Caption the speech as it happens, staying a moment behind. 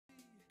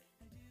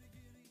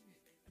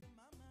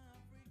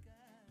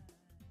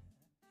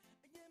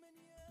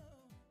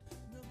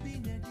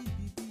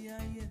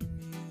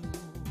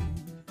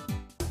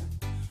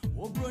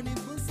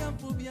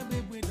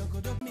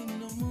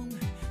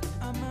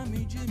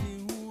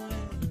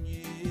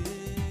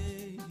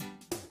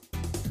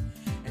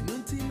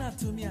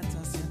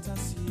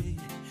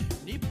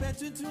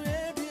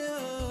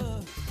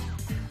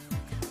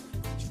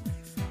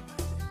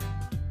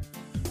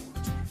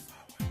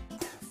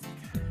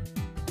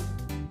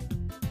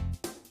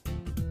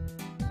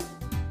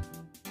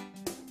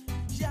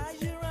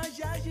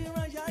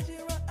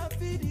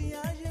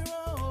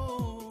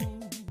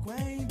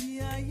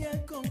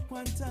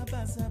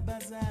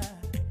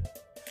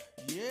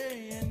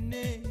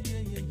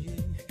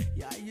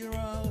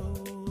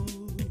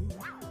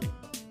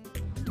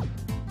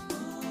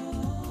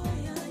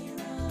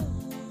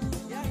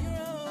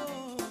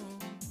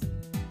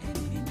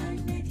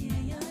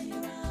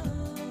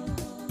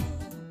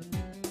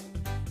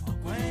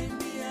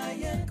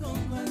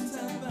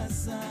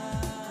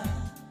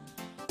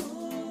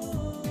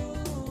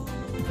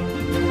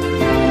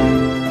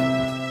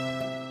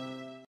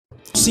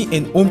Nursing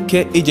and Home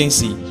Care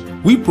Agency.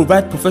 We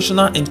provide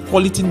professional and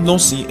quality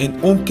nursing and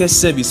home care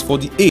service for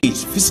the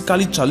aged,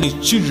 physically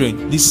challenged,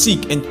 children, the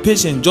sick, and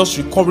patients just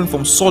recovering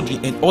from surgery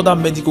and other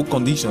medical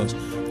conditions.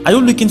 Are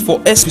you looking for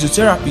a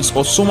physiotherapist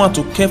or someone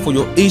to care for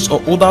your aged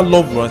or older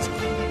loved ones?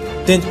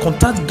 Then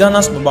contact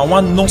Ghana's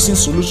 #1 nursing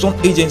solution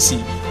agency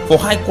for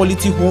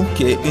high-quality home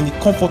care in the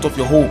comfort of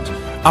your home.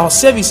 Our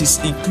services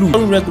include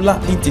regular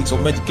intakes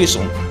of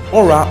medication,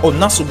 oral or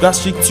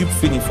nasogastric tube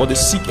feeding for the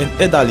sick and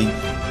elderly,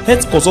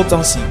 health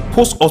consultancy,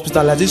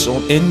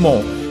 post-hospitalization, and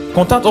more.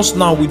 Contact us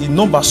now with the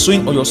number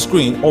showing on your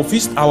screen or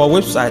visit our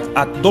website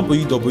at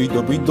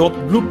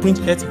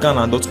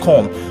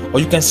www.blueprinthealthghana.com, or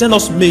you can send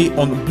us mail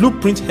on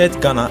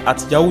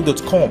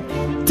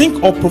blueprinthealthghana@yahoo.com.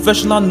 Think of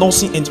professional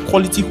nursing and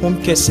quality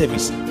home care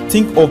service.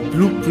 Think of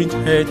Blueprint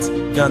Health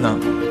Ghana.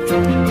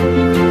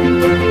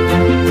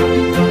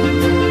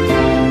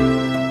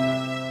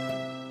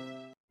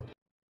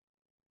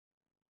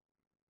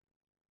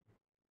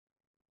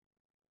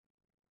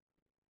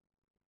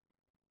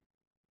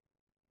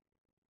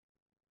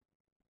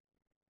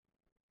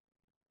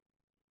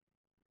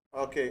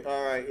 Okay,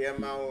 all right.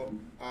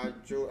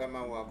 Joe Emma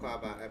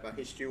Wakwaba,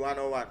 History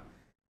 101.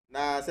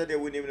 Now, said they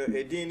wouldn't even know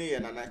Edini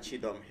and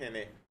Anachidom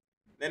Hene.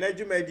 Then I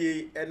do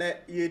medi and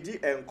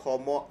Yedi and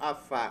Komo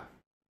Afa,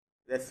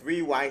 the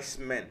Three Wise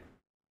Men.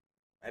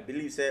 I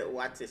believe say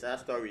what is our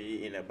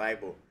story in the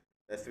Bible.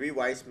 The Three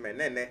Wise Men.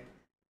 Nene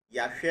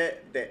Yashe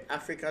the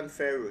African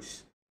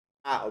Pharoahs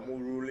are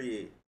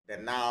Omuruli, the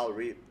Nile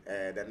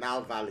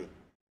Valley.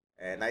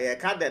 And I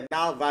can't the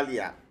Nile Valley.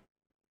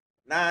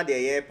 Now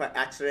the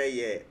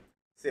actually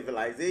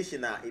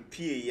civilization a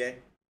pie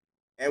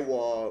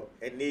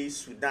any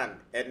Sudan,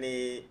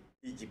 any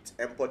Egypt,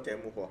 import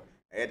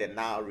the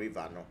Nile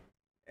River no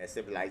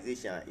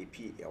civilization a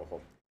pie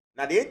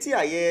now the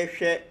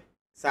share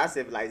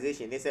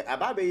civilization they say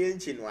ababe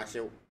yenchi no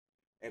ahyew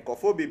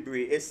enkofo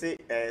bebre ese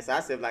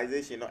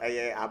civilization no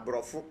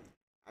abrofo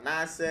and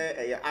I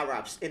say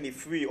Arabs any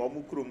free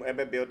omukurum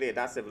ebe build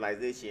that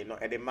civilization no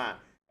e ma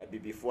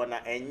before na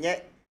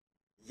enye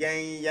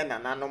yen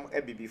nananom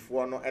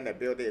before no and a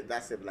building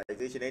that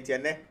civilization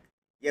entiane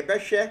ye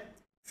behwe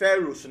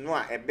Pharaohs no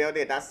a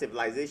building that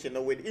civilization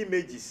no with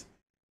images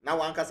now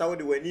one kasa wo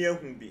de wani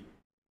ehun bi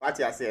what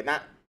you say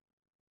na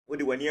wo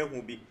de wani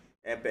ehun bi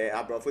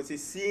abrofo say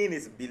seeing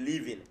is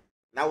believing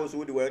now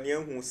wo de wani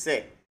ehun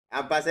say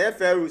abasa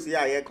Pharaohs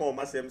ya ye kan o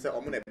masem say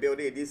omo na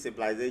building this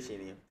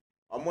civilization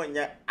omo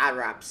nya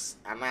Arabs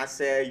and I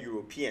say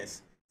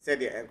Europeans say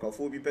the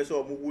enkofo bi person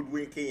omo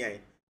woodwinking yan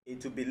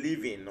into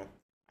believing no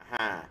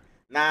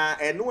na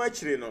enu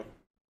achire no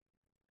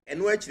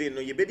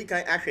ye bedi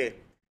kan ahwe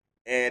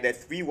the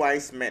Three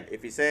Wise Men.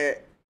 If you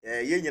say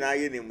ye nyina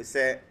ye nim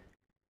say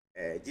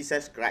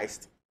Jesus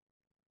Christ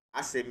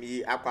asem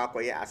yi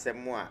akwakoye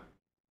asem mo a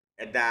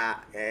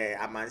eda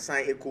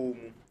amansan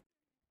ekomu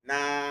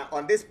na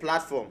on this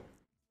platform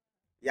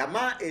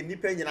yama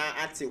enipa nyina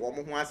ate wo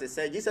mo ho ase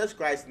say Jesus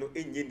Christ no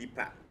enye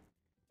nipa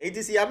it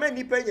is yama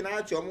nipa nyina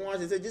ate wo mo ho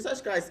ase say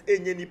Jesus Christ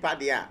enye nipa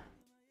de a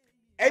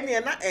eni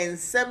na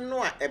ensem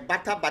no a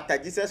bata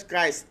Jesus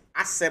Christ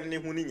asem ne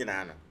hu ni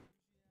nyina no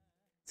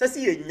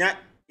sesi yenya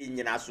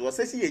nyina so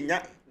sesi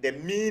yenya the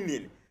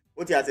meaning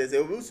what you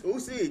say who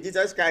see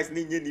Jesus Christ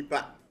ni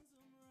nipa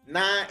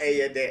na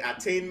the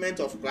attainment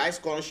of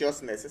Christ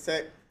consciousness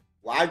say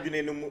wa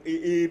adwene no mu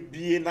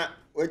bie na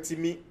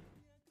watimi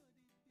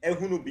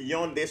ehunu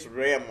beyond this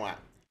realm a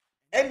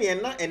eni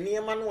na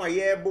enema no a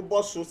ye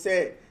bobɔ so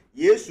say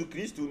Yesu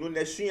Kristo no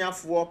na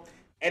suafo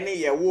ene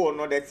ye wo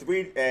no the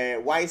three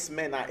wise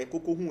men a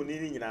ekoko hu ni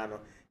nyina no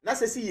na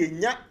sesi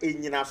yenya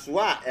enyina so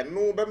a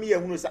eno ba me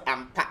yehunu say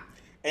ampa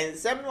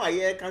ensem no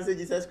aye kan say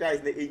Jesus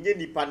Christ na enye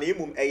nipa na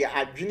emum eye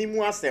adwene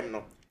mu asem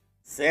no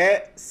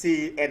se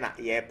si ena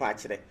ye pa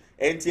kire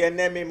enti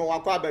ene me mo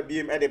wakwa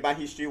babiem e de ba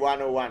history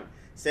 101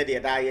 said the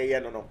da ye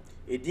no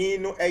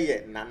edin no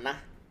eye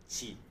nana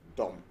chi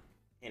dom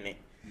ene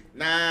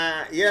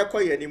na ye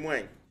koye ni mu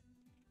an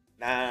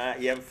na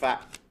yemfa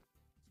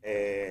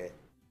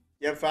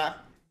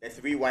the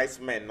Three Wise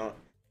Men no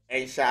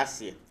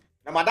enhyase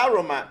na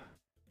madaroma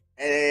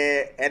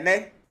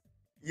ene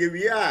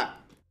yewie a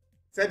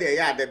said the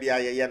ya da bia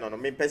ye no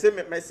me pese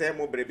me say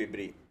mo bre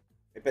bebre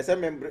me pese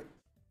me bre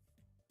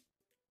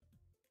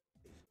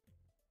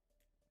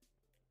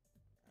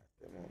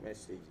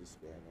messages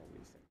there no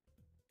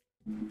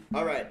listen.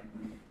 All right.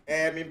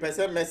 Me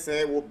pese me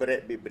say wo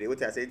bre bebre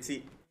what I say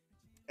ti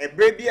e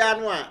bre bia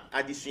no a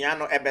adesua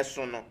no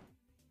ebeso no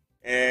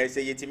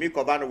say yetimi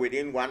cover no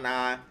within 1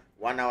 hour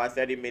 1 hour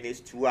 30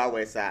 minutes 2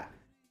 hours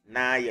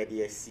na ye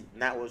de asi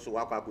na wo so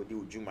wakwa godi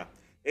ujuma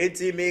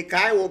enti me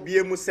kai wo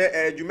bie mu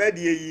se dwuma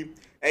de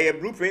yi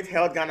Blueprint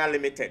Health Ghana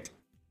Limited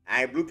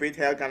Blueprint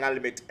Health Ghana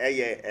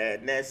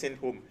Limited nursing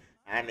home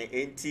and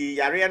enti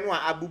yare no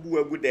abubu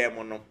agu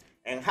dem no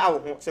and how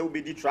ho se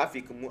we di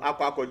traffic mu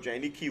akwa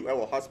join queue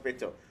e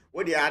hospital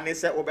wo de ane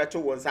se obeto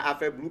won sa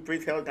afa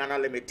Blueprint Health Ghana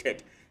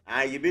Limited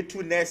you be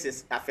two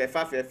nurses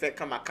afefa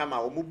kama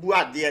omubu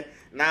ade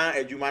na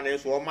adwuma ne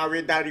so o ma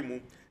redare mu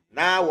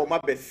na wo ma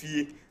ba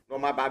fie no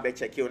ma ba be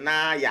check you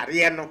na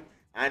yare no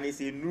and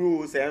is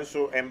in say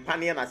so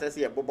empane na asese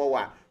ye bobo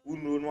wa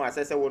unu no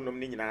asese wonom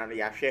ni nyina no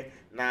yahwe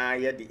na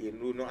ye de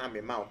enu no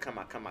amema o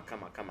kama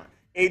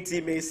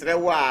 80 mesre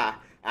wa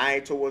I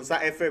to won sa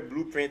efa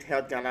Blueprint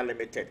Health Ghana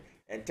Limited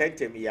and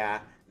tentem ya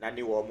na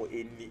ni wo mo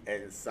eni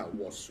ensa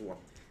wo so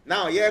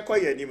now ye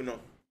koye nim no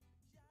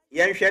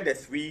ye nhwe the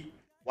three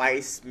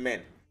wise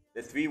men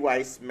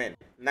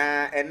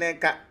na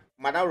enenka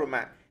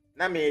madaroma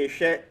na me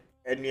hwe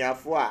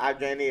anuafo a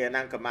adwene ye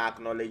na nka ma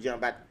acknowledge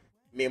but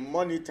me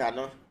monitor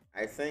no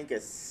I think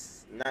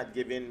it's not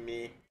giving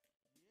me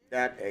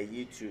that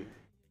you to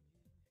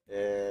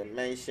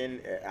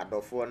mention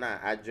adofo na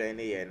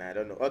adwene ye na I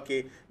don't know.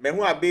 Okay, me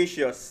who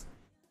Abatius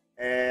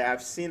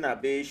I've seen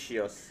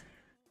Abatius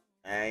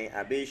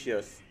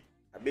Abatius.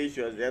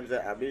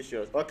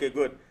 Okay,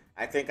 good.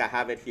 I think I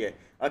have it here.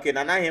 Okay,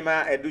 Nana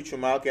Hima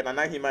Educhuma. Okay,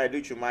 Nana Hima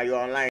Educhuma, you're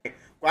online.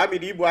 Kwame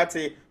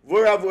Dibuate,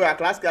 Vora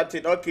class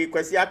captain. Okay,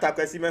 Kwesiata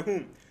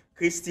Kwesimehum.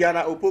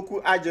 Christiana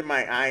Opoku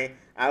Ajemai.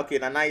 Okay,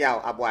 Nana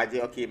Yao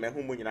Abuaje. Okay,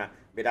 Mehumuina.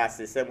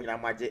 Bedasi Semina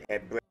Maje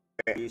Ebre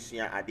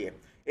Ade.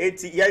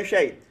 80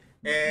 Yashay.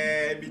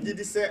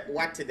 Bididi say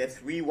what the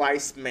three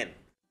wise men.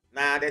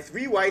 Now the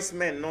three wise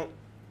men no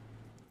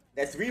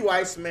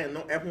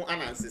ehu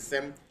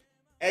anansesem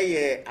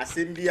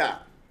assembly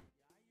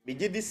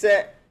bididi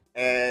say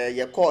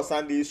ye call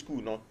Sunday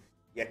school no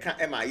ye ka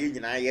ema ye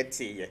nyina ye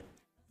teye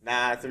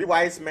na three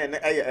wise men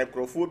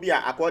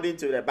enkrofobia according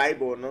to the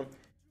Bible no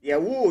ye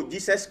wo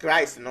Jesus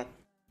Christ no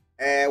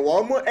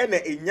wo mo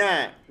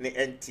enya ne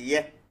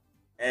entiye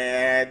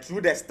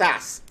through the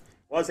stars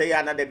one say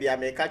another be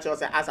make catch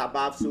us as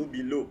above so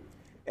below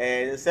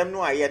nsem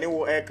no aye ne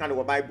wo kan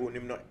wo Bible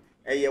nim no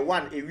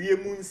one ewie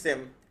mu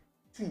nsem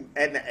two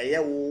and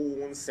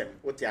wo nsem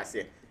oti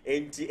ase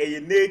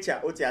enti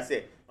nature oti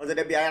ase on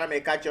the be I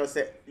make catch us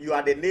you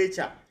are the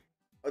nature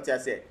oti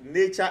ase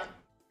nature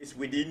is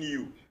within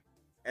you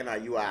and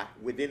you are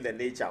within the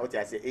nature oti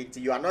ase enti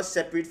you are not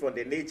separate from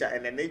the nature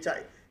and the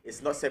nature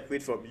is not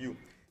separate from you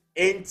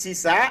enti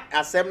sa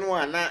asem no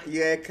ana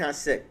ye can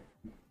say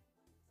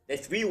the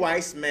three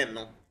wise men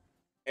no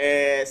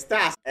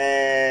stars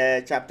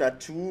chapter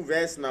 2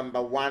 verse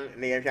number 1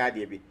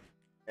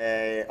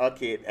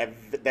 okay,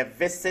 the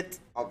visit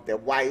of the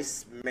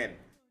wise men.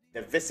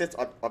 The visit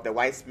of the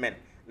wise men.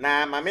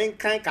 Na mamen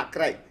kan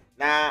kakrai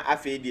na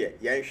afedie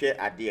yenhwe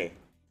ade.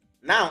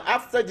 Now,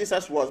 after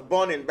Jesus was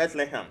born in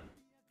Bethlehem,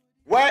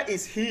 where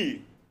is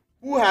he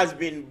who has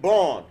been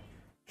born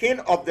King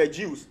of the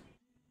Jews?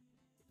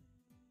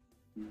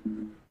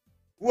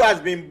 Who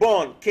has been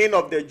born King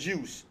of the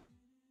Jews?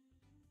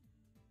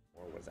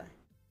 What was I?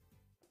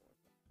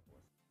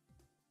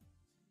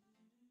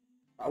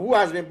 Who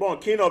has been born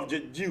King of the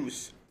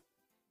Jews?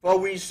 For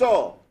we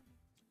saw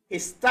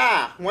his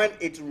star when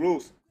it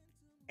rose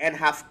and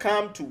have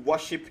come to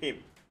worship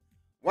him.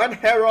 When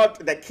Herod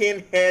the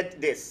king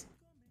heard this,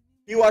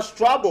 he was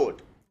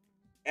troubled,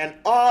 and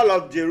all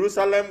of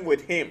Jerusalem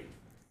with him.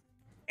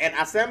 And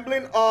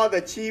assembling all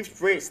the chief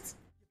priests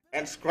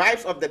and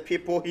scribes of the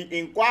people, he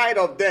inquired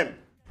of them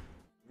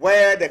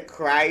where the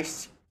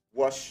Christ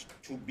was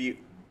to be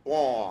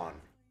born.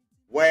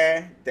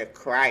 Where the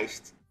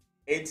Christ.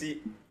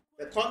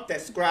 The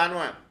context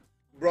one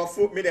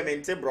brofo me dem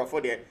ente brofo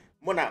de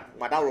mona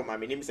madaroma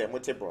menim say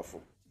mote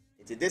brofo.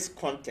 Into this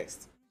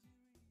context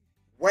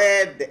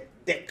where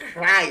the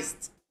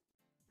Christ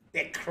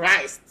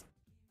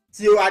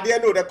see you are there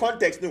no the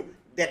context no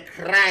the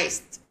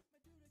Christ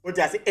what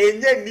I say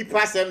enye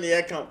nipa sem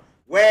na come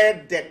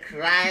where the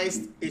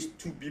Christ is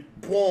to be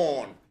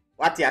born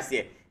what you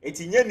say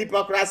enti nye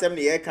nipa kra sem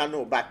na come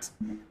no but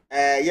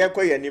ye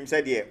ko yanim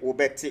say de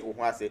obeti wo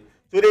ho ase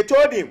so they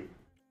told him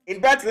in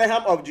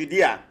Bethlehem of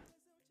Judea,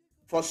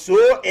 for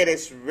so it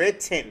is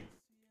written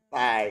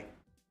by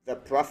the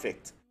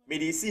prophet.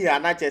 Me see here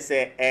not just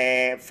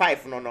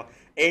 5 no.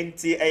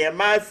 Enti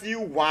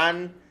Matthew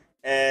 1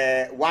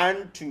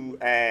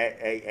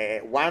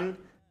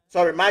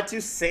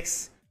 Matthew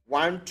 6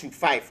 1 to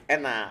 5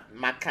 and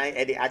makan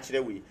edi actually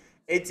we.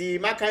 Enti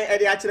makan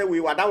edi actually we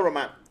wada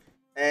roma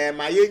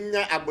ma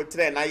yenya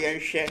abotre na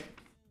yenhwe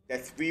the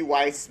three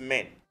wise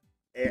men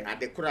at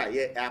the kura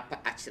ye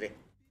actually.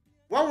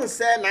 One will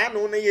say na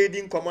no na ye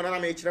din komo na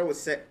me kire will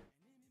say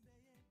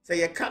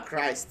ye ka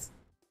Christ.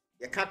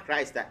 Ye ka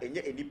Christ that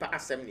enye enipa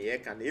asem ne ye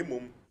ka na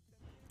emom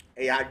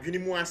e ya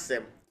adwene mu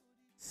asem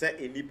say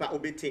enipa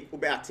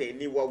obe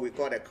attain what we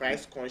call the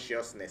Christ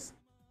consciousness.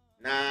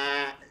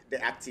 Na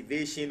the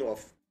activation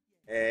of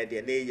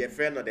the ye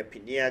friend of the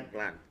pineal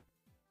gland.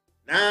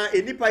 Na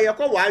enipa ye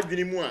kwa wa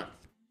adwene mu a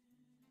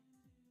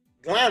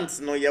glands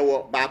no ye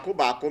wo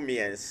baako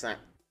miensa.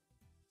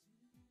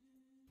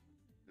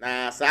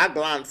 Na sa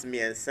glands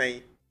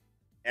miensa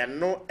and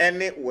no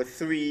any with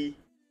three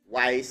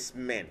wise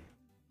men.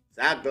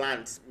 Sa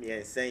glands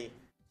miensa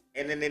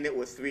and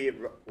with three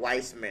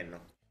wise men. No.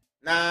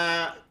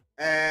 Na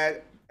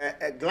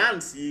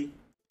glands yi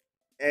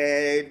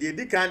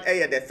the can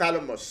the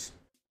thalamus.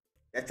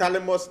 The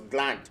thalamus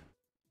gland.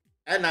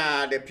 And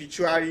the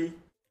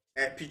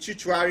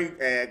pituitary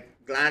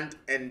gland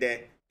and the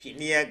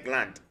pineal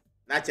gland.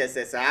 Not just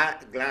as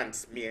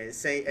glands me and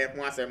say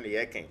ho asem ne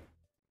yeken.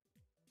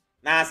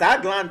 Na sa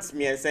glands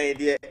me and say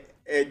the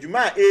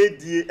djuma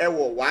edi e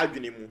wo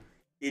wadwene mu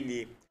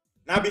eni.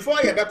 Na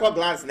before you beko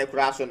glands ne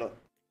kura so no.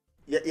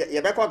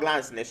 You beko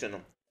glands ne so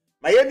no.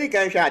 Ma ye ni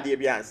kan hwa ade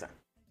bi ansa.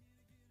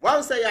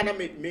 One say ya na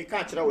me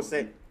ka kire wo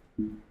say.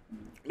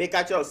 Me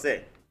ka kire wo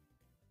say.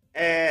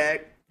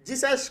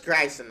 Jesus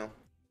Christ no.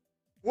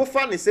 Wo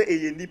fa ne say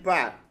eye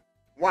nipa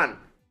one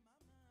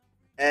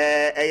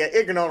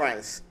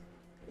ignorance.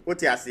 What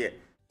you say?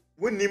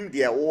 We nim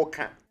de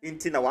woka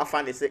inti na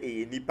wafa ne say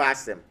e nipa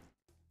asem.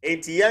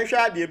 Enti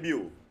yenhwa de bi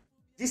o.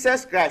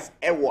 Jesus Christ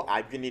ewo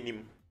adwene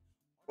nim.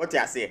 What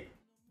you say?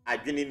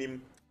 Adwene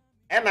nim.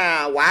 E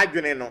na wa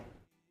adwene no.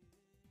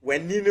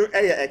 Wani no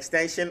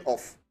extension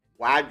of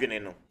wa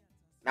adwene no.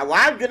 Na wa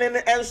adwene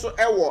no enso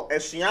ewo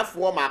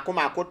asuafo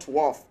mako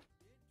 12.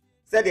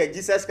 Said the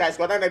Jesus Christ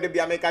ko na de bi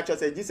America church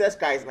say Jesus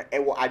Christ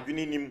ewo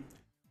adwene nim.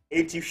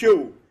 Enti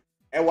hwe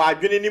ewo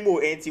adwene nim o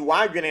enti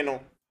wa adwene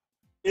no.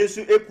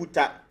 Esu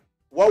ekuta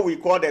what we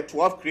call the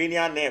 12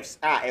 cranial nerves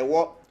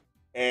ewo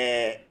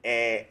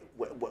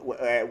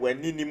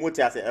wenini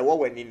motias ewo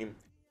wenini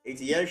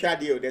iti yenhwa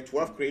de the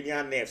 12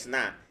 cranial nerves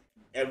na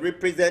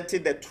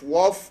representing the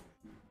 12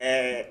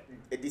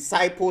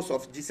 disciples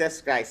of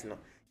Jesus Christ no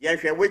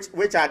yenhwa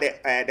which are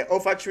the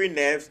olfactory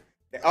nerves,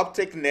 the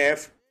optic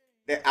nerve,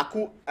 the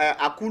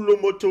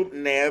oculomotor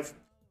nerve,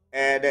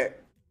 the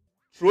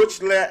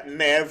trochlear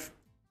nerve,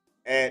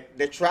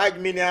 the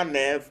trigeminal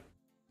nerve,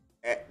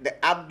 the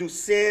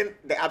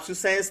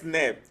abducens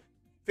nerve,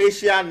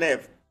 facial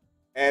nerve,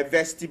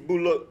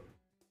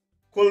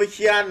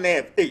 vestibulocochlear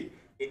nerve,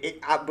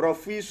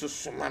 abrophy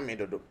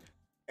susumamidodo,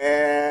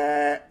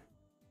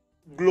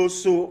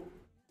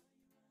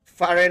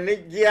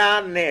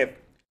 glossopharyngeal nerve,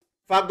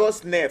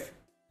 vagus nerve,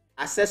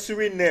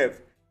 accessory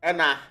nerve,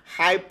 and a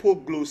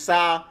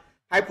hypoglossal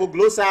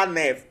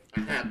nerve.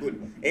 Good.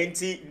 And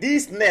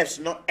these nerves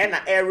no and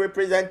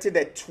represented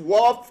the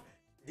 12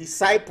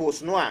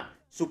 disciples no.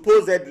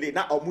 Supposedly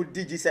na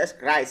omudi Jesus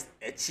Christ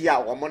echia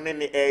womone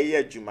ne eye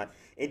adwuma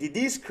and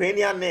these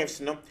cranial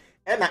nerves no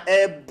na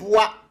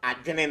eboa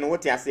adwene no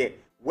what you say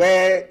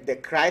where the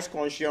Christ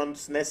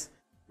consciousness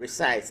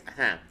resides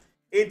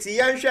enti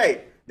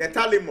yanhwe the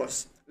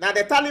thalamus. Now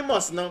the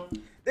thalamus no,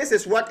 this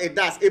is what it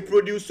does, it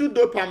produces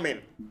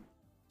dopamine.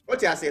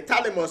 What you say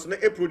thalamus no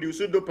it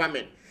produces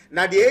dopamine.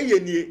 Now the eye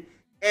ni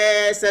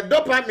say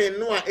dopamine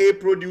no a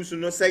produce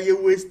no say you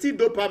waste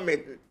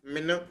dopamine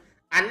no.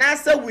 And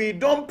answer we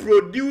don't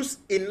produce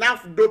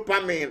enough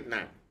dopamine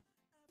now.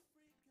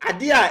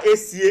 Adia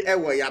esie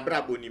ewo ya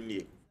brabo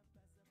nimnie.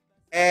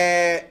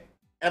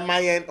 Am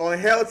I an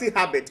unhealthy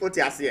habit? What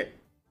you say?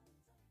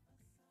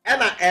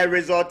 And a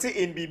result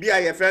in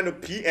BB a friend of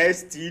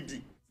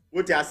PSTD.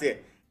 What you say?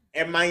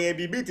 Am I a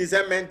BB is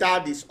a mental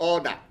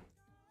disorder?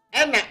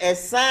 And a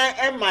sign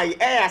am I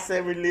as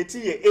a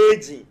related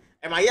aging?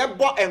 Am I a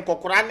bo and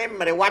kokorane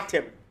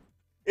mrewatem?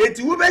 It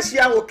will be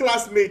your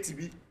classmate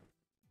be.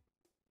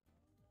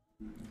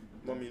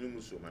 Mommy no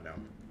muso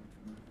madam.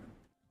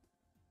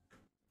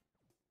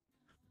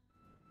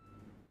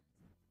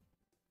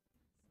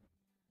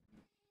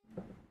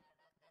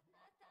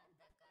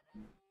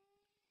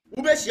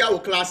 Ubeshia wo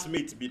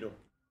classmate bi no.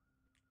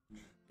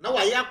 Na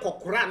wa ya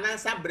kokora na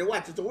nsa bre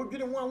wa tete wo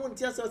dwene ho a won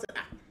tia se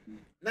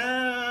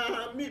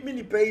na mi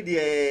ni pay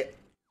de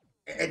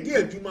de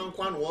adwuma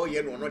nkwa no wo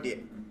ye no de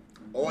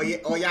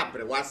o ya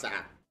bre wa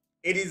sa.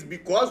 It is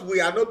because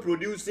we are not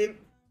producing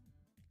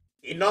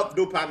enough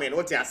dopamine.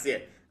 What you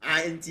say?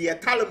 And the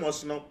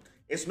thalamus no,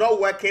 it's not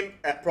working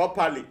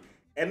properly.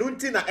 And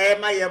unti na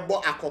ema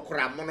yebo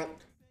akokora mono,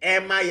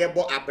 ema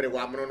yebo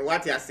abrewa mono.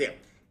 What you say?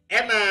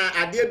 Ena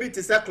ade bi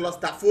te say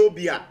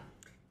claustrophobia.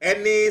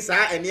 Any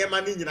sa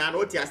enema ni nyina no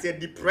what you say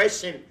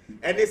depression.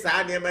 Any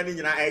sa enema ni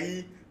nyina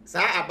ayi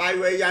sa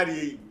abayo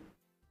yare.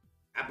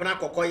 Abna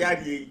kokko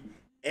yare.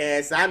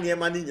 Sa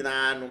enema ni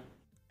nyina no.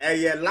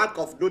 Lack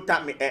of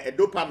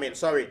dopamine,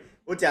 sorry.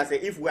 What you say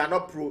if we are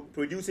not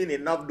producing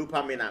enough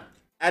dopamine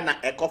and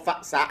a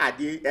cofa sa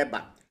adi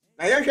eba.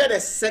 Now you hear the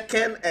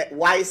second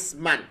wise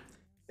man.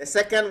 the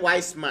second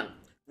wise man,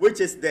 which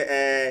is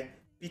the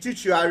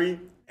pituitary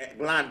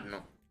gland.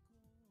 No,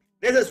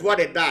 this is what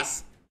it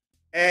does.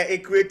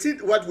 It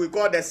created what we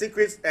call the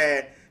secret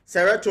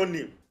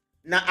serotonin.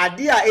 Now,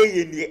 idea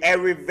a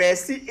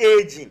reverse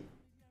aging.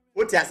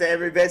 What is a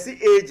reverse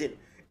aging?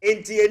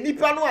 Enti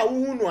enipa no a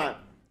wuhu no a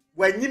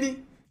wanyini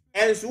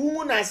enso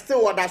wuhu na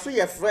still oda so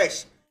ye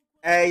fresh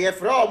ye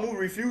fra o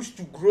refuse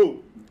to grow.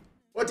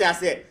 What I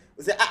say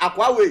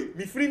akwa we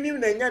mi free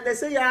nim na nya na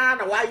say ya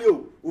na wa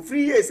yo o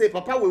free ye say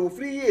papa we o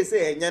free ye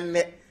say enya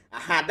ne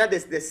aha, that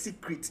is the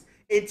secret.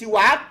 Enti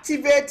wa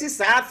activate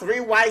sa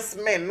three wise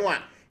men no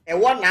a e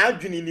wo na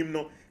adwini nim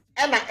no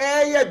e na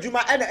e ya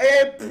dwuma e na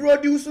e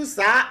produce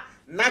sa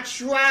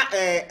natural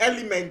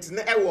element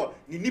na ewo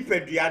ni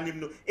nipadua nim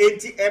no.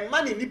 Enti e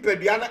ma ni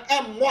nipadua na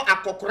emmo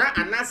akokora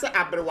anase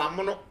abrewa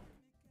no.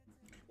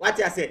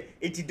 What I say,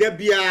 enti da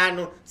bia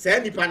no say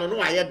nipa no no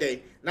aye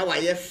den na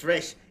waye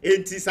fresh.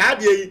 Enti sa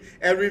de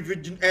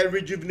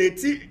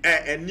rejuvenate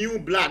a new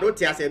blood. What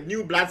I say,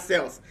 new blood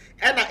cells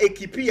and it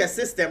keep your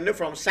system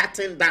from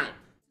shutting down.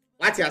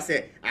 What I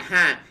say,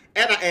 aha,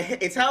 and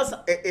it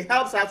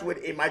helps us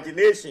with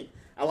imagination,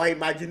 our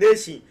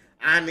imagination,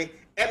 and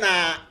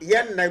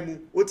yen namu.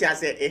 What I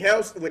say, it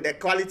helps with the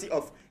quality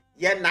of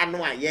yen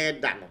nanwa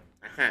yen dano.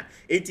 Aha,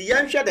 enti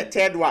yen share the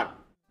third one.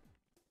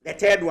 The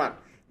third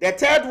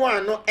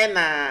one no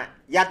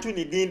yatu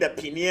ni din the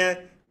pineal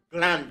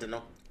gland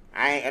no.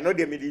 I know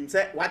the meaning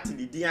say what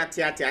ni din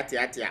atia.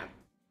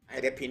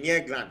 The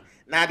pineal gland.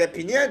 Now the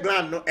pineal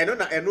gland no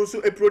and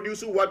also it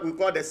produce what we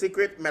call the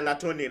secret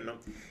melatonin no.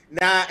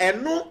 Now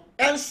no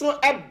enso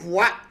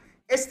eboa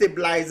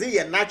stabilize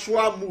your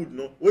natural mood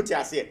no. What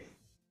I say?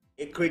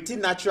 It create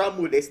natural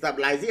mood, it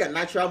stabilize your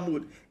natural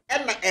mood.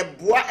 And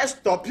eboa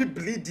stop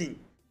bleeding.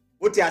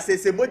 What I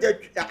say moja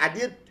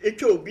ade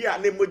etwa obi a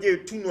na moja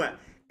etunu a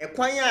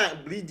ekwanya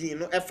bleeding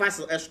no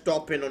efase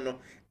stopping no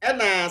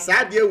na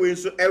saa de we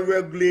so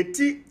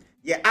regulate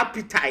your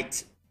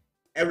appetite.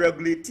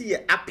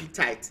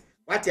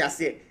 What I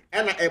say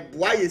na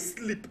eboa your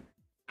sleep.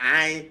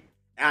 I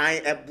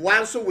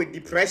eboa so with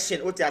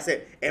depression. What I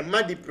say e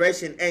ma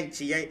depression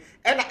enchi yen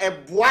na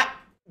eboa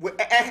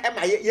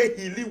ma ye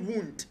healing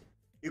wound.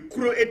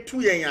 Ikuro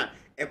etu yen a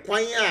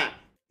ekwanya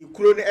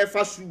ikuro no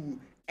efase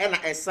and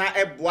esa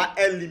eboa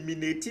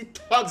eliminate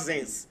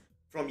toxins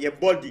from your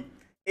body.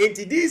 And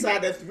these are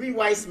the three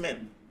wise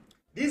men.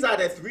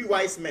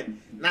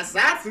 Na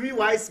sa three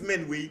wise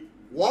men we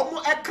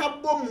womo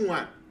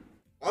ekabomua.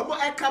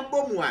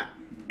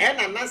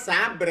 And na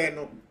sa bre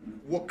no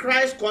wo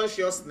Christ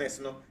consciousness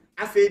no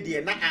afa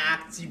de na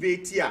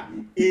activate a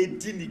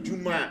edi ni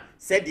dwuma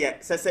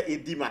said se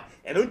edima.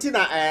 And unti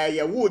na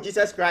ye wo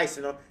Jesus Christ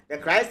no the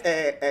Christ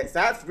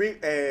sa three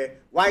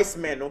wise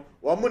men no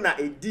womo na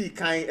edi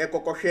kan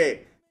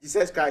ekokohwe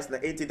Jesus Christ na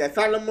enti the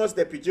thalamus,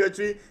 the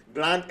pituitary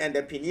gland and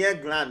the pineal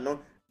gland no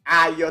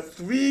are your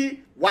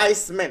three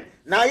wise men.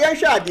 Now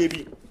yensha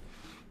adebi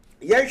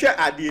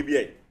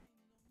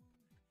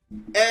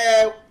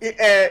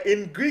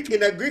in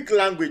the Greek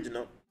language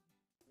no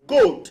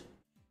gold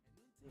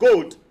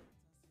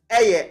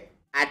eye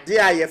ade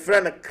a ye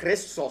friend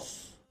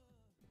Christos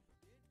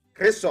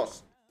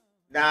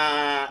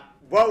na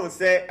bo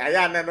say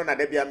aya na no na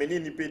da bia me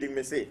ni pedi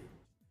me say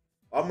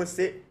almost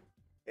say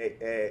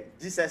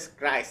Jesus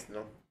Christ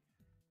no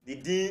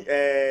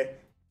the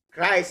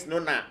Christ no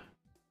na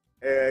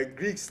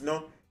Greeks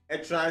no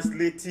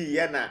translate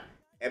ye na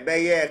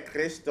ebeye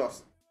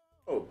Christos.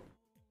 Oh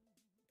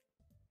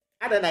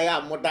adana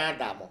ya modern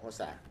da mo ho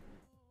sa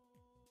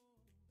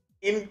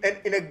in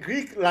a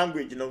Greek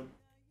language, you know,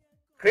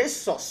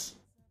 Christos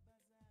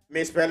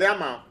may spell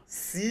out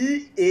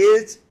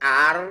CHRYSOS.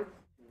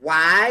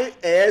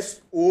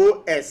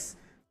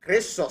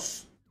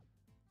 Christos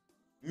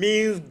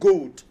means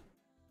gold.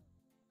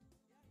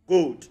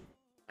 Gold.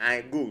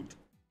 And gold.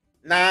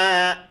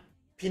 Na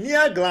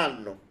pineal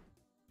gland no.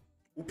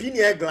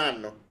 Pineal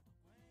gland no.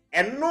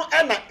 And no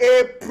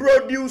a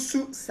produce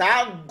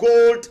sa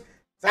gold,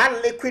 sa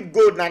liquid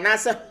gold na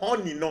nasa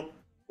honey no.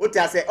 What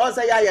I say,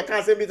 also yeah, you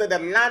can say the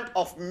land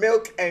of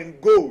milk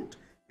and gold.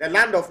 The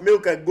land of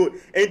milk and gold.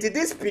 And to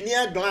this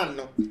pineal gland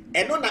no,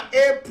 and no na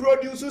a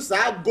produces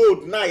a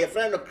gold now your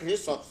friend of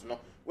Christos no,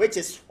 which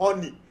is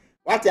honey.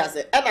 What I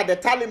say, and at the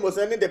thalamus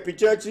and the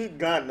pituitary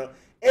gland no,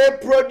 a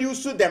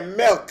produces the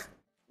milk,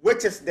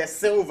 which is the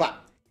silver.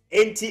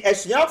 And to a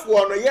shelf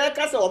one, yeah,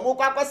 cause or more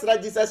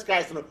Jesus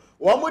Christ no,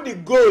 one more the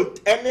gold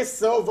and the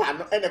silver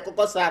no, and the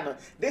cocosano.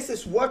 This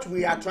is what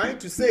we are trying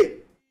to say.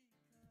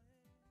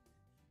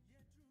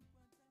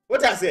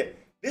 What I say?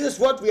 This is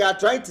what we are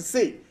trying to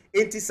say.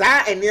 Into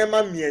sa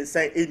enema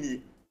miensa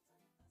eni.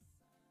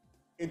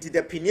 Into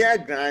the pineal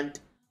gland,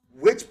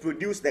 which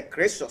produce the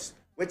Christos,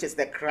 which is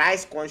the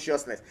Christ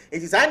consciousness.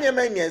 It is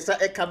enema miensa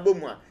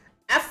ekabomwa.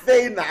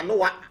 Afei na no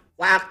wa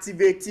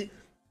activate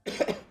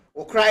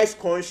or Christ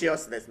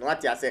consciousness. No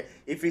what I say?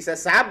 If it's a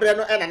sabre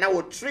no and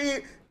now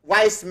three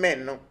wise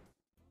men no.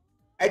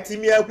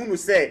 Etimia hunu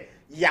say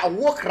ya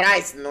wo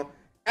Christ no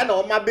and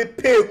o ma be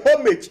pay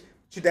homage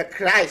to the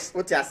Christ.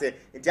 What I say?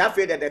 It's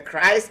afraid that the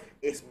Christ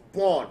is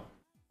born.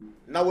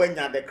 Now when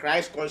you the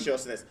Christ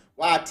consciousness,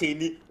 what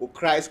attaining o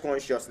Christ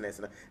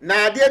consciousness.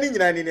 Now the any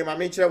nyina ni ma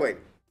menkyerɛ way.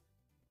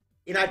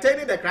 In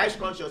attaining the Christ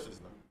consciousness.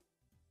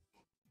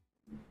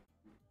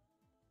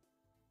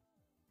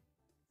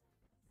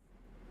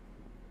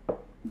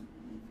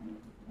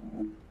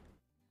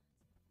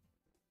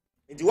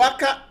 Nti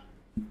waka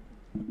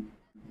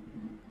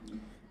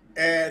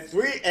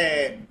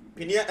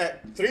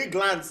three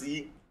glands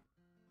yi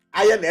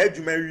aye na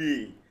adwuma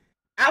wie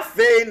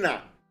afei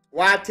na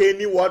what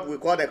we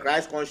call the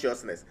Christ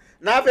consciousness.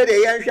 Now afei de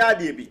yen hwa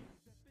ade bi.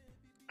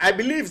 I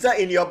believe that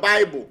in your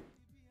Bible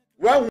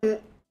when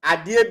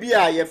ade bi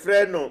a ye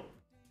frɛ no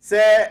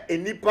say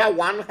enipa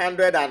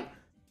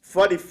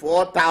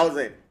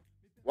 144,000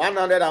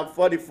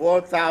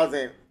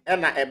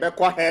 and na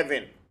ebekɔ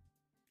heaven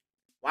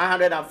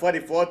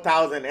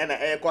 144,000 and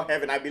echo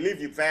heaven. I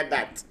believe you've heard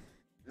that.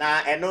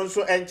 Now, and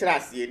also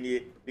entrance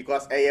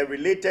because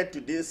related to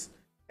this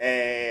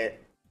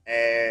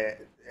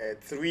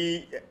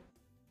three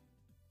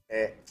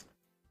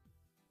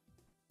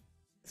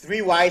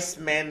wise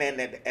men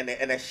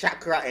and a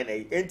chakra and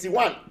a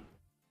 81.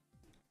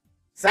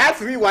 So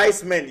 3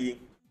 wise men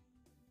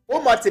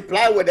who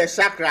multiply with the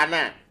chakra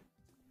now.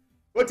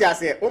 What you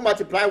say? Who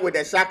multiply with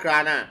the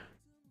chakra now?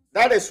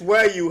 That is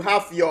where you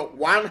have your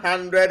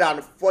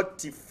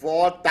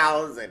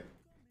 144,000.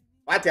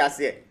 What you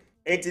say?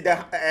 Into the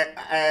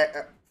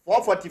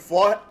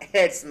 444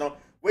 heads, no,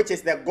 which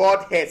is the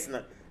God heads,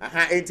 no.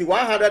 Into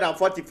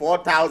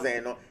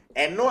 144,000, no.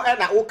 And no, and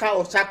a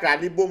chakra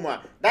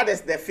liboma. That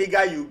is the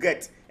figure you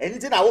get.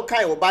 Anything I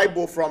will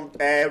Bible from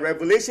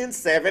Revelation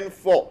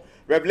 7:4.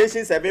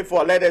 Revelation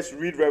 7:4. Let us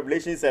read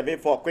Revelation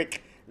 7:4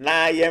 quick.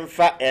 Na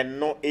yemfa and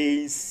no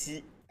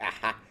AC.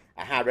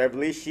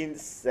 Revelation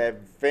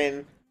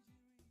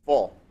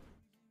 7:4.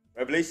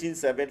 Revelation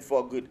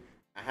 7:4. Good.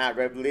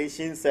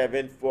 Revelation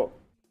 7:4.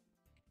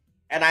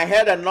 And I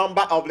heard a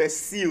number of the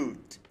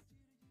sealed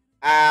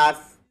as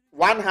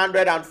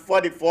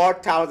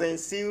 144,000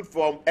 sealed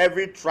from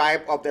every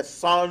tribe of the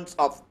sons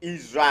of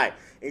Israel.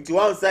 Into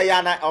one say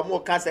yana omo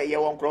ka say ye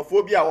won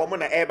crophobia omo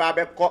na eba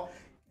beko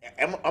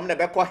na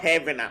beko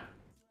heaven. Na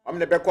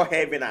beko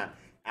heaven.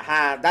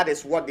 That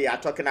is what they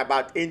are talking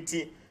about.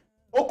 Enti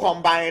o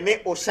combine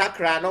o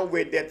chakra no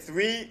with the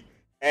 3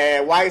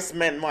 wise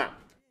men man.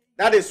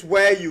 That is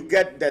where you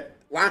get the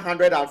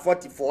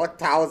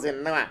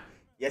 144,000 now.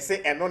 Yes,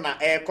 and na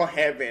echo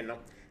heaven.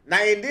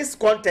 Now in this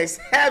context,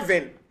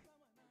 heaven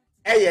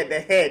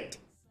the head.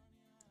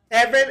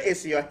 Heaven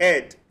is your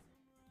head.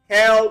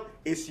 Hell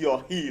is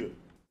your heel.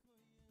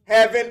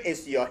 Heaven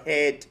is your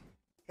head.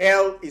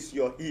 Hell is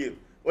your heel.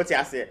 What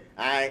you say?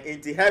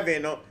 Into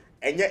heaven no,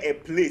 and a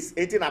place.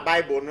 It's in a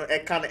Bible no,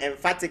 it can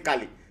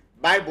emphatically.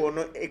 Bible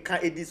no, it can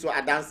it is what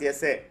Adam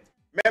say.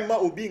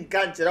 Remember, Ubi in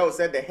Kanchera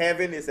said the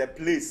heaven is a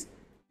place.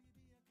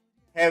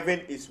 Heaven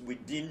is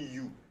within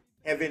you.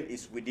 Heaven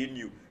is within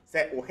you.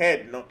 Say o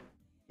head no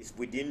is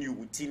within you,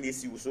 within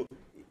this you so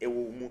the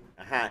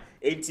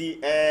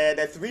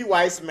 3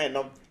 wise men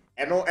no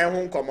eno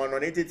ehun common no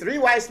 3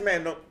 wise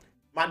men no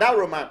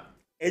madaroma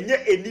enye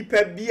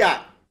enipa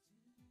bia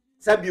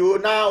sabi o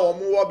na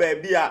omo wo ba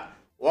bia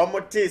omo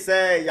te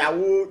say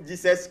yawo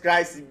Jesus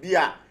Christ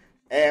bia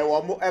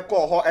omo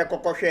ekọ ho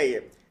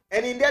ekokohweye.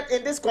 And in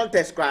this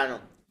context no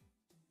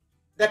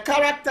the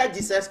character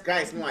Jesus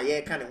Christ no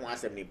aye kan ho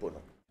asem ni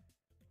no.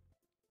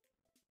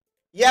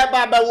 Yeah,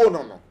 Baba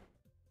no.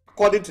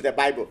 According to the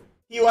Bible,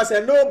 he was a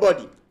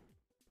nobody.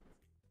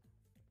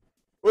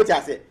 What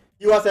I say?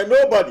 He was a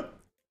nobody.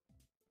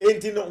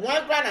 And you know,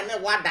 one grand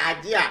and what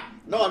idea?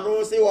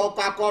 No, say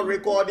what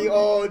recording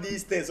all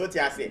these things. What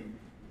I say?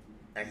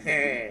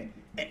 And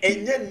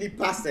you need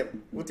pass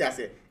them. What I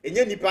say? And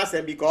you need pass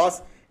them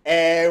because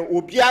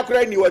Ubia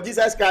Kren was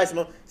Jesus Christ.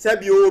 No,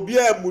 said you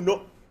Ubia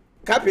Muno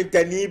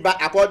carpenter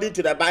but according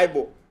to the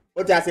Bible.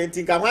 What you are saying,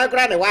 think I'm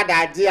going what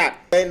idea.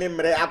 But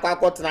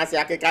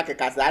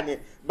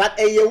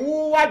a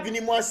yewu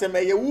adwinimuasem,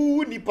 a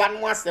yewu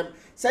nipanuasem,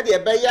 said the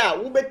beya,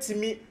 who bet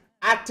me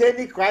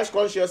attaining Christ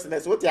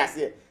consciousness. What you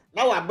say?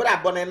 Now a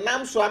brabon and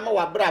nam so I'm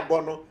a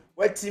brabono,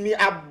 where Timmy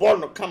a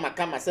bono, come,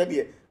 said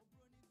ye.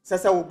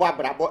 Sasa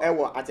Ubabrabo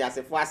ewo at as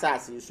a fasa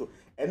so.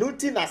 And no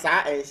tinas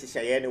are and she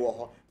say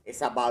anywhere.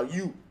 It's about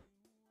you.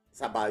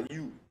 It's about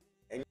you.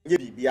 And you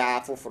be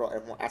for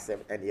asem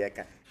and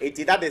yeka.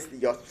 That is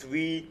your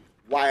 3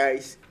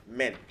 wise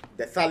men.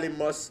 The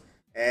Thalamus,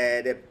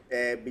 the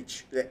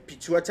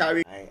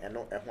pituitary, and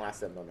no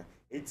asem no.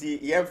 It's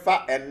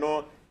yemfa and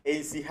no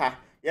AC ha.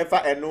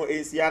 Yemfa and no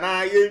AC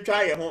and you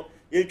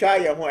try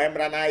your home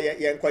emrana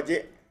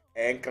yenkoje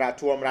and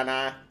kratu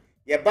omrana.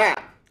 Yeba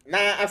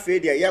na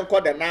afraid ya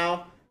yenko the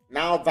now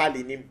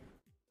valley nim.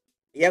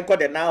 Yenko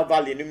the now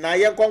valley nim na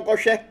yenko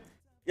hwe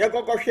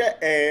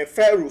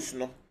Pharoahs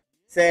no.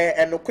 Say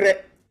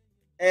enokre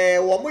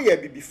wo mo ye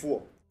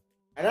before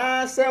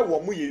ana say wo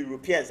mo ye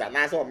Europeans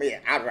ana say wo mo ye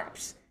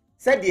Arabs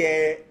say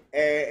de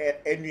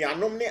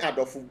enuanom ne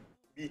adofo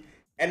bi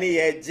ene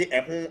ye gi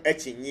ehun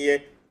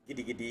akyinye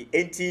gidigidi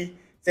enti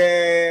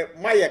say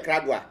maye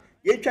krado a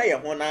ye twa ye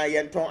ho na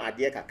ye nton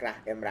ade kakra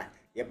emra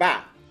ye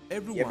ba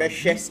Everyone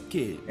yɛbɛhwɛ needs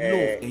care,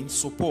 love, and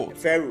support.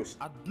 Pharoahs.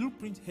 At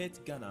Blueprint Health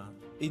Ghana,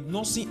 a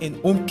nursing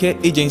and home care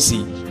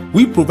agency,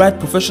 we provide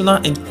professional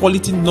and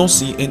quality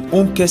nursing and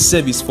home care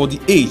service for the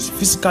aged,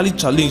 physically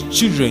challenged,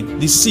 children,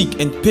 the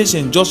sick, and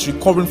patients just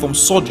recovering from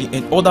surgery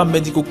and other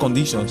medical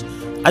conditions.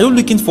 Are you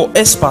looking for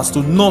experts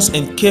to nurse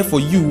and care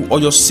for you or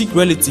your sick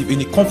relative in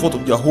the comfort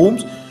of their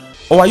homes?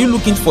 Or are you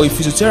looking for a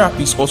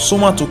physiotherapist or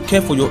someone to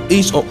care for your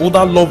aged or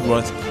older loved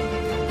ones?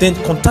 Then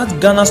contact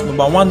Ghana's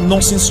 #1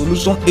 nursing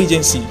solution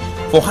agency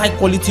for high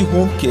quality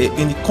home care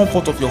in the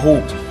comfort of your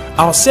home.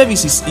 Our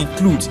services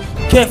include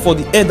care for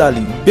the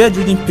elderly,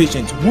 bedridden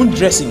patients, wound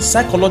dressing,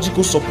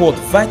 psychological support,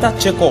 vital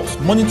checkups,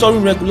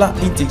 monitoring regular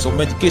intakes of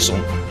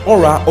medication,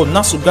 oral or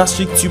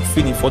nasogastric tube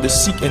feeding for the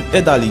sick and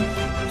elderly,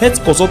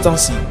 health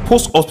consultancy,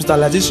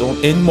 post-hospitalization,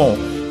 and more.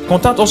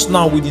 Contact us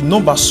now with the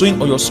number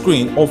showing on your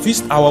screen or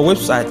visit our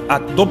website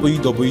at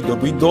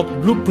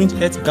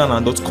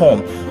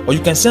www.blueprinthealthghana.com, or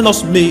you can send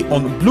us mail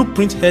on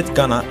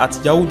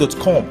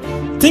blueprinthealthghana@yahoo.com.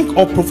 Think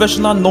of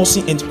professional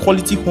nursing and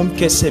quality home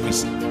care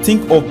service.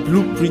 Think of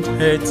Blueprint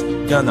Health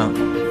Ghana.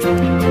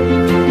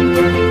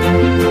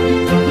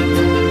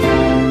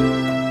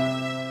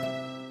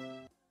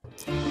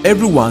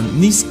 Everyone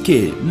needs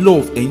care,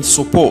 love, and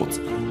support.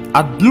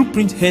 At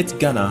Blueprint Health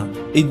Ghana,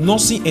 a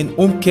nursing and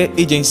home care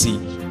agency,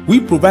 we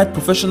provide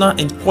professional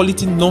and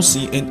quality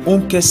nursing and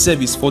home care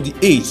service for the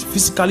aged,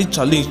 physically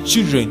challenged,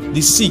 children,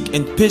 the sick,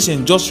 and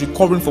patients just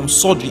recovering from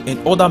surgery and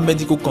other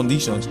medical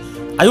conditions.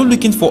 Are you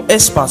looking for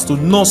experts to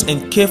nurse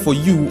and care for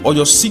you or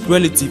your sick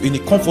relative in the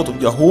comfort of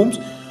their homes?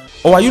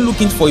 Or are you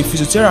looking for a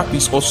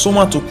physiotherapist or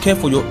someone to care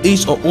for your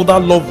aged or older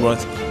loved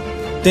ones?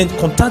 Then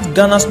contact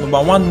Ghana's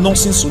 #1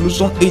 nursing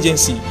solution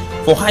agency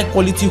for high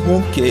quality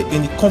home care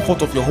in the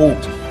comfort of your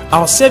homes.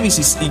 Our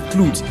services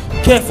include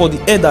care for the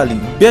elderly,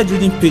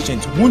 bedridden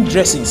patients, wound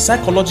dressing,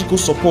 psychological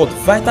support,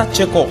 vital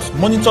checkups,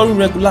 monitoring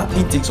regular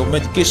intakes of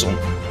medication,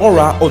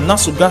 oral or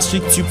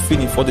nasogastric tube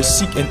feeding for the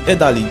sick and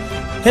elderly,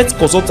 health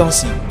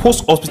consultancy,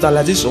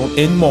 post-hospitalization,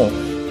 and more.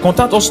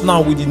 Contact us now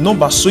with the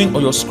number showing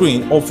on your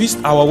screen or visit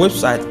our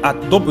website at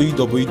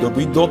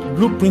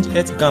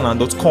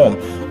www.blueprinthealthghana.com,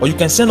 or you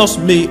can send us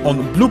mail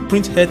on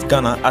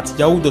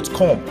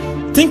blueprinthealthghana@yahoo.com.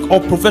 Think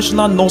of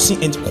professional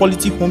nursing and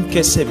quality home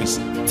care service.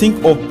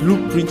 Think of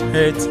Blueprint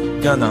Health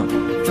Ghana.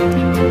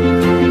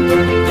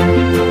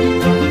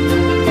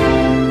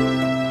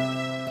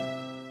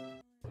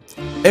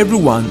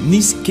 Everyone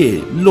needs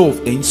care, love,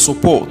 and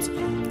support.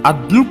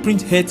 At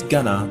Blueprint Health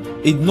Ghana,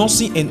 a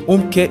nursing and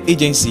home care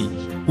agency,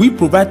 we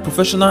provide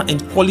professional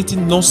and quality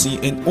nursing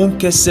and home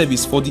care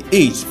service for the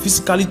aged,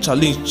 physically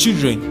challenged,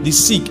 children, the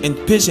sick, and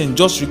patients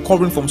just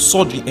recovering from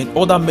surgery and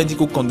other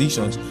medical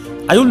conditions.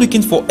 Are you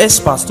looking for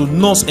experts to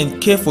nurse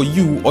and care for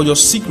you or your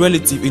sick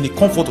relative in the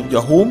comfort of their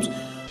homes?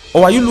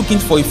 Or are you looking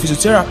for a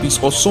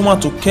physiotherapist or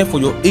someone to care for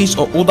your aged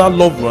or older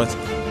loved ones?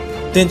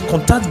 Then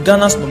contact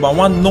Ghana's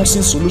 #1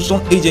 nursing solution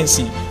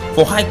agency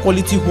for high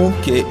quality home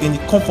care in the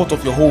comfort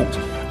of your homes.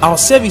 Our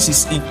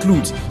services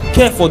include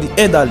care for the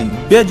elderly,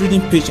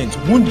 bedridden patients,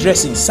 wound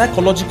dressing,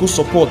 psychological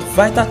support,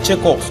 vital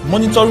checkups,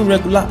 monitoring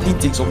regular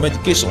intakes of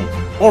medication,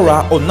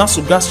 oral or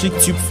nasogastric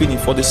tube feeding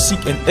for the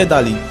sick and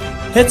elderly,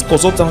 health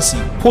consultancy,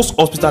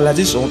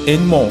 post-hospitalization,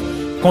 and more.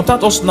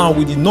 Contact us now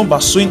with the number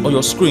showing on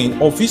your screen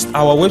or visit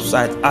our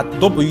website at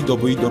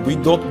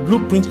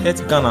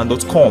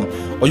www.blueprinthealthghana.com,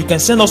 or you can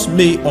send us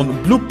mail on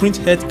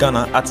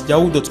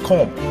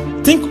blueprinthealthghana@yahoo.com.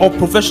 Think of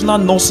professional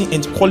nursing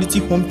and quality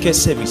home care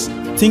service.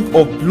 Think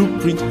of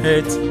Blueprint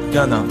Health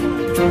Ghana.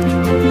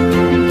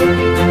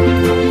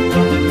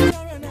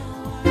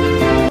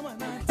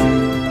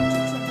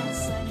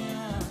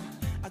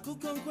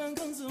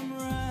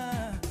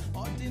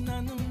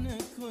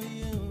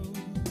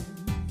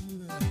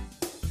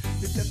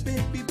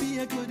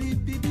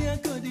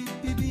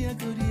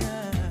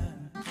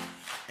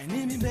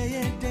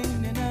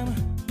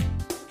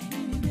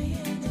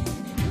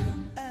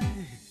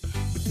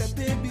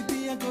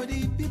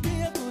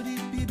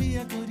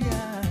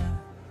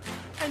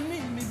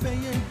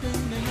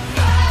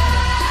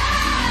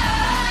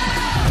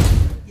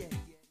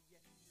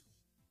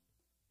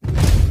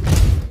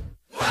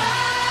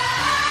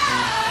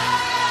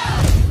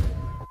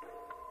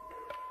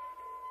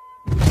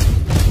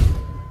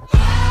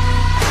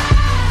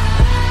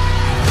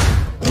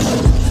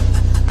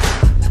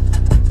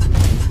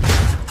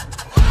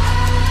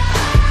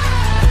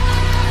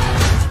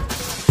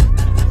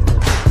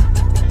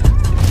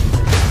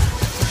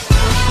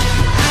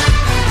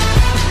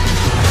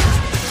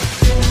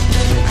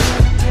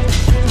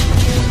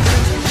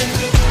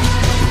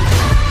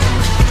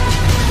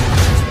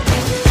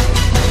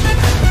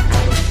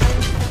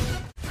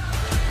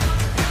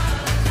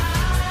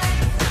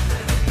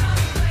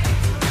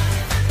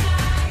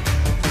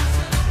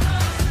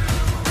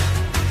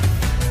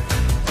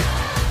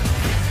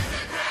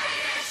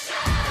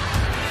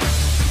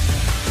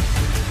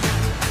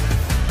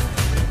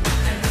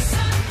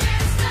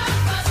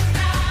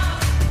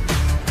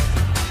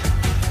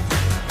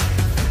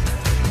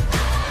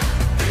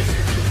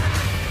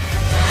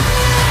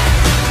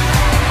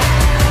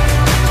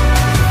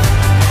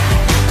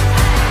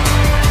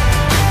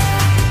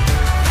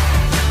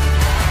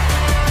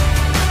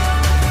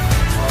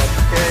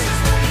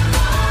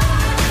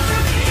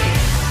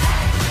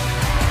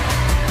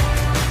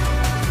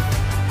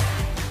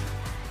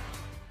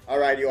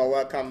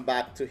 welcome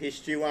back to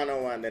History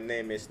 101. The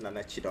name is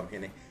Nana Chidom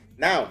Hene.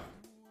 Now,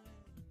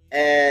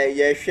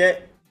 you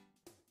share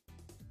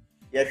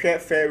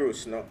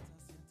Pharoahs, no?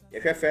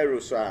 You share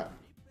Pharoahs are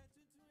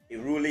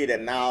ruling the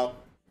Nile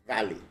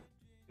Valley.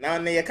 Now,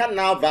 you can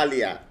Nile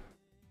Valley,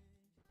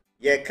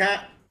 you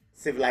can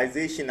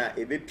civilization a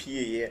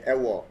EBPA, a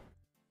war,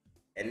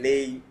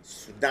 and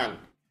Sudan,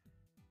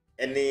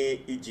 and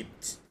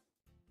Egypt,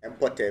 and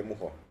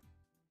Potemuho.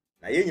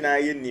 Na ye nyina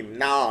ye nim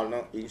now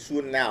no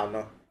insu now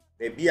no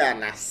be bia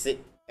na se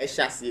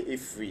ehwase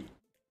free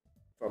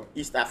from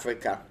East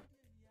Africa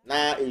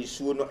na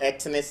insu no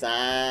etene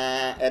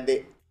saa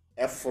ede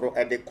efro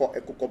ede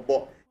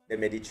ekokobo the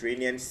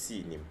Mediterranean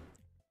Sea nim.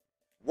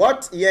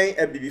 What yen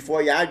abi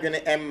before ya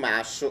adwene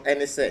emma so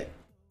ene say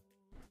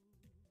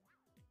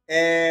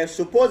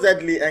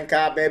supposedly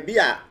enka be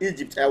bia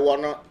Egypt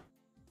no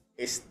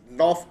is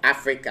North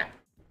Africa.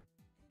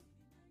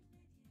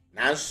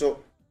 Nanso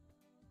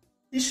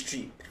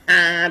history,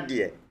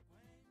 dear.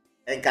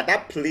 And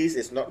that place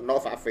is not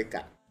North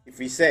Africa. If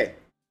we say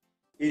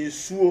in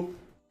Suo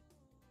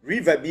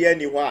River be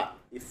anywhere,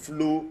 it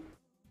flow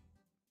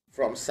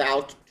from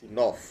south to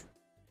north.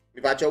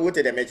 If I what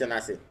the mention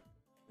I say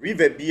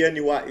River be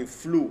anywhere, it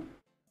flow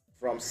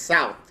from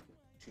south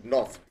to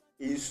north.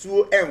 In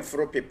Suo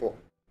Fro people,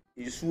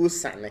 in Suo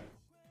Sane.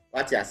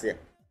 What you say?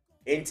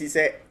 And he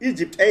say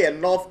Egypt and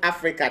North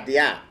Africa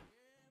there.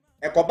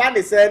 And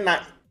Kobani say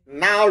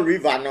now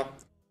river no.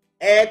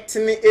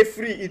 Etni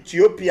free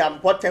Ethiopia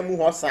Potemu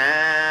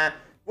Hosa,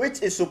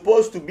 which is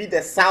supposed to be the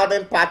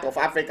southern part of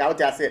Africa.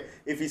 What I say,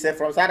 if you say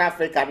from South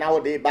Africa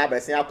nowadays, Baba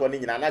say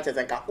akoni nyina na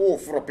chese nka oh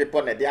for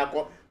people na dey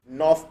akọ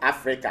North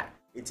Africa.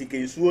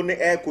 Itike isuo no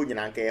eko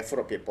nyina nka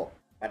for people,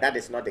 but that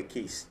is not the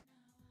case.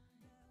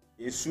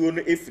 Isuo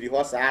no free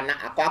Hosa na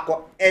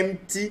akọ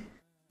empty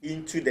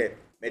into the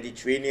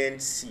Mediterranean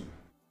Sea.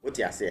 What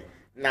I say,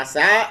 na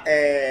sa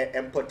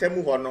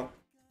Potemu ho no.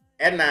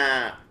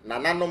 Ena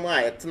nananom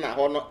a etena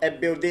ho no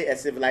build a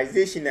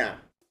civilization a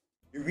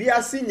we are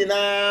seeing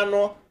nyina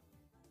no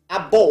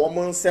abo wo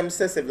nsem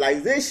se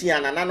civilization a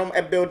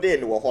nananom build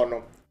no wo ho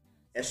no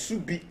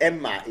esu bi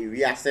ema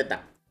we aseda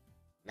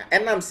na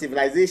enam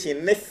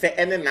civilization ne fe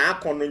ene na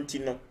akono nti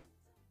no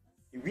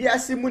we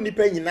are mu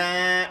nipa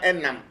nyina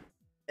enam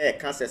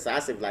ka se sa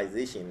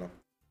civilization no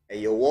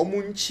ye wo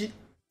mu nchi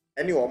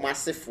ene wo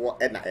masefo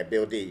ena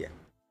build ye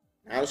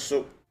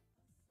nanso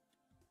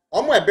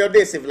omo build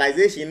a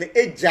civilization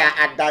eja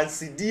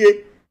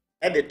adansidie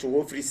e de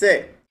to free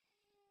say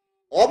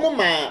omo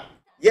ma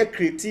ye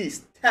create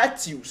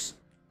statues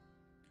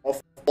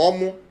of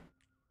omo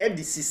e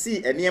di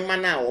sisi enema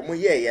na omo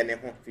ye ne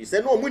ho free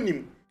say no omo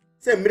nim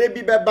say mre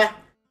bi beba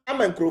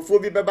ama nkrofo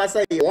bi beba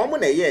say omo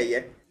na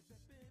ye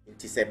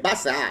nti say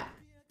basa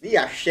ni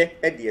ya hwe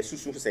e de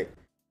asusu say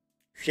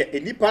hwe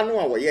enipa no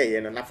a wo ye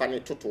no nafa ne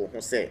toto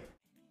ho say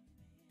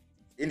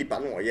enipa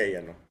no wo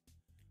ye no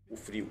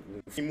ufiri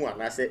ufimu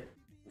anase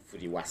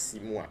ufiri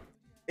wasimu a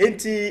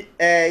enti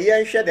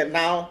yen hwe the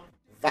Nile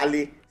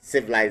Valley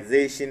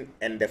civilization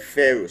and the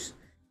Pharoahs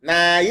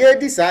na ye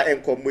di sa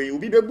enkomo yi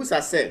obi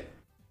bebusa se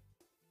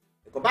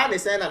ekoba ne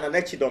se na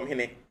na chidom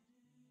hene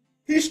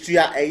history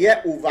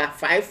a over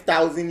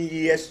 5,000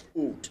 years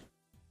old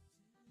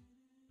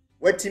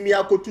watimi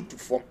akotutu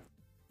fom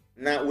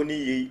na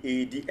woni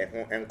ye di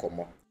eho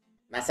enkomo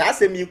na sa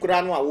asem yi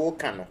kura no a wo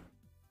ka no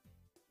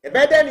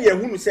ebeden ye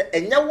hunu se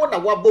enye wo na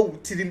wabo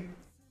wutirim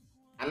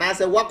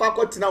anase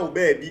wakwakotina wo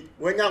baabi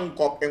wanya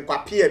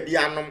nkwapia bi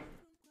anom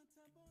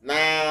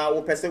na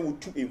wo pese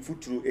wutu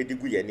emfuturo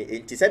edigu ye ne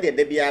enti se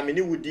de bia me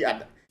ne wudi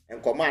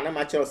enkomo na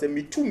ma kire se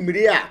mitu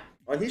mmiri a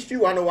on history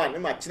 101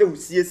 ma kire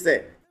wusie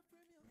se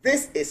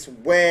this is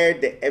where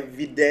the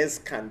evidence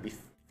can be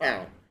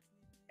found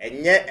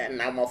enye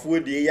na mafo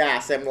die ya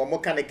asem no mo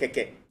ka ne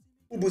keke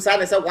ubusa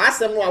ne se wa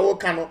asem no a wo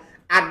ka no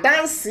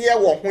adanse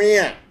wo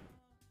hwen a.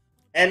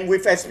 And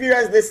we've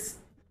experienced this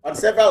on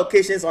several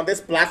occasions on this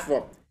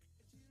platform.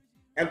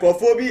 And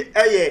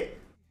Kofobi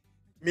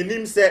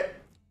minim say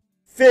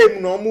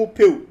fame no mu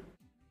peu.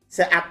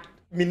 Say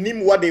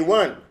minim what they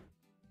want,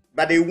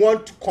 but they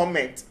want to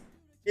comment.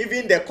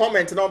 Even the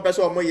comment no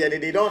person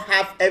they don't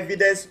have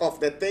evidence of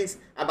the things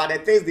about the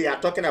things they are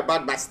talking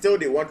about, but still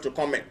they want to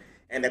comment.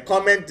 And the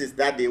comment is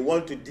that they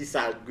want to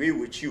disagree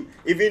with you,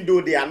 even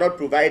though they are not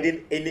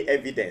providing any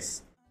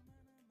evidence.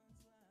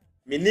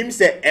 Minim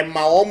say Emma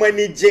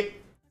Omani J.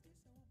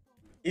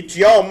 It's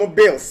your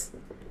bills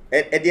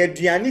and the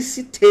aduani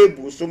si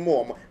table so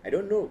more. I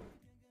don't know.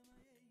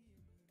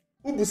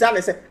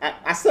 Ubusane say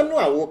asem no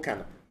awoka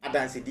no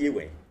adanse die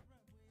we.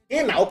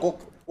 In na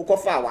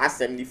ukofa wa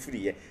asem ni free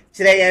ye.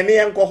 Kire ye ne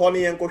enko ho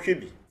ne enko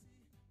hwe bi.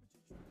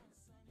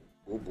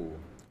 Obo.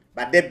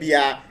 But there be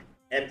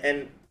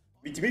and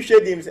bitimi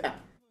hwe dim say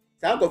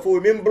say go for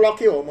me block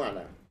e o man.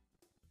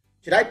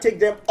 Should I take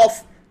them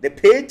off the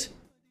page?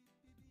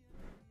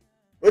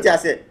 What I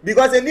say?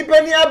 Because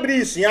enipa ni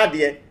abri sua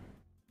de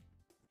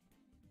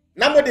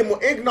Namo de mo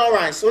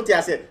ignorance, what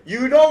I say,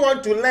 you don't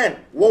want to learn.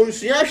 Won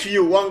sua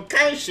you, won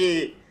kan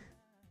she.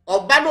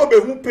 Oba no be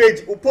who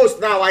page, who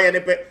post now, I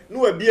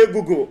no be a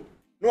Google.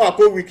 no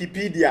akọ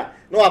Wikipedia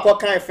no akọ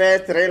kan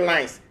first 3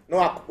 lines no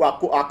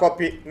akọ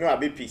copy no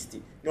abi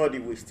paste no the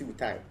waste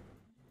time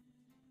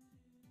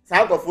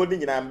saa nkɔfoɔ no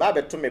nyinaa mba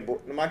abɛto me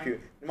bo no mahwɛ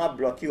no ma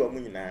block you ɔmo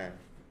nyinaa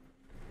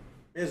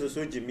meso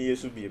so jimi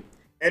yesu biem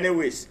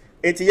anyways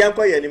eti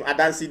yankɔ yɛ nim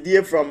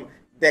adansidie from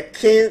the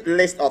king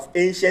list of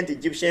ancient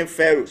Egyptian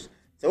pharaohs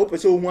sɛ wo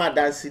pɛsɛ wo hu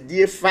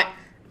adansidie fa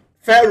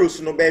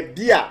pharaohs no ba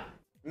bia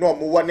no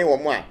ɔmo wɔ ne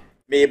wɔn a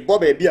me bɔ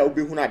ba bia wo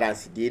be hu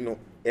adansidie no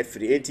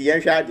efiri eti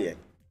yɛnhwɛ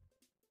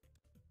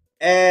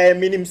adeɛ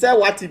minim sɛ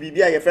wati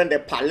bibia yɛ friend the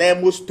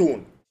Palermo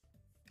stone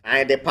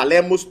and the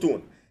Palermo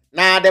stone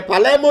now the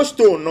Palermo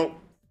stone no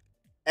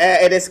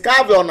it is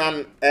carved on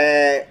an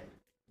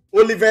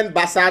Oliven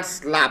basalt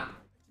slab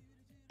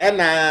and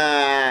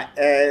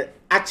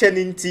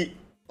Acheninti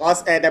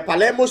was the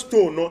Palermo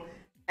stone no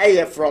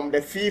from the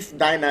 5th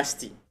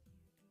dynasty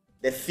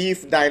the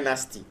 5th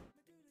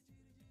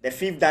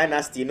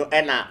dynasty no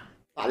and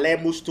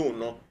Palermo stone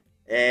no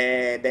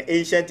the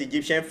ancient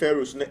Egyptian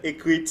pharaohs no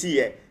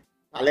create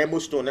Palermo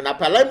stone and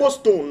Palermo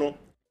stone no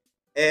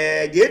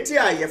geti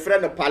a your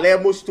friend the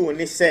Palermo stone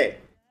ni say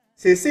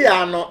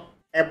ano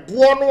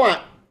ebono no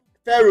a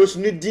pharaohs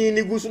ni din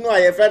ni gusu no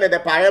a your friend the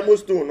Palermo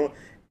stone no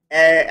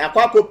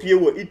akwakopie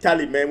wo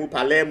Italy memu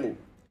Palermo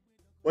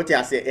what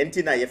you say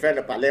enti na your friend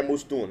the Palermo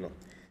stone no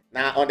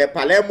na on the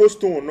Palermo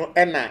stone no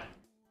na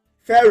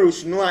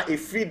pharaohs no a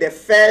free the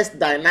first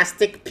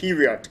dynastic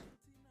period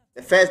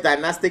ni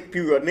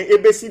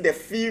ebesi the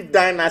 5th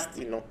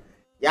dynasty no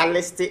ya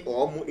list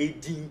omo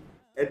edin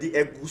edi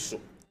eguso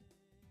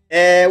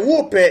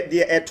wo pe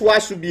the etoa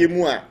so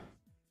biemu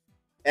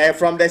a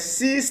from the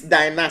 6th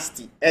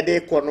dynasty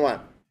ede kono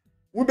a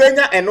wo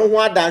benya eno ho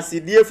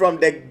adansedie from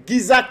the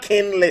Giza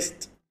king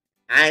list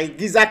and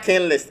Giza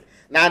king list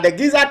now the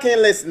Giza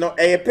king list no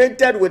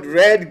painted with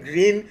red,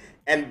 green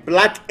and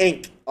black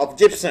ink of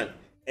gypsum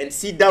and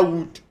cedar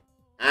wood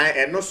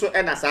and no so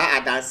ena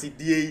sa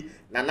adansedie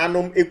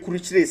nananom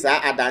ekurichire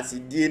sa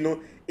adansedie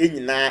no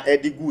enyina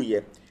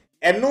ediguye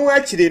eno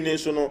achire ne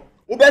so no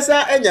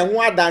ubesa enya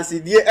ho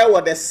adansedie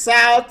ewo the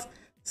South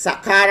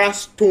Saqqara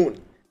stone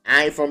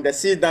and from the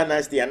 6th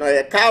dynasty and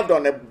carved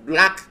on a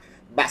black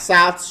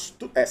basalt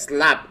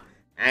slab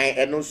and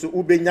eno so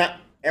ubenya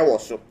ewo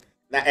so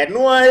na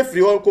eno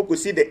afri on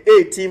kokosi the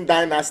 18th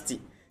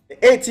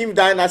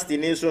dynasty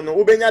ne so no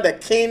ubenya the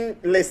king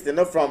list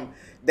no from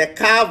the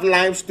carved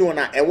limestone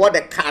and ewo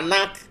the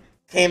Karnak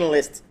king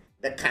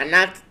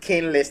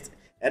list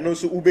and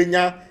also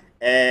ubenya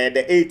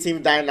the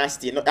 18th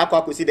dynasty no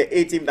akwa see the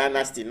 18th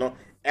dynasty no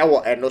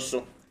ewo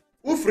enoso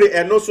ufre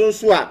enoso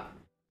so a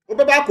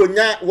ubeba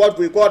konya what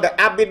we call the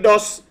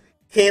Abydos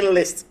king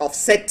list of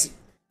Seti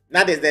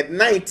that is the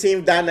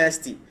 19th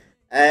dynasty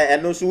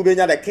and also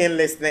ubenya the king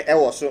list ne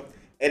ewo so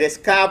it is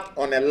carved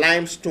on a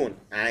limestone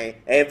and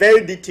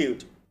very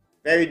detailed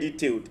and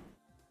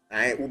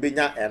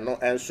ubenya eno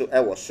enso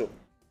ewo so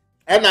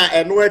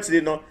eno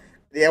etiri no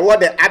there were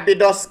the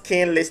Abydos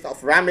king list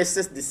of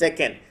Ramesses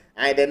II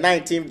and the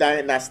 19th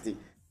dynasty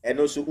and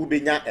also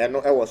ubenya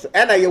eno ewo so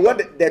and you were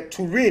the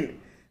Turin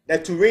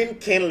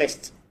king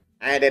list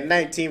and the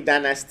 19th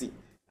dynasty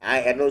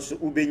and also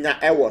ubenya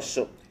ewo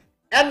so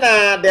and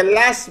the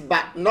last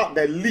but not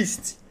the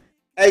least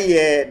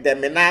the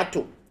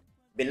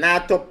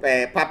Minato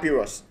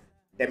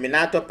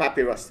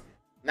papyrus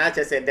now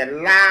just say the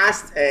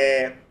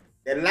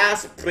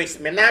last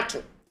priest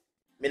Minato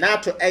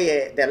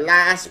the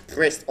last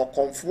priest or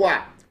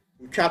konfo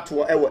utwa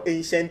to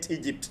ancient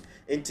Egypt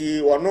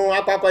enti wono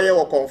akwakoye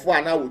wo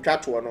konfo na utwa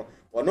to no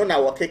wono na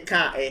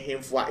wokeka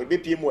ehemfo a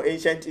ebepie mo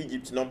ancient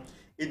Egypt no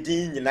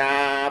edin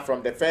nyina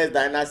from the 1st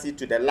dynasty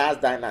to the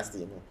last dynasty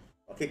no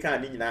okeka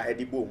ni nyina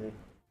edibo mu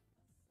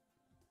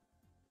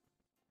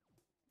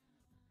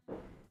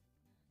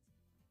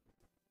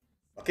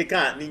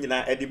okeka ni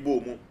nyina edibo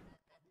mu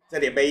se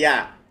de be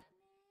ya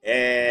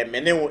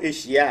mene wo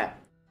ehia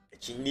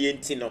chinie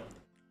enti no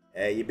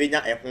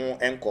yebenya eho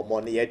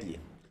enkomo ne yadie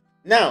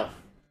now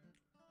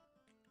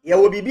ye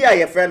will be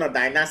a friend of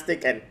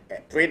dynastic and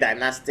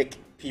pre-dynastic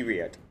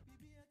period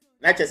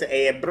na che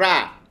say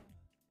bra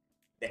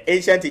the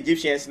ancient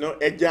Egyptians no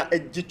eja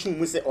ejitu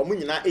mu se omo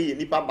nyina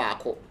nipa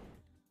baako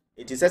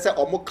it is say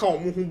omo ka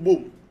omo hu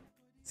bom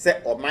se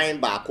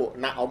oman baako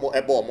na omo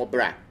ebe omo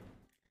bra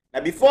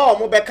na before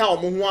omo beka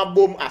omo hu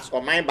abom as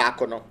oman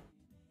baako no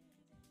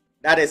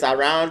that is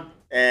around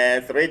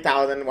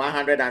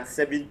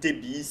 3170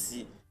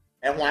 BC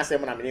ehun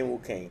asem na mene hu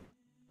kan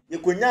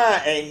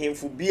yekonya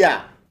ehemfu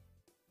bia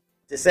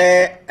to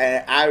say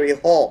Ari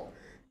Ho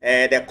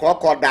the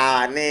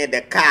crocodile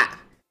the cat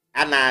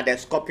and the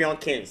scorpion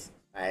kings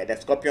the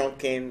scorpion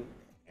king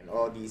and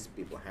all these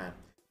people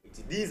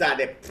these are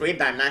the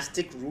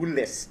pre-dynastic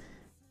rulers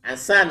and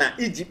sana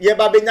Egypt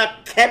yebabenya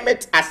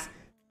kemet as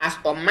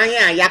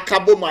omanya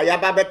yakabo ma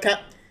yababeka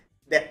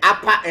the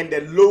upper and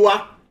the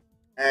lower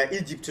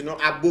Egypt no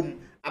abom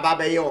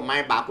ababeye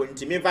oman baako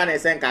ntimi fa na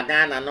senka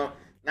Ghana no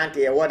nanke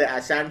ye the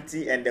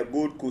Ashanti and the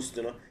Gold Coast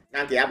no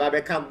nanke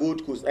yababeka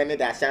Gold Coast and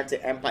the Ashanti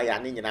empire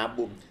ni nyina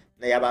abom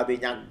na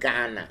yababenya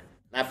Ghana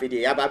na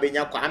afide yaba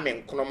benya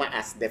Kwame Nkrumah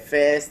as the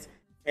first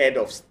head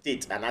of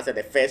state and as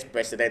the first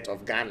president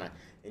of Ghana.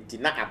 Enti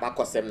na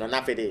abakosem no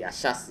na afide ya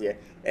hyase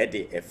e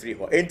de efri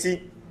ho.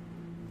 Enti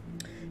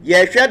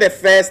ye share the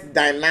first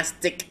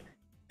dynastic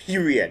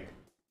period.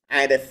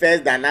 And the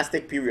first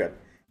dynastic period.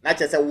 Na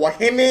che se wo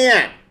hene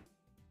a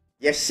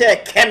ye share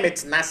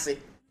Kemet nase.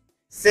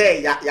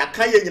 Say ya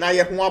kan ye nyina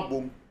ye ho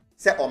abom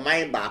se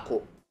oman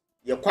baako.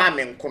 Ye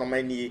Kwame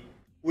Nkrumah ni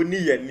oni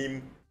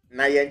yanim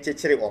na ye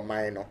nchechire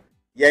oman no.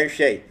 Ye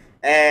hwe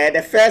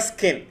the first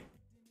king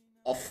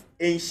of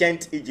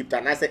ancient Egypt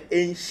and as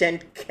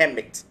ancient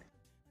Kemet.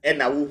 E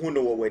na wo hu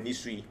no wo wani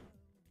so yi.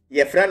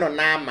 Ye frɛ no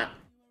Nama.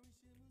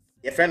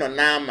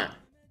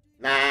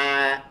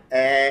 Na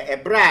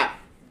ebra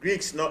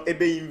Greeks no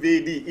ebe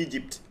invade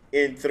Egypt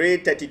in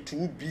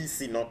 332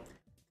 BC no.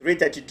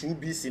 332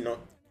 BC no.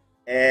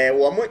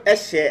 Womo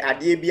ehye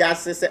ade bi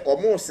asese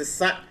omo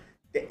sesa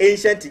the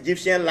ancient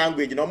Egyptian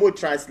language no mo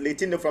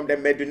translating from the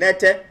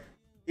Medunete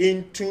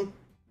into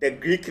the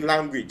Greek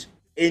language.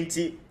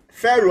 Enti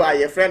Pharaoh a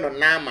ye friend no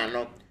Nama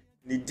no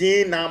ni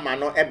din Nama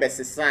no ebe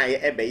sesa ye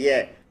ebe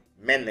ye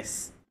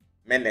Menes.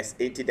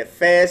 Enti the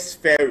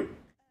first Pharaoh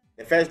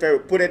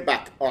put it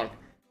back on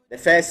the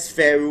first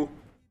Pharaoh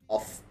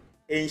of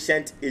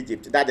ancient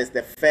Egypt. That is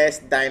the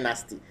first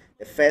dynasty,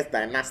 the first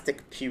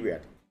dynastic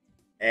period.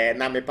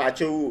 Na me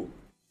pacho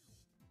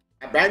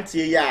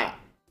abrantie ya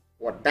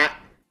woda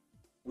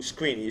u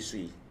screen yesu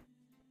yi.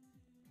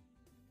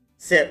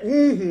 Se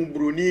unhu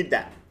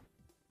brunida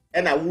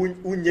na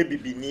unye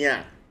bibini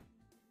a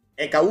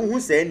enka unhu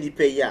se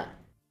nipa yi a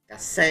ka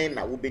sign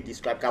na wo be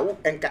describe ka wo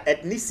enka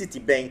ethnicity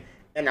ben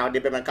na wo de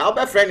be man ka wo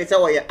be friend say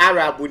wo ye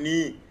Arab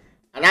ni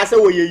anase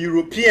wo ye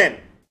European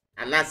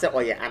anase wo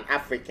ye an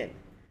African.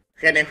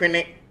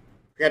 Hwene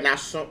na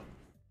so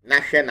na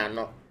hwe na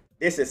no.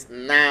 This is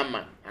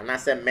Nama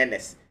anase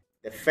Menes,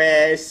 the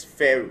first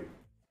pharaoh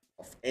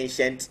of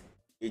ancient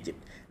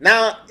Egypt.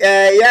 Now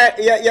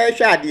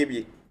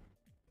the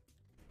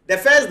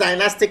first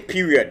dynastic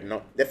period,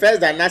 no, the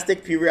first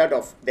dynastic period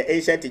of the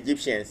ancient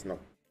Egyptians, no,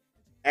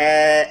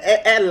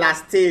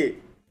 lasted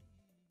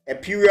a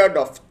period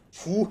of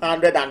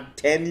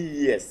 210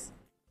 years.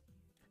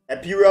 A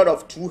period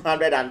of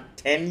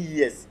 210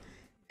 years.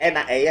 And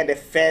the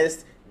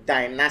first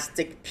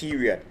dynastic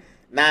period.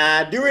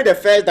 Now, during the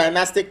first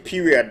dynastic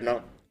period,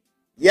 no,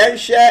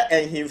 Yensha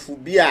and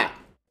Himfubia,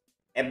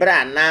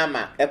 Ebra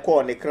Nama,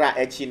 Eko Nekra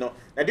Echino.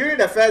 Now, during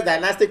the first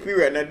dynastic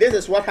period, now this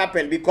is what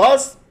happened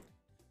because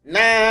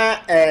na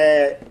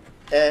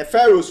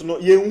Pharaohs no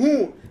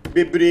Yenhu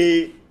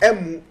Bebre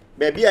Emu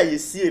Baby I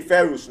see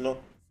Pharaohs no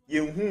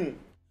Yenhu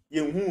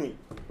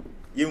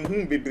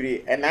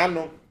Bebre and I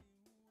know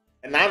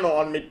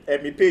on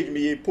me page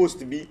me post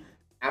to be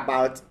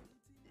about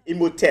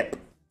Imhotep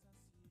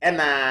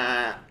and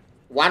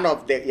one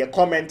of the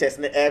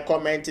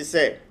commenters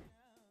say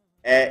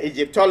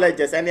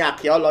Egyptologists and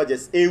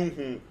archaeologists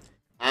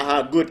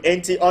good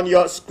enti on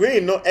your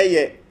screen no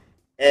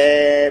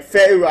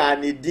Pharaoh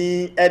ni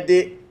din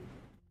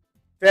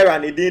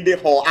de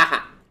ho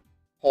aha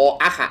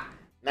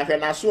na hwe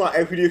na so a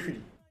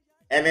ahwirehwiri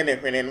ene ne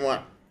hwene no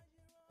a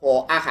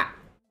ho aha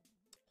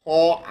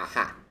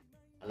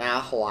na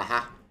ho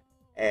aha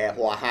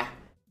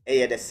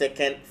the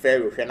second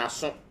Pharaoh hwe na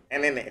so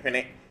ene ne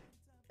hwene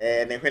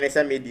ne hwene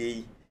sa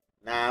medie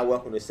na wa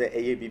hunu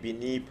se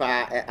bibini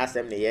pa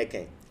asem ne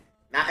yeken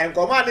na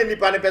enkoma ne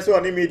nipa ne pese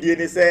oni medie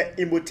ne se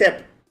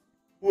Imhotep,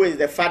 who is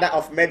the father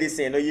of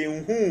medicine no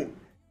yenhu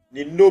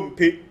ni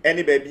nompe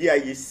any baby a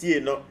yesie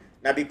no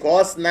na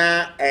because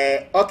na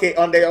okay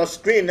on your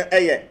screen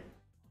okay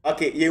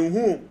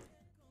yenhu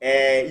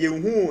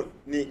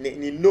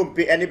ni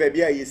nompe any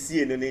baby a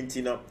yesie no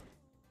nti no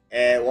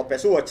wo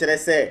pese wo kire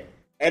se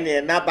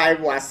ene na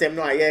Bible asem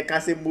no aye ka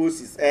se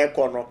Moses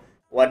kono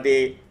what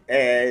the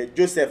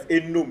Joseph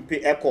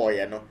enumpe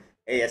ekoye no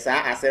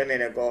sa asem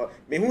ne go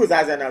me who is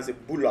as a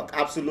bullock,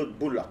 absolute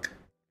bullock.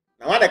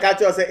 Now when the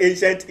catcher say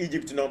ancient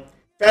Egypt no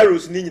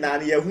Pharaohs ni nyina na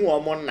yehu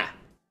omon na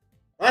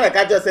when the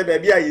catcher say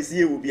baby a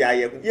yesi will be a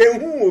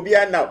yehu will be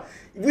now.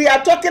 We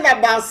are talking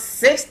about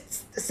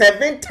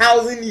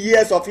 7,000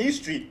 years of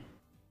history.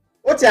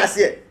 What you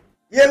say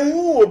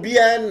yehu will be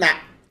na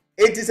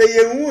it is a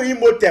yehu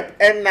Imhotep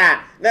and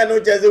na no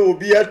just will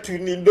be a to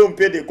ni don't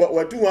pay the court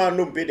or 200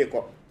 don't pay the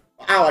court.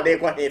 How they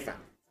go hefa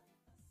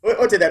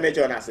o te da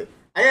mejo na se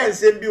aya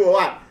nsem bi wo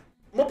a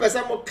mo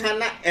pese mo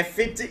kana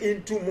fit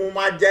into mo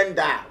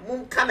agenda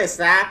mo kana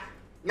sa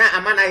na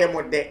amana ye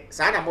mo de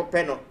sa na mo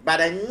pe no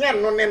but anya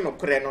no ne no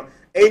kre no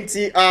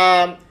enti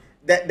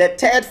the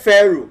third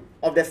pharaoh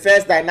of the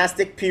first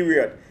dynastic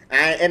period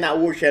and I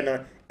wo hwe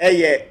no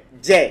Je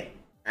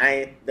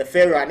the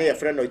pharaoh and your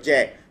friend of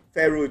Je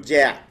Pharaoh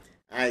Je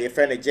your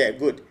friend of Je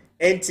good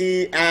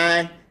enti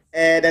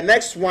the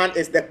next one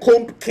is the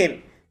Comb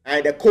King.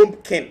 The Comb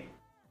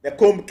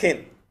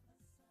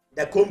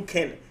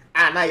King.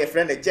 Now your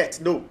friend the Jet.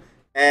 No.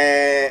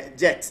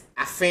 Jet.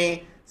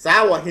 Afin.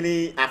 Sa wa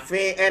hini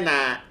afin and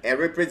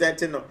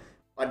representing or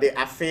the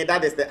afin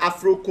that is the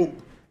Afro Comb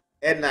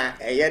and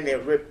a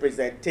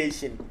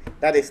representation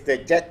that is the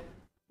Jet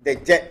the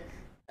jet.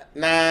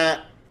 Na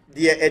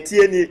the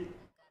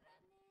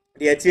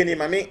etieni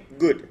mami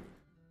good.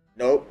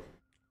 No.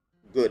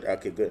 Good.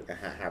 Okay, good.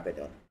 Have it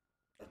done.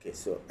 Okay,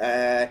 so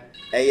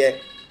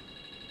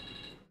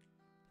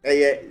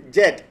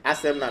jet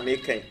asem na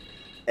making.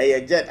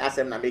 Jet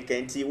asem na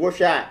making. Ti wo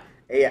hwa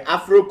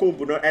Afro comb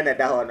no ena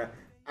da ho no.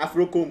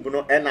 Afro comb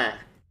no ena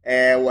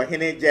wo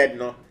hene jet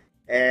no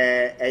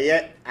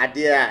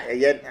ade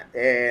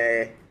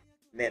a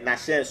na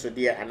shen so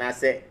de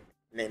anase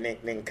ne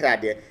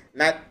nkrade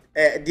na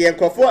de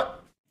nkofo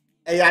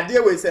ade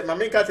we say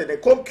mamika say the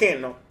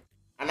cocaine no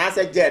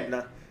anase jet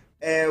no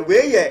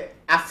we ye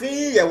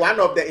afin ye one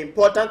of the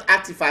important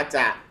artifacts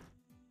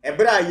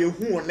ebra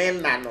yehu ne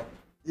nna no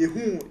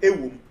yehu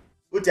ewum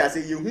oti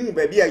ase yehu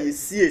ba bia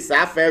yesie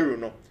sa Pharaoh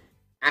no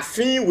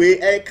afin we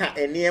eka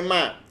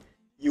enema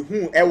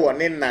yehu ewo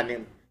ne nna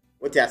nem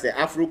oti ase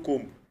Afro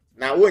comb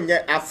na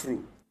wonye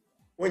afro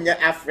wonye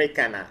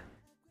African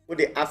with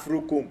the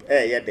Afro comb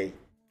day.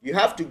 You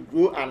have to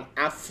grow an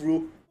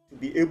afro to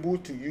be able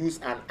to use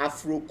an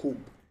Afro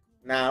comb.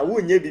 Now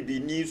wonye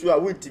bibini so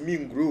won't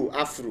grow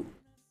afro.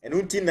 And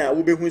until now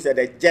we be who said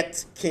the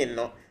jet king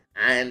no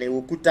and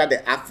we put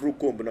the Afro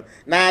comb no.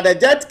 Now the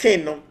jet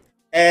king no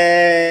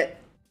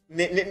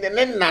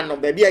no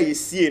baby you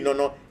see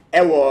no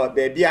ewo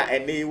baby a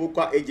ene wo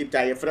kwa Egypt a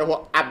yefre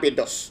ho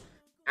Abydos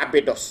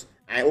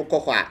and wo ko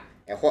ho a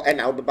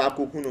na wo ba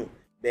ko hunu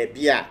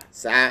baby a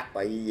sa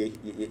ye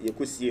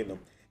kusie no.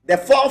 The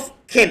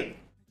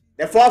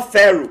fourth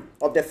pharaoh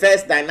of the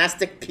first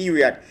dynastic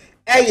period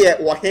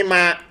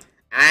Wahima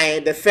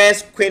and the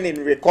first queen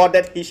in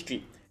recorded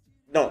history.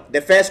 No,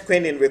 the first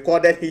queen in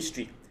recorded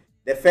history.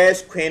 The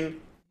first queen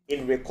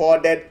in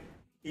recorded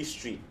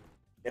history.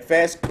 The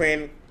first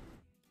queen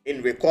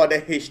in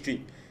recorded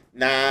history.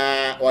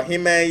 Na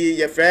Wahima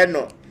ye friend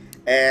no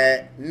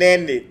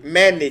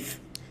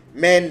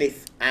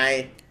Menith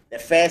and the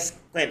first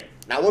queen.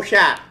 Now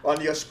washa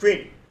on your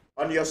screen.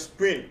 I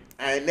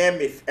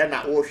name it and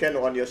ocean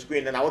on your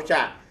screen and I watch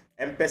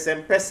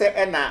empese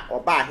ena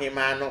oba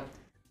hima no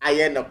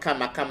aye no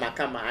kama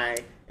I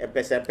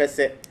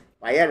empese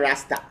my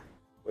rasta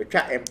we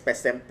try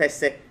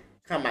empese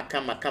kama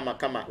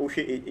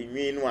ushi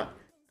inwi no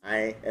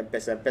I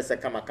empese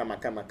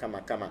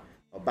kama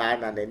oba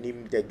na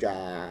nim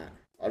deja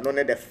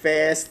ono the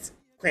first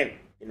queen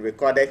in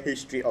recorded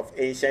history of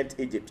ancient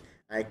Egypt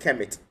I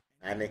Kemet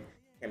I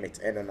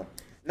don't know.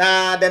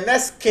 Now the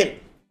next king.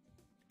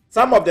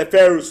 Some of the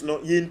pharaohs no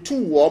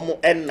yintu womo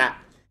enna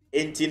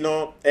enti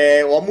no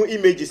womo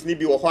images ni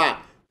bi wo ho a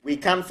we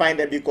can't find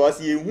them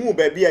because yehu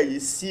ba bia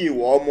yesie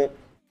womo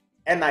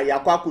enna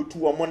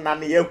yakwakotu womo na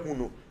ne yahu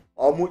no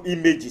womo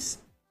images,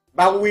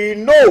 but we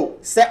know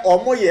say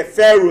womo ye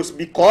pharaohs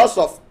because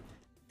of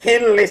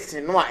king list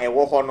no a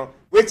ewo ho no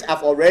which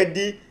I've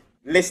already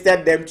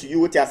listed them to you,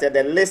 which I said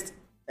the list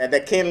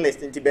the king list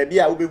enti ba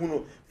bia wo be hu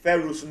no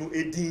pharaohs no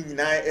edin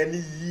nyina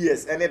any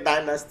years any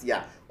dynasty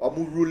a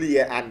omu rule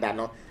ye under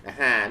no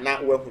na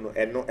wahu no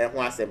eno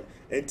eho asem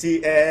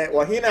enti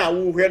ohina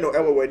wo hwe no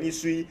ewo wani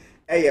sui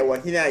eye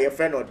ohina ye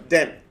friend no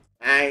den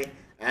I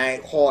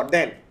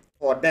horden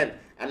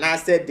and I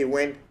said the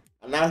wind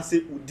and I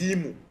say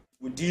udimu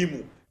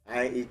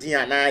I edin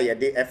ana ye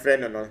de e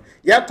friend no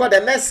ye call the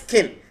next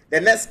king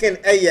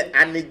eye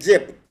an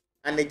Egypt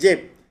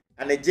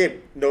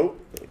no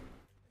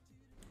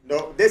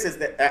this is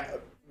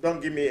the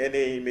don't give me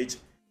any image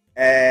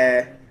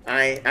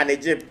an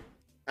Egypt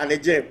and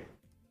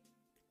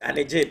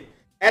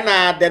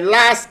the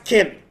last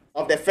king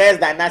of the first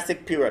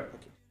dynastic period.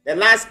 Okay. The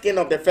last king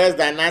of the first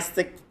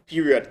dynastic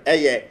period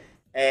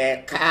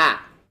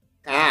Ka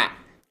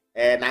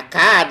na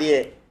Ka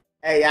de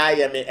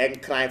me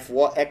encline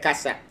for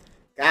ekasa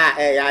Ka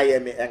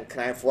me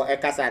encline for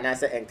ekasa na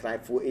say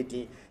encline for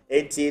 80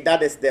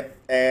 that is the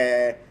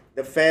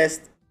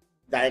first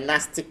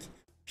dynastic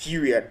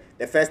period,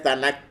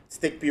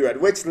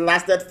 which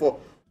lasted for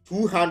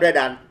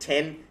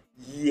 210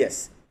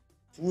 years.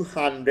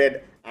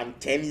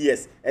 210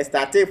 years. It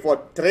started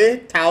for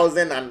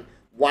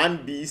 3001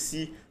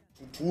 BC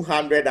to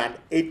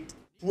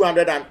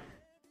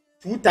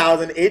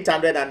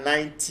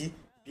 2890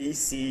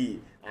 BC.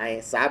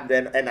 And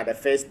then the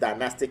first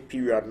dynastic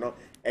period no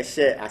a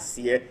share as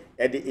here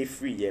at the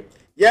free year.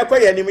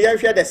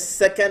 The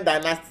second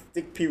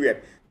dynastic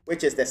period,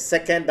 which is the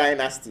second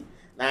dynasty.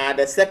 Now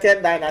the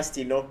second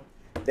dynasty,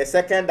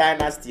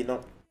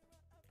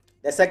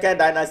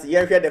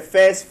 here the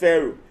first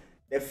pharaoh.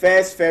 The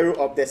first pharaoh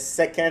of the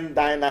second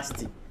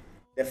dynasty.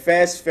 The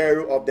first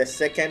pharaoh of the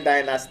second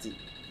dynasty.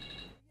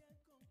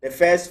 The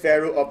first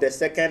pharaoh of the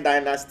second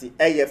dynasty.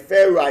 Eye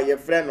pharaoh aye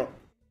friend.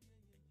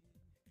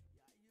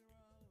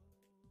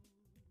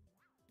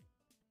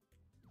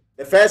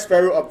 The first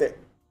pharaoh of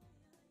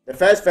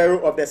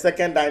the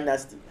second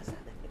dynasty.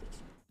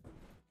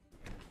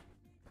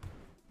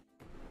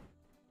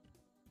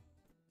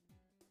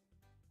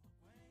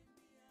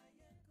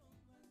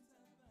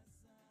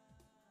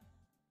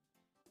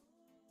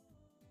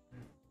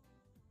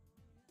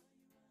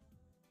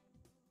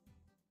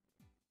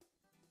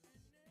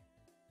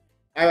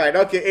 All right,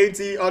 okay,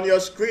 80 on your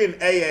screen,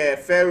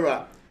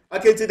 Pharaoh.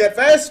 Okay, to the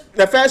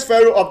first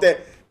Pharaoh of the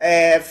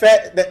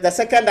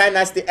second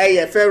dynasty,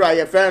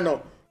 Pharaoh,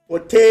 Pharaoh,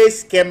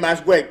 Otes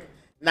Kemasweg.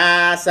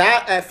 Na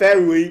sa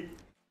Pharaoh,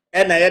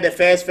 and I the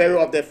first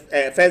Pharaoh of the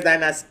first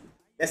dynasty.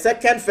 The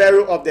second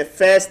Pharaoh of the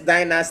first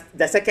dynasty,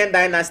 the second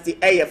dynasty,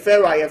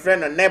 Pharaoh,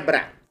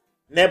 Nebra,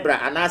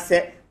 and I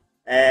say,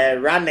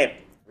 Ranep,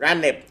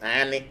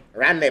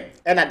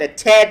 and at the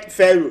third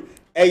Pharaoh,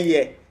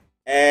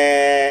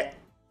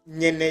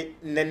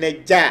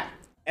 Neneja,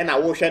 and I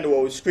watch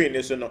the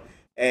screen, so no,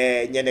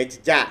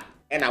 Neneja,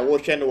 and I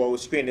watch the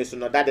screen, so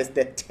no, that is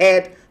the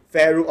third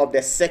Pharaoh of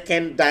the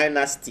second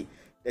dynasty,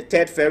 the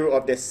third Pharaoh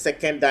of the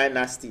second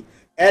dynasty,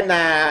 and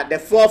the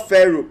fourth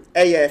Pharaoh,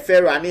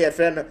 Pharaoh, and a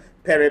friend.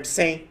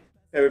 Peripsen,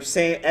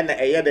 and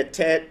the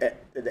third,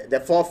 the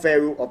fourth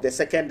Pharaoh of the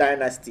second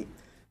dynasty.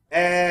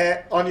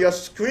 On your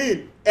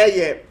screen,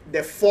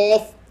 the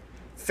fourth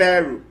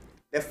Pharaoh,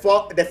 the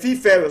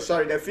fifth Pharaoh,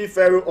 the fifth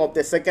Pharaoh of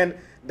the second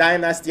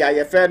dynasty. I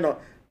no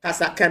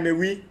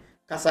Kasakamiwi,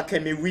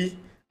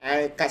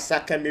 and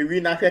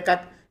Kasakamiwi na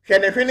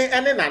hwene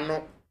ene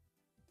nano.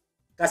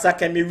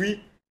 Kasakamiwi.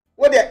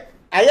 What the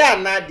aya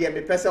na de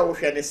me pesa wo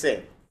hwene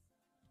se.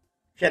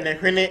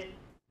 Hwene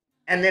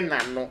ene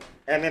nano.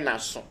 Ene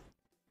naso.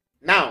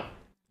 Now,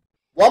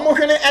 womo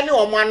hwene ene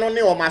omano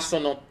ne omaso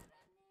no.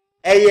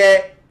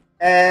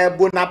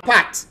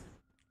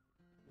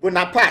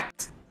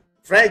 Bonaparte.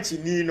 French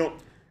ni no.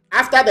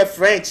 After the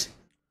French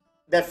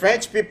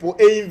people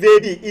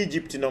invaded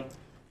Egypt no.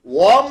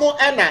 Womo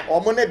ena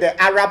omo ne the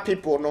Arab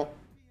people no.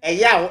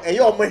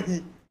 Omo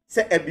hi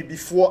se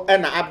before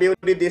ena abuild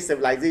this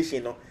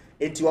civilization no.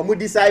 Enti womo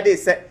decide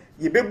se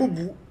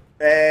yebebubu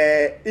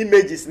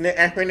images ne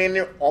ehwene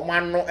ne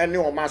omano ene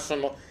omaso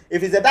no.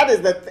 If it's that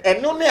is the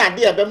and no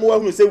idea be mo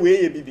who say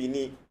we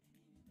bibini.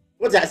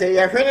 What I say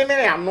ehwene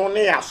ne ano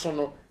ne aso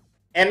no.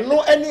 And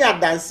no any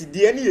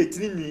adansidi any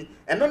etrini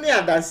and no any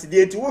adansidi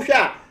enti wo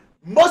hwa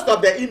most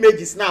of the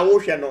images now wo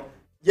hwe no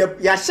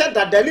ya shed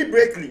that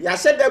deliberately ya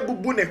shed that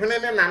bubu ne hwene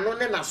ne nano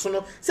ne naso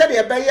no say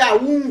de be ya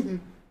wunhu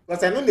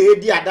because no na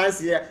edi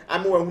adansi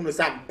am wo hu no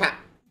sampa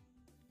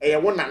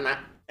wo nana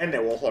ene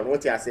wo ho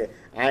what I say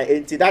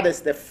enti that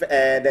is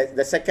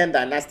the second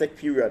dynastic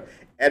period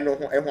and no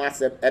ho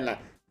asem na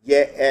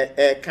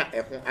ka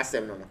ho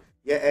asem no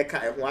ka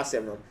ho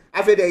asem no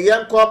after the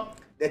young come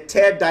the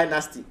third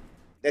dynasty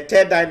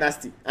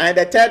and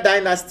the third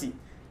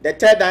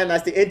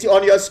dynasty enti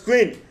on your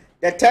screen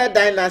the third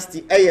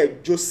dynasty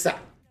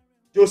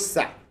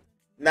Josa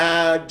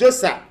na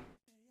Josa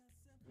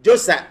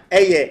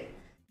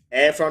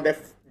from the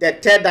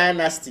third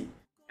dynasty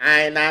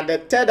and the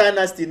third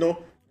dynasty no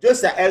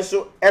Josa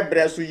also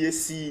ebreso you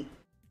see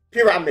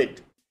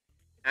pyramid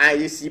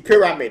and you see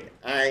pyramid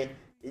and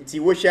inti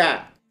wo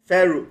hia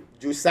Pharaoh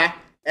Josa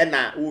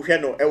na wo hwe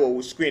no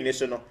wo screen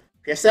so no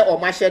hwe se o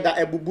ma hye da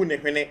ebubu ne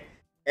hwene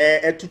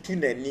etutu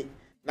nani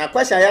na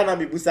kwasha ya na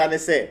mebusa ne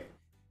se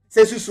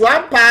susu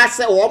ampa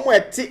se wo mo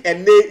eti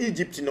ene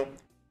Egypt no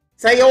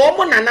se ye wo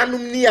mo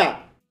nananum ni a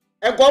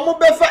ego mo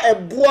befa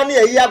ebuo ne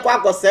ayi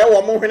akwa se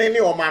wo mo hwene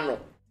ne o ma no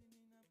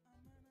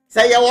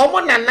se ye wo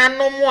mo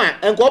nananum a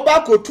ego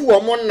ba kotu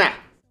wo mo na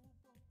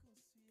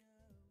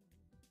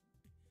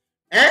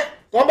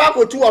ko ba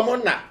kotu wo mo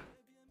na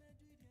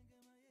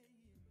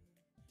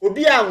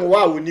obi anwo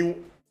a woni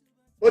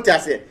o ta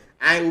se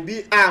an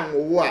obi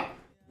anwo a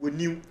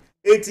woni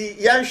eti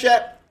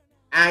yanshe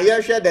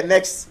the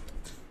next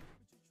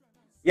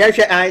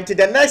into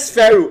the next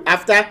Pharaoh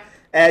after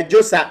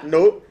Josa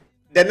no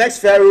the next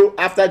Pharaoh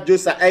after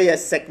Josa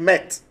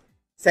Sekhmet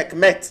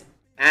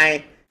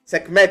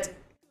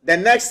the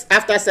next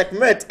after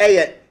Sekhmet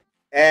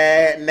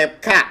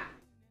Nebka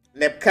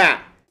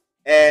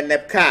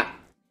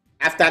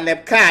after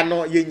Nebka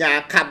no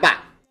yenya Kaba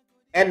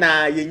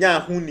ena yenya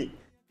huni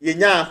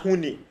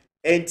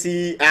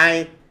enti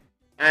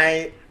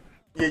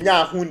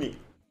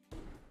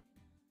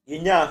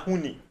yenya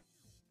huni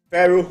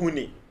Pharaoh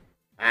huni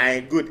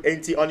good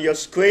enti on your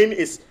screen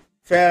is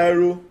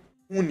Pharaoh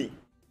huni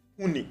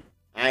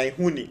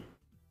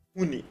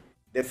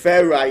the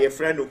Pharaoh your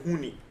friend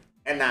huni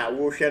and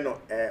wo hwe no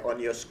on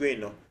your screen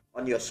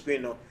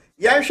no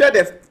yan hwe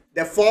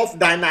the fourth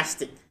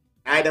dynasty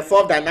the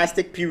fourth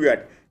dynastic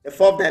period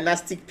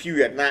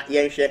na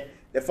yan hwe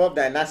the fourth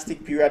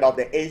dynastic period of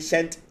the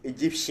ancient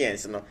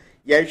Egyptians no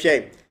yan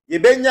hwe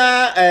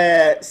yebenya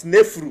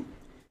Snefru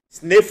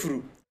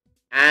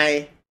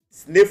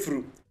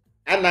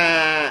and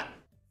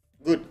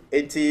good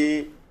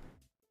enti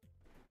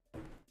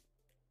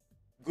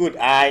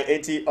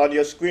on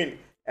your screen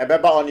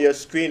ebeba on your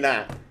screen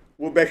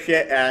we be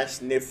share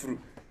Snefru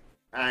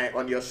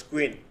on your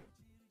screen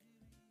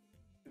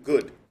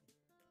good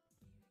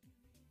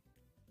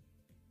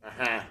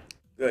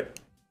good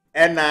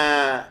and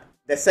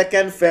the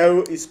second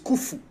Pharaoh is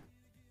Kufu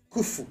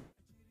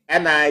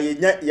and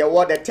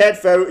the third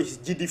Pharaoh is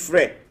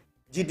Gidifre.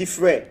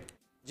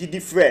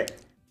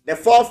 The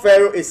fourth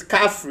Pharaoh is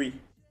Khafre,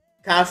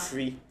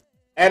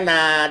 and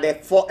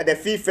the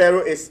fifth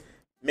Pharaoh is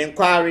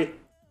Menkwari,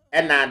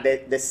 and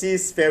the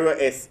sixth pharaoh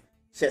is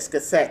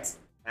Sheshket.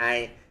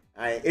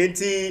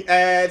 Enti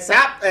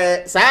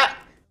sa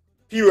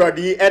period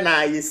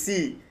and you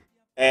see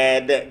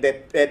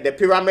the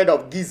pyramid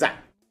of Giza.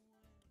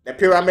 The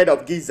pyramid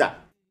of Giza.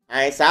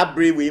 And sa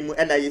brave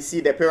and you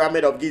see the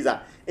pyramid of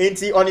Giza.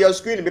 Enti on your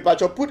screen,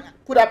 put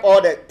up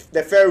all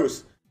the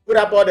pharaohs. Put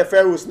up all the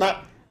pharaohs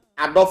not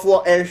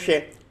adofo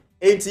enhwe.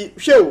 Enti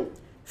show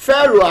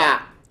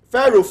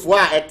Pharaoh for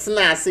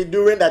etna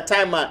during the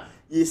time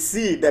you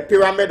see the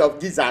pyramid of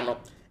Giza no.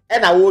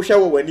 And I will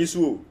show when you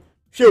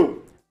show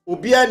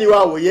obi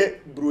aniwa wo ye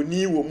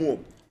broni wo mu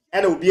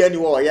and obi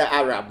aniwa wo ye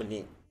Arab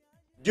ni.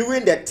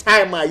 During the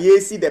time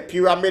you see the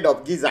pyramid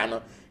of Giza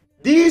no,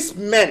 these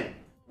men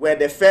were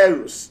the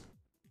pharaohs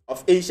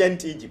of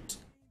ancient Egypt,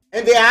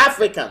 and they are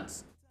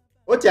Africans.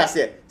 What you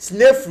say?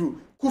 Snefru,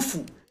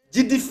 Kufu,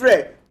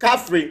 Jidifre,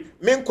 Kafri,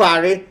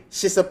 Menkware,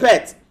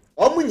 Shishapet.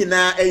 Omu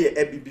nyina eye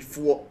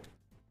ebibifo.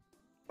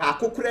 Ba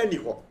kokura ni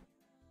ho.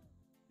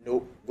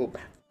 No, go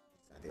back.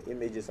 The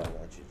images I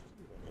want you.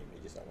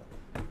 Images I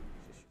want.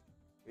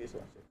 This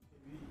one.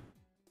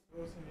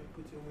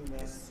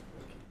 Yes.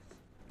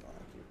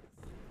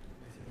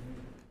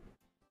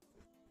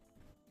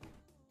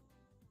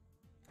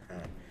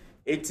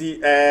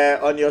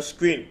 On your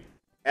screen,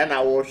 and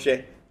I will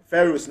share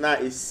pharaohs now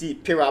is see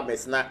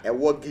pyramids now a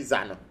work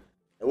Giza no.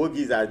 A work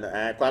Giza no.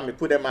 Kwame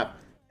put them up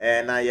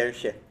and I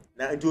share.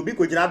 Now it will be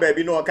kujina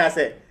baby no ka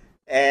say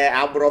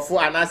abrofo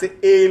anase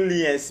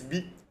aliens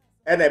bi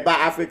and about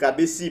Africa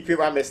be see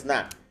pyramids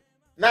now.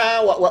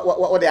 Now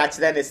what they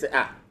actually say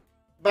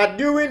but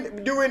during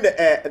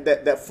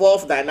the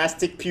fourth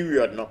dynastic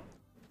period no,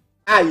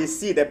 you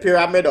see the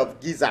pyramid of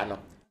Giza no.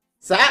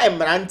 Sa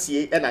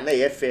emrantie and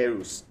na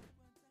pharaohs.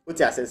 What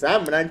you say? Sa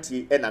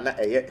emrantie and na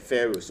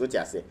pharaohs. What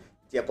you say?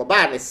 Tie ko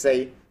ba ne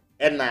say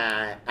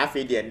na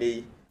afide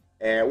ne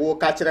wo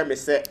ka kire me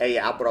say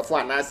abrofo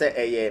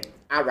anase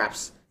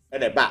Arabs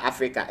and about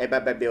Africa e ba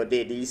build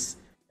these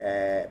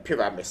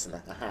pyramids na.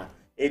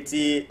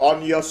 Eti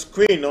on your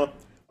screen no,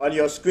 the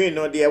ocean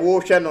no, the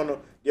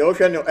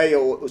ocean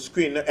no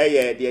screen no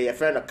the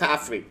friend of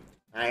Kafri.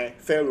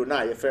 Pharaoh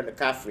na your friend of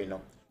Kafri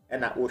no,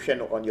 and na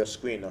ocean on your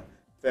screen no.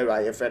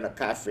 Pharaoh your friend of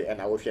Kafri and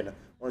na ocean no.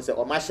 On say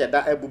o ma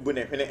sheda ebubu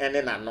ne hwene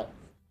ene na no.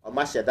 O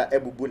ma sheda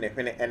ebubu ne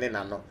hwene ene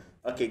na no.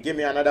 Okay, give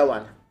me another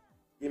one.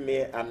 Give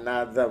me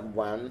another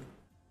one.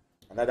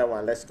 Another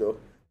one. Let's go.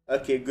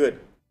 Okay, good.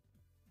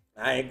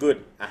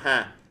 Good.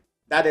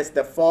 That is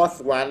the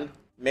fourth one.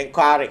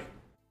 Menkware.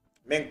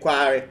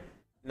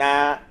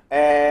 Na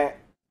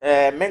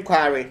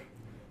Menkware.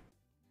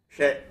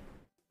 She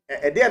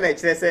dey na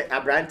kire say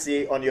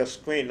abranti on your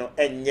screen no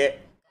enye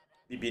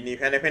bibini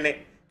hwene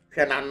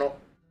na no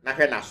na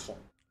hwe na so.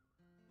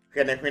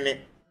 Hwene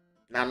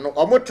na no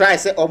omo try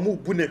say omo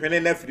bu ne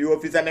hwene na free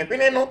officer na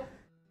hwene no.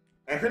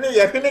 Hwene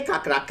ye hwene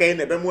kakraka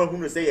na be mu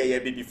ahunu say ye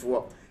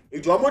bibifo.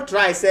 Eju omo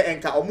try say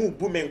enka omo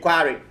bu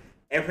Menkware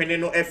hwene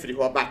no afiri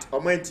ho but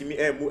omo antimi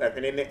emu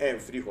hwene ne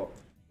emfiri ho.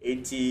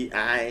 Enti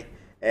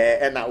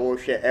na wo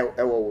hwe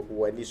ewo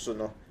wani so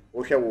no.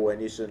 Wo hwe wo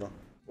wani so no.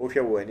 Wo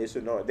hwe wo wani so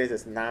no. This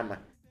is Nama.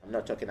 I'm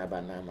not talking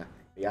about Nama.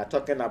 We are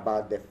talking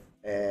about the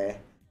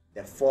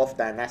fourth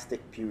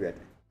dynastic period.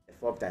 The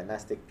fourth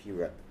dynastic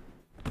period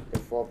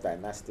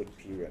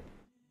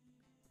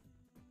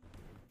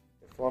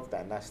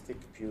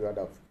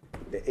of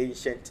the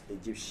ancient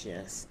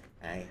Egyptians.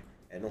 And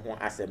no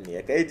assembly.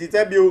 Okay, it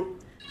tell you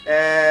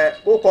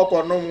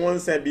ukoko no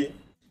wonsa bi.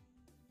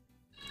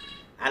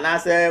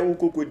 Anase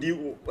ukukudi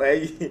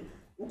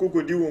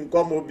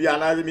nkomo bi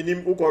anase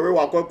minim ukore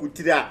wakwa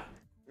kutira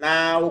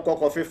na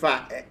ukoko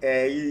fefa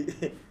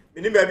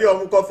minim ba bi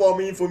o mko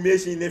form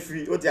information na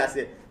free o ti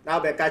ase na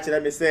be ka kire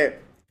me say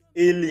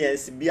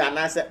aliens bi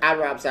anase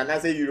Arabs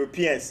anase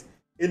Europeans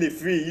in the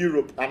free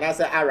Europe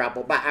anase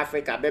Arab ba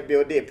Africa be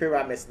build the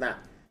pyramids na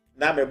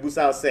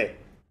mebusa say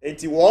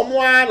enti wo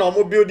mo a na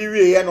mo build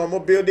we na mo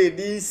build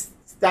these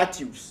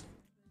statues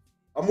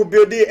mo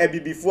build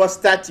before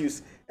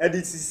statues and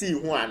it see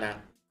hu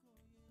ana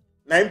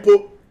na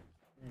impo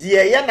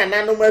die ye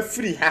nananom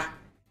afiri ha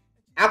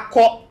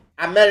akọ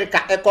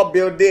America eco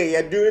build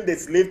there during the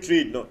slave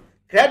trade no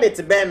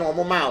credit ben no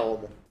mo ma o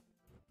mo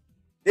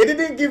they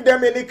didn't give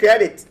them any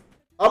credit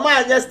o ma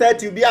anya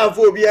statue bi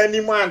afọ obi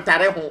animu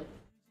antare ho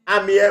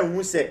ame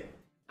ehu se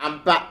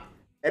ampa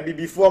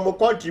before mo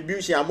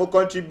contribution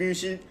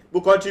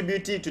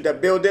to the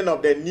building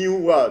of the new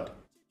world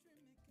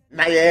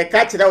na ye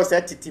ka kire o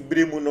se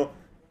titibire mu no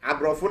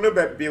abrofo no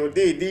be build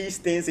these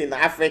things in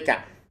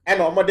Africa and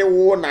omode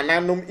wo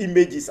nananom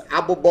images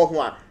abobo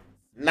ho a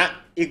na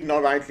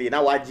ignorantly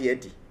na waje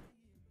edi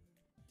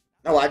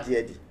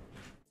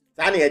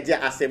tani eje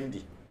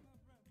assembly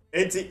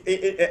enti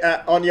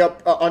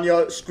on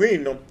your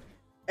screen no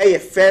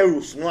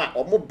pharaohs no a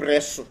omo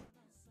breso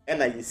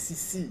na you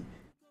see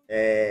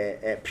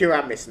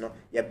pyramids no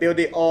you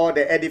building all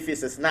the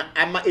edifices na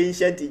ama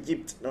ancient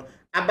Egypt no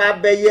aba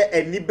beye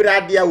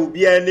enibrade a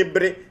obi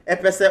enibre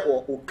epese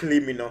o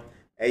claim no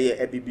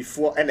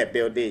before and a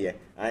building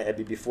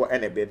before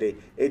and a building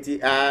eti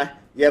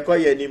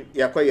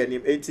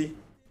yakoyanim eti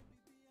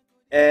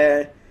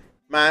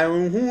my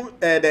who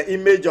the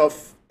image of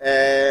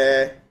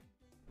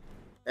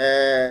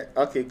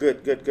okay,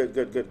 good.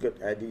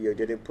 You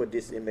didn't put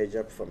this image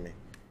up for me.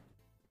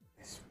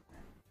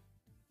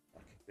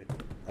 Okay, good.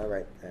 All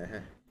right.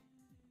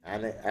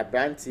 And a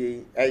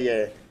brandy,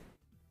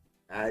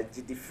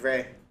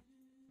 different.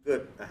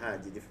 Good.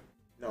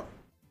 No.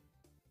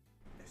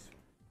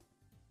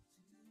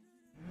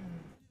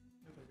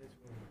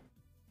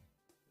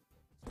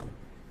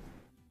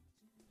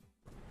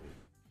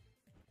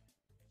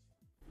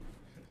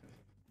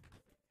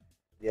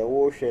 The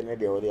ocean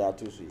and the other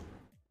two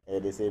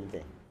the same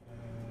thing.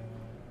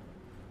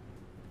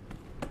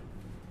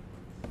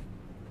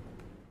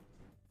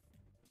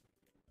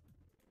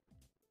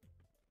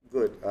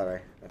 Good. All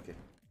right. Okay.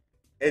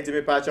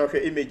 Enti patch of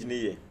your image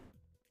ni.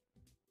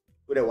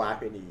 Wo de wa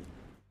hwe ni.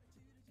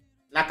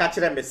 Na ka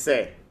kire me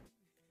say.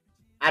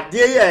 Ade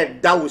ye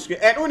da wo screen.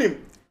 And unim.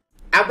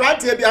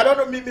 Abrante bi I don't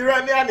know me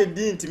run near the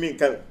din ntimi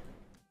nka.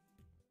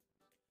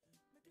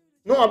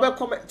 No, I will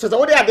comment. So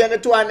what they are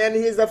doing to, and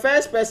he's the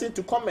first person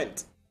to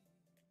comment.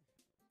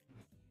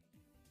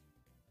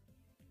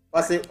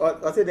 What's it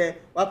then?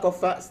 What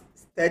of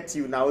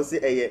statue now?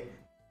 Say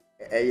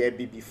a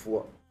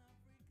before.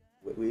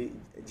 We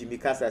Jimmy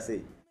Casa say.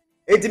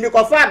 Jimmy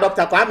Kofa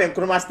Dr. Kwame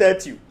Nkrumah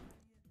statue.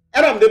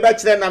 And I'm the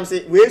bachelor and I'm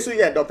saying, we so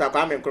yeah, Dr.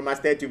 Kwame Nkrumah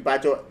statue,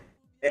 but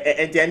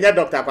engineer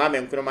Dr.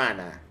 Kwame Nkrumah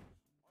na.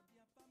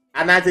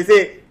 And as I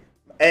say,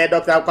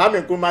 Dr.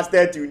 Kwame Nkrumah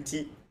statue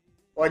tea.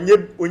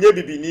 Onye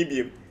bibi ni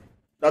biem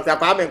Dr.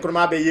 Kwame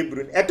Nkrumah be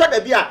yebrun eto da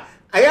bia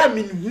aya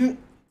minhu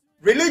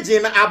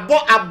religion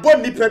abo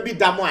nipa bi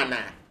damo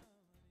ana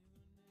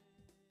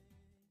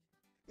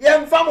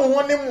yemfa mo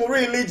ho ne mo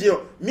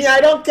religion. Me,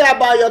 I don't care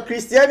about your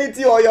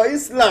Christianity or your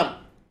Islam,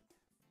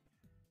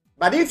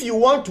 but if you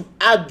want to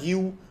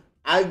argue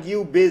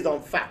based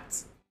on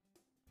facts.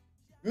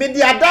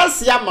 Media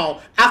dance yamao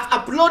have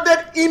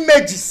uploaded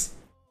images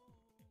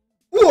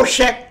wo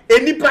hwe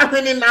enipa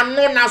hwene na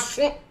no na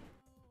so.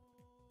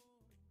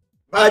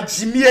 But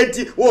Jimmy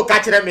enti wo ka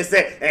kire me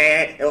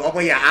say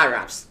omo ya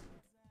Arabs.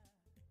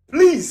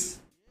 Please.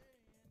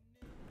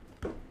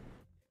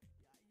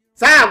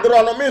 Sa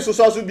agronomy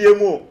so bi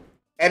emu.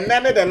 And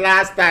then the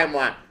last time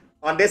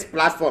on this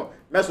platform,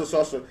 me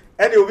so.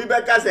 And you be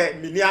better say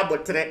mini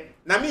abotre.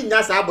 Na me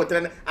nya sa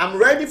abotre. I'm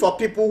ready for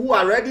people who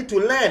are ready to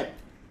learn.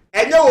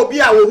 Enye obi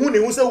a wo hu ni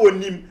hu say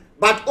wonim,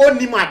 but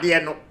onim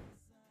ade no.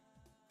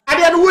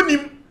 Ade no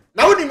wonim.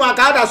 Na wonim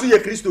aka da so ye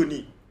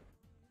Kristoni.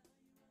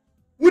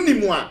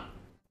 Wonim a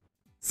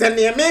se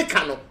ne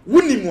meka no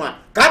wonim a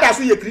ka da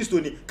so ye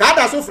Kristoni, ka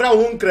da so fra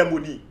ho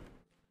nkramoni.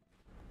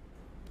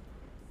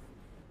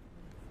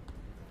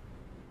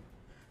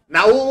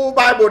 Na o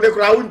Bible de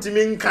kura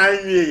untimi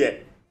nkan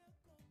wiye.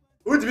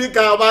 Untimi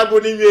kan Bible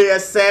ni wiye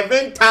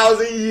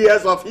 7,000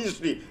 years of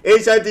history.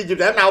 Ancient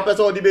Egypt and now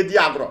person odi be di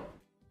agro.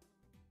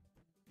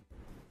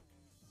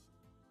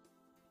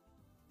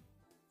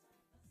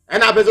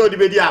 And now person odi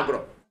be di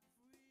agro.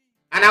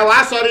 And I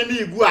was sorry ni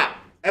igu a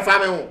e fa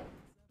me ho.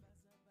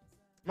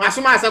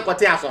 Masuma ase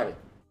kote asori.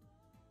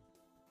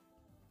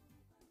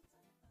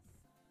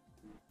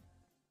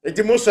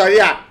 Eti mo sorry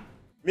a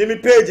me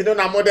page no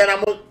na modern na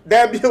mo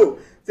debut.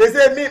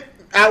 Say me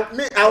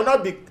I will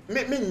not be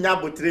me nya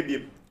botre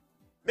bi.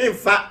 Me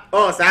mfa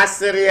on sa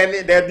asere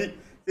any debi.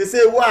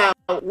 Say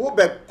who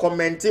be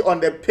commenting on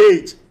the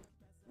page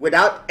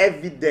without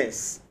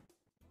evidence.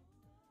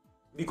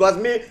 Because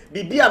me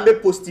bibia me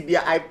post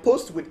bia I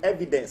post with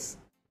evidence.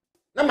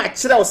 Na ma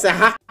kire o say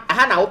ha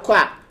na wo ko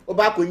a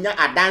oba ko nya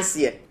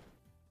adanse e.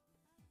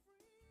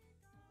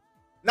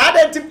 Na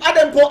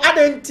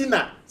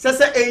adentina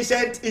say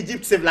ancient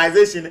Egypt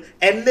civilization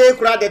and they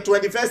kura the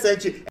 21st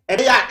century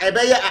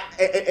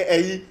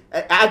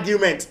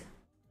argument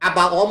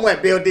about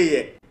omo building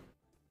here.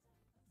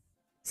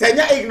 Say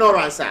nya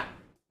ignorance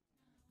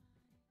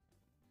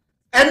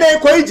and they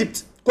ko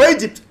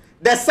Egypt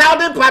the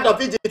southern part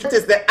of Egypt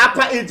is the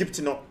upper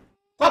Egypt no.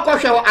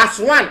 Kokoshe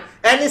Aswan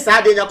any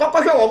side nya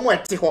kokoshe omo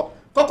eti ho.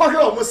 Kokoshe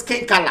omo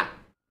skin color.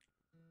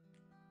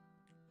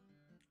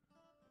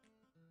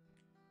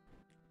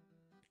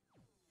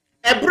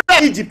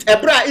 Ebra Egypt,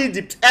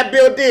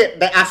 build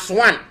the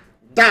Aswan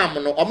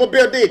dam no, omo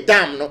build the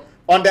dam no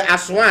on the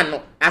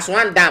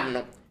Aswan dam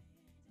no.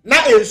 Na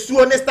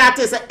ensuo ne start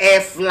say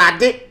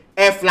flood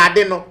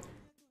no.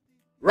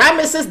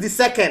 Ramesses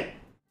II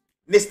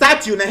ne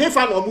statue na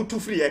hefa no omo tu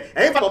free e,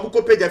 hefa no omo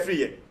ko page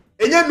free e.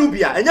 Enye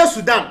Nubia, enye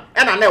Sudan,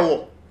 e na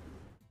wo.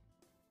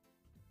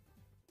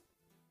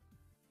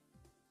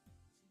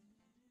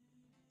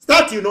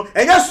 Statue no,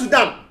 enye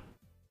Sudan,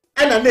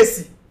 e na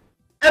nesi.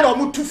 And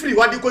I'm too free.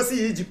 What do you go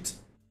see Egypt?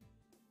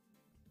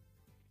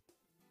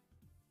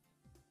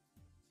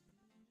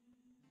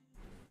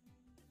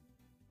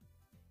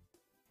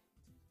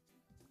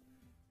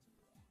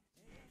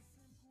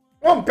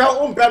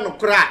 Umpel no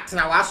crack.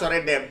 Now I saw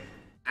them.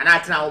 And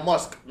I now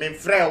mosque. Min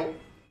frel.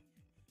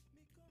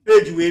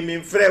 Page way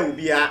min frel will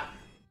be a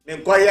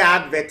min koya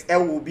advert.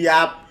 Will be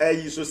a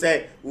you so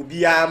say will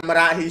be a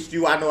mara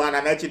history one and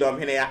an etchid of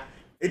here.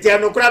 It's a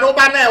no crowd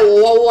over there.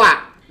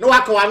 no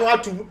waka wano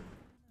atu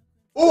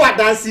o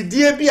adanse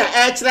die bi a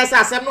e kire se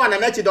asem no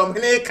na chidom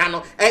hene ka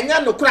no enya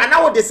no kura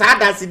na wo de sa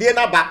adanse die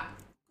na ba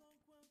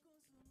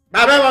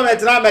baba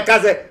metra me ka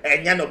se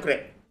enya no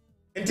kure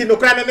nti no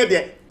kura ne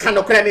de ka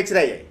no kura ne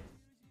kire ye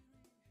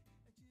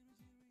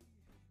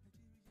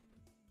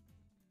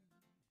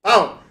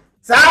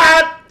sa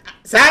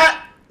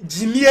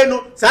jimie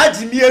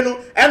no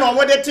e no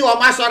mo de ti o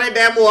ma sore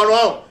dem wo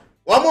no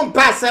wo mo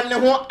mpa asem ne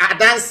ho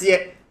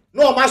adanse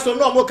no o ma so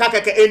no mo ka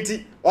keke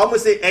enti o mo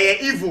se eye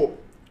evil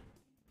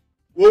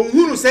wo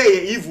hunu se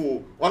eye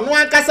evil ono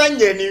ankasa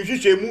nya ni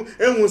hwehwemu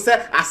ehun se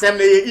asem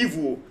ne eye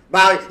evil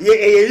ba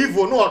eye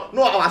evil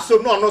no aso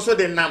no so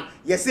de nam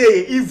ye se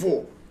eye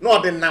evil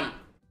no de nam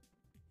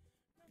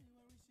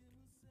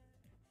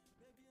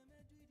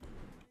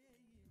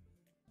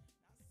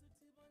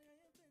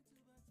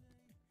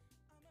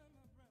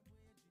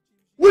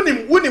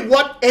Winning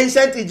what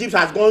ancient Egypt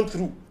has gone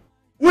through.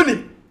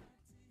 Winning.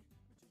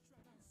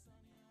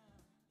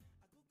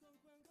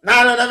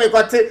 No, we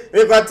got it,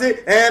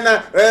 and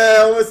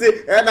we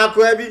say, and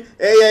Akwebi,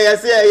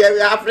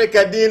 say,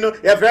 Africa, Dino,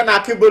 your friend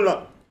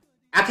Akibula,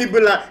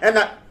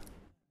 and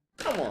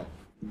come on.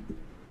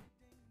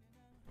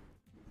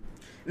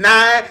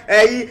 Now,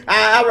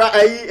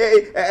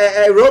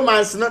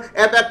 romance, no,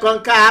 ever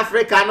conquer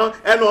Africa, no,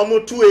 and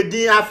almost to a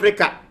D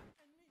Africa.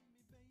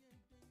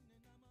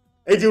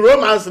 Edi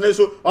romance ne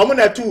so omo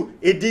na tu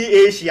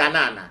edi Asia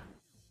nana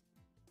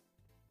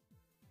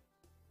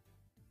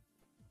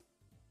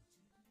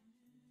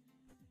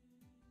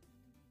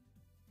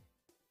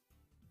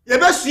ye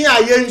be sua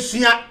ye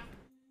nsua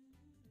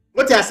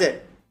what I say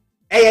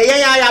eye ye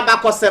ya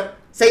ba kosem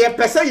se ye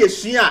pese ye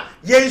sua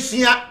ye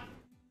nsua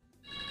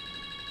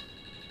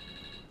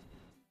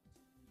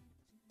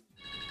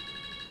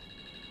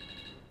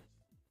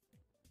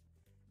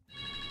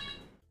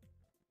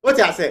what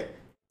I say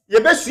ye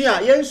be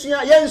sua ye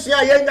nsua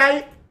ye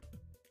ngai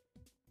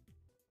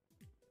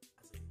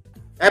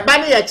e ba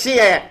ne ye chi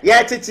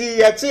ye titi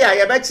ye chi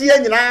ye be chi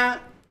nyina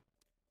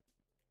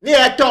ne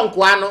ye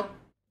tonko ano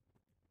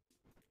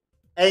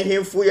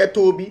ehimfu ye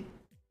tobi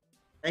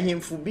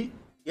ehimfu bi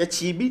ye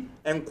chi bi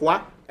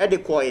enkoa e de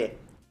koye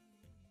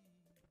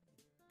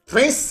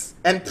prince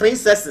and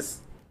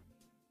princesses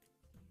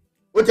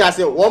what I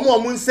say wo mo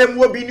nsem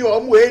wo bi ni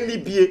wo mo eni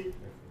bie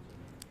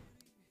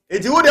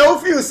eti wo de wo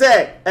feel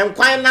say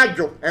enkwan na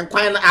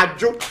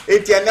adwo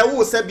eti ene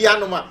wo se bia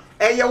no ma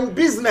eye wo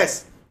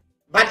business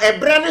but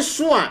ebra ne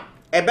so a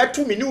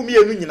ebetu mi ni umi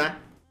enu nyina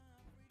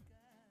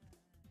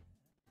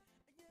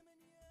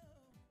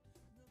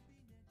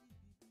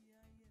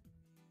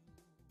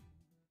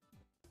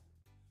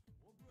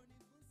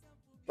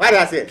what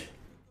I say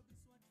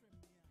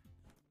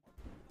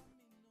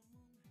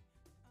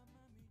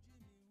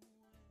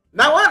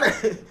now one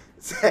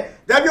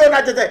that be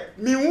ona tete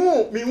mi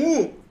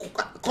hu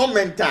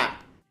commenter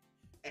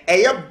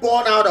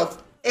born out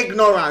of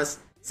ignorance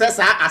says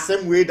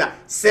asem way that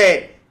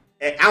say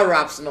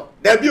Arabs no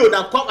that be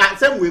ona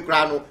asem way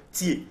kra no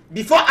tie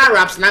before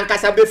Arabs na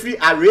nkasa be free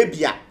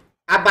Arabia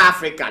aba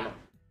Africa no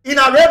in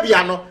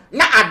Arabia no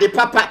na ade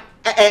papa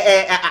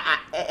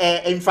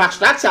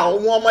infrastructure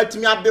omo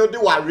matimi build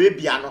wa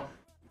Arabia no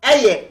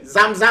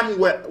Zamzam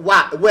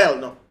well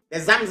no the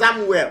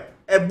Zamzam well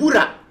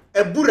ebura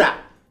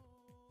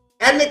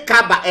any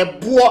kaba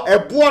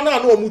ebuo na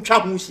no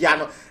omutwa ho hia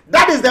no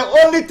that is the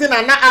only thing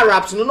na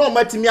Arabs no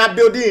matimi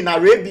building in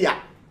Arabia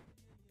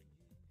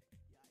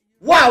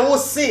wo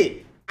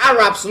say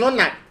Arabs no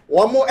na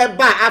womo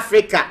eba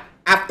Africa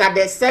after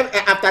the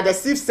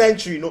 6th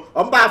century no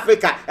omba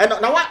Africa and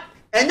na what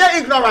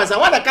enya ignorance and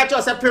what the catch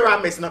us say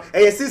pyramids no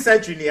 6th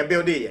century ne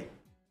building here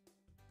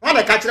what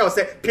the catch us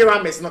say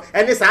pyramids no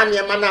and this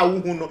anema na wo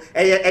hu no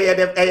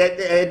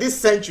this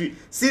century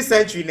 6th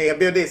century ne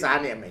building is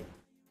anema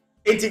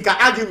Etika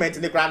argument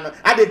in the ground,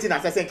 I didn't think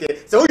I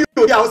said, so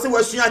you also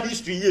was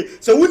history ye,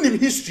 so wouldn't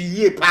history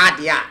ye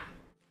party. Now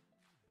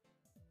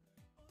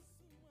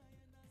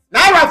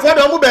I for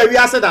the mobile we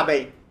said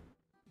that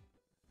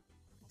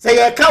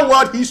say a can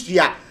world history.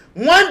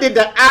 When did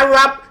the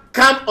Arab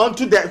come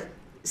onto the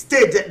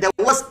stage, the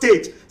world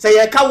stage? Say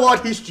a can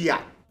world history.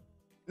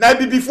 Now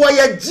before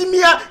ya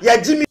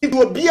Jimmy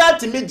do be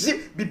at me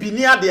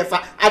bibinia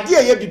defa ade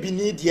ye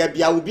bibini dia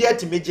bia wo be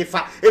at me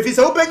jefa if is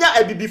obenya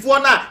e before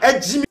na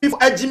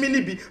Jimmy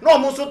ni bi na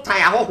omo so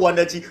tan ahoho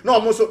na chi na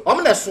omo so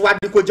omo na so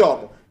ade koja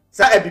omo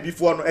sa e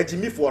before no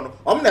Jimmy for no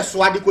omo na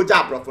so ade koja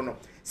abrofo no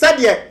sa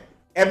de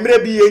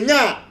emre bi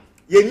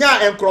yenya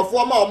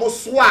enkrofo ma omo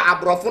so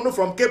abrofo no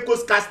from Cape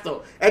Coast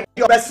Castle e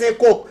di obese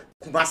ko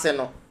kumase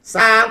no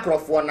sa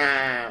enkrofo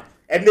na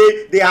and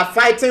they are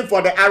fighting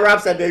for the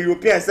Arabs and the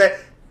Europeans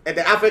and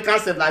the African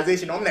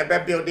civilization on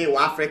the building in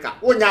Africa.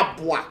 Onya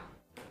boa.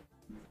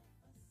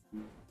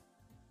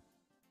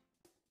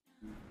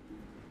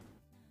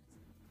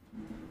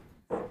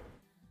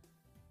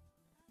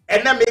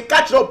 And then they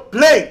catch up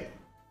play.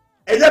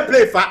 And they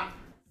play for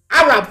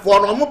Arab for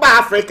Omuba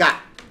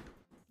Africa.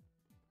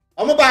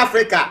 Omuba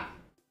Africa.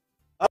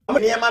 Omu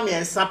niema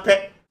miensa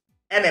pe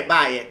ene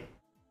baye.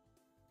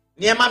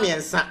 Niema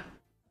miensa.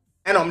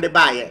 and the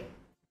buyer.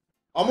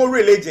 Omo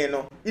religion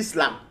no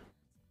Islam.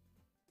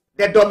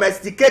 The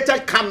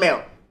domesticated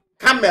camel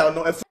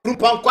no a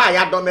frumpon kwa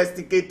ya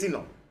domesticating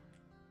no.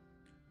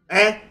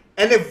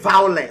 Any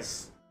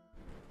violence.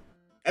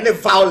 And the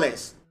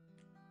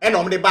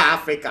ba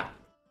Africa.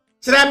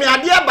 Chira me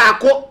adia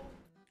baako.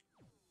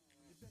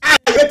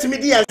 Yetimi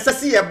di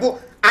ensase yebo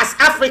as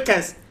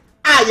Africans.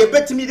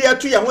 Yebetimi di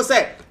atu ye ho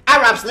say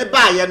Arabs ne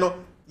ba ye no.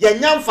 Ye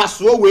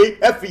nyamfaso we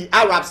afi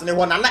Arabs ne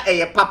ho na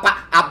eye papa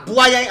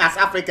aboa yen as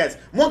Africans.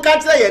 Monka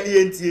tire ye ne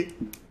yentie.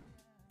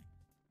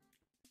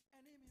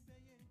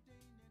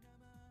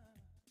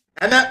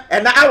 Ena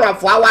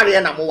Arabfo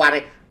aware na mo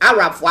ware.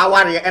 Arabfo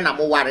aware na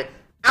mo ware.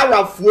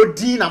 Arabfo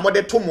din na mo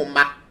de to mo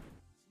ma.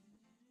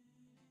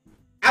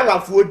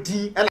 Arabfo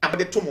din na mo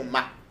de to mo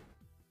ma.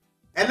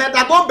 Ena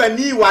dagomba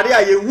ni ware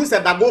a ye hu se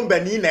dagomba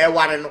ni na e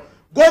ware no.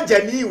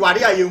 Gonjani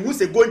ware a ye hu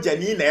se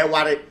gonjani na e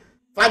ware.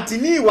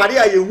 Fantini ware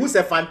a ye hu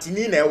se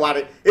fantini na e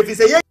ware. Efi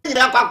se ye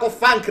nyira akwa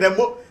fan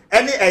kremo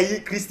ene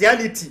ayi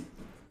Christianity.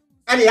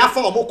 Ene ya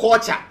fa omo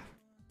culture.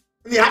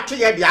 Ni atwe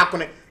ye de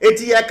akone.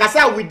 Eti ye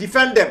kasa we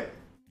defend them.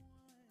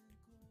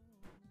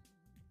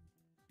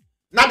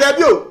 Na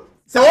debio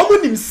se omo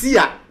nim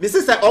sia, me se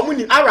omo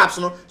nim Arabs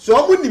no, so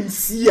omo nim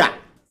sia.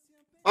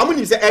 Omo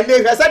nim se ene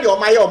hwe se de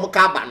omo aye omo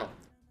ka ba no.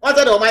 Won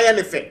se de omo aye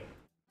ne fe.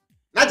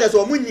 Na je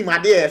so omo nim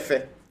ade e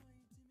fe.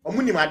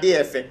 Omo nim ade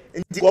e fe.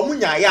 Nti omo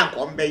nya ya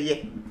nko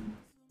mbeye.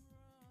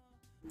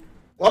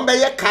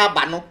 Ombeye ka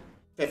ba no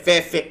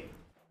fe.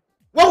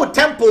 Wo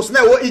temples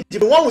na wo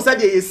Egypt, won se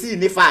de ye si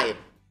ni fire.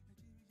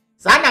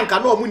 Sa na nka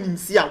no omo nim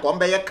sia nko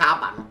mbeye ka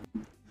ba no.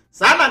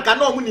 Sana nka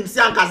no mu nimsi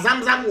anka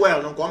zamzam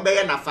well no ko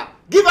mbeye nafa.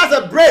 Give us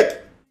a break.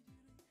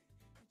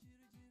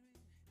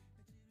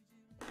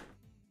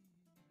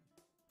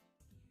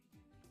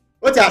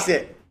 What you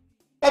say?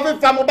 Ofi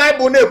fam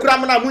Bible no ekura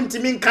mo na mu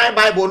ntimi nkan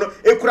Bible no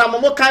ekura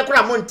mo kan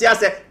kura mo ntia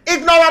say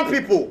ignorant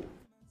people.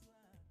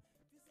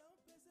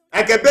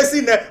 Ake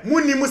besi ne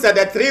munimu say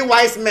the three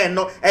wise men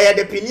no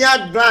the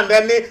pineal gland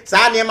any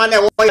sa niema na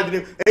wo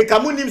yadini. Eka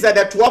munim say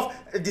the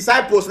 12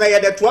 disciples na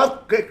the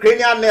 12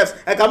 cranial nerves.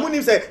 Eka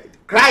munim say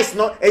Christ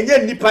no enye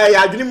nipa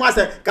ya adwini mu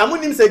ase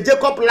kamunim se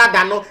Jacob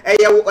ladder no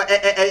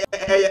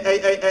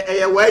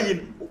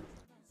wayin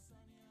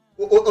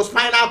o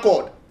spinal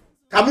cord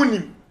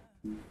kamunim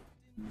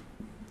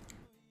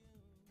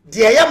de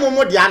ye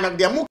momo de an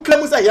de mu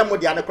klemu se ye mo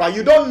de an kwa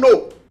you don't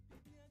know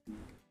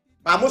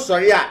ba mo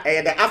sorry a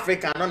the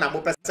African no na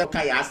mo pese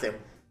ka ya asem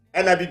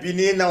na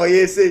bibini na o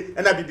yese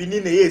na bibini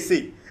na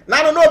yese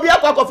na no obi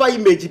akwakofa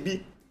image bi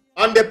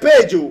on the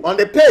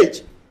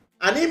page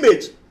an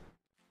image.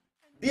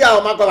 Yeah,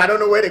 oh my God, I don't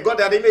know where they got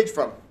that image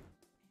from.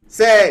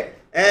 Say,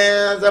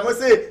 ancient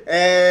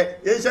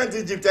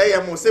Egypt,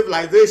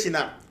 civilization,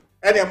 and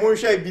the moon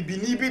shall be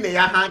binibi ne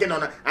ya hanging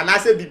on, and I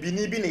say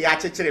binibi ne ya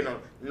chichering on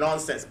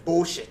nonsense,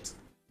 bullshit.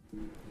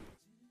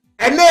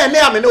 And then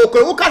I mean,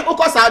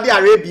 okay, Saudi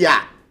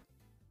Arabia.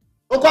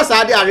 Okay,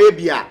 Saudi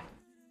Arabia.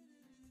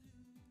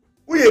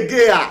 We a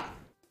gay,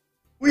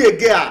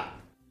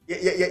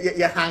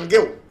 ye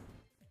hangil.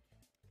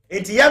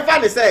 Into your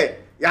family say,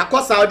 ya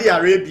call Saudi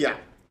Arabia.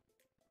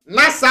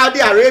 Na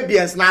Saudi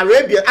Arabians na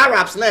Arabian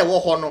Arabs na ewo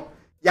ho no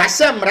ya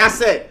hyemra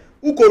se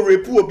uko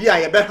repu obi a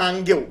ye be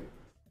hangel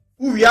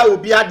uwia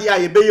obi ade a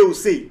ye be ye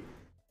ose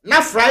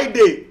na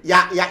Friday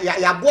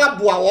ya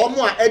boaboa wo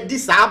mo a adi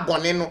sa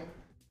abone no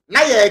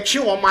na ye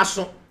etwe wo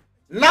maso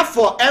na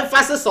for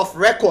emphasis of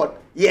record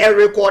ye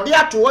record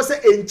ya to wo se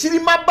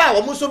enchirima ba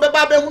wo mo so be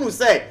ba be hunu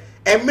se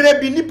emre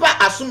bi nipa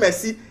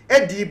asomasi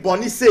edi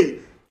boni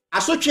sei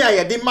asotwe a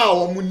ye de ma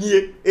wo mo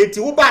nie eti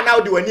wo ba na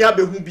wo de wani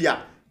abehu bia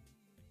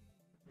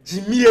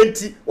Jimmy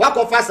enti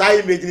wakofa sa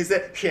image ni say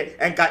hwe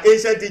enka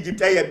ancient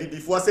Egypt e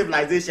before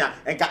civilization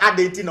enka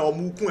adenti na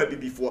omuku e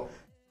before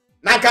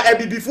na ka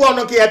e before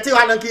no ke yete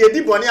wa no ke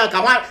yedi boni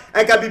anka wa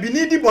enka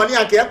bibini di boni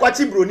anka e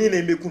kwachi broni na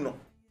emeku no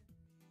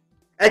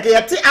enka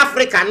yete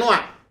Africa no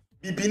a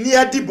bibini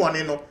adi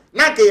boni no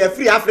na ke ye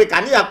free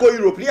Africa ni yakọ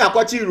Europe ni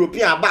yakọchi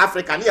European aba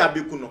Africa ni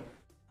abeku no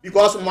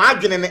because mo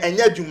adwene ne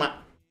enya dwuma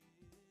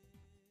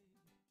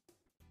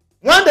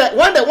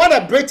when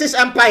the British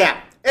Empire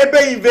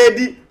ebe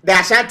invade the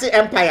Ashanti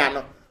Empire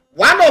no.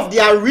 One of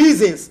their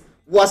reasons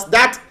was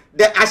that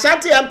the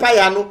Ashanti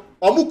Empire no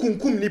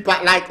omukunkum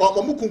nipa like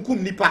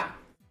omukunkum nipa.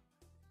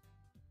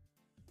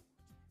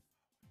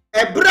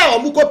 Ebra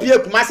omukopie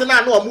kumase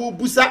na no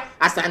omubusa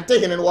Asante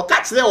hene no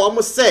catch there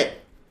omu say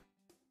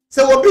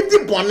obi di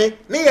bone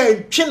na ye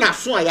ntwe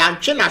naso a ya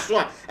ntwe naso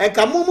a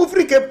enka mumu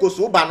free cape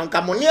koso ba no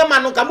nka mo niema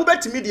no nka mo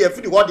betimi de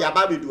afiri ho de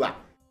aba bedu a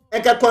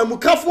enka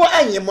kwamukafo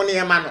enye mo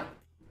niema no.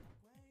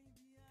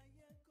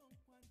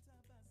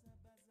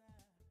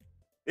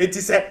 It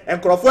is a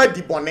enkrofo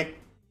di bone.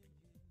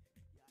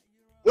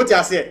 What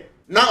you say?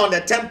 Now on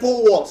the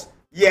temple walls,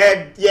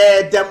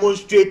 ye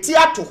demonstrate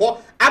here to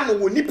ho am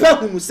wo nipa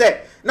hunu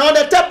say. Now on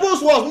the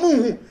temples walls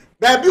muhu.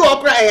 There be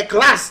okra a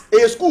class,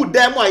 a school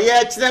demo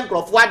ye children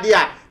enkrofo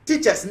dia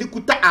teachers ni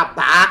kuta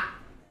aba.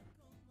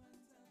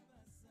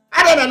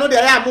 I don't know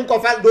there are mun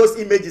confess those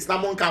images na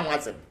mun kan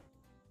wase.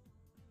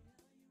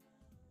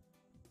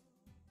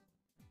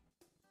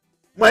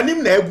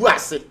 manim na egu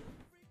ase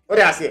o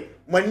de ase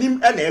manim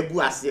na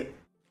egu ase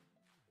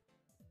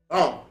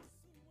oh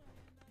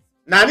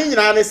na ni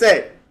nyina ne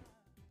say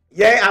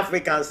ye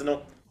Africans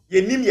no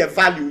ye nim ye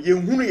value ye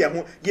hunu ye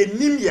ho ye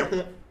nim ye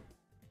ho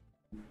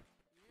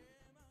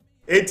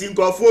eti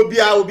nkofo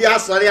bia obi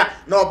asori a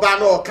na oba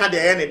na oka de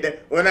ye ne de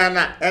ona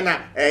na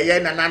ye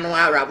na no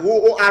Arab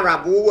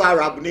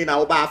Arab ni na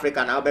oba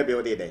Africa na oba be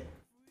o de de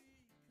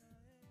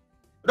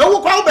no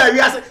wo kwa oba wi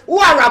ase wo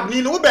Arab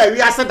ni no oba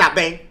wi ase da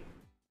ben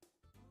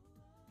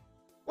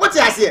what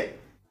you say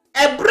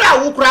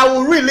ebra wo kura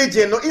wo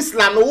religion no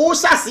Islam no wo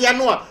hyase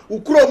no a wo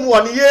kuro mu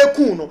oni ye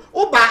ku no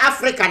oba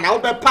Africa na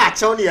oba pa a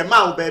chew no ye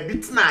ma oba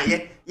bitina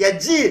ye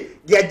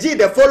gi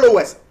the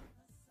followers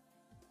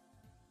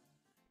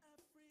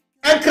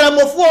and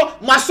Kramofo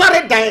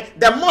masore dan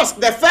the mosque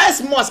the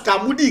first mosque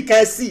amudi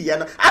can see you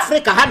know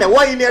Africa had a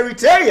one in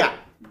Eritrea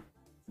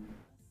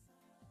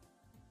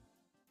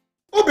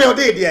who build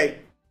it there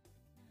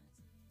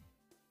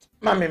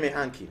mama me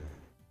hanky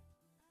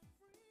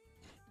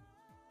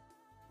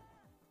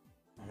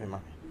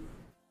mama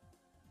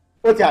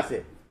what you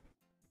say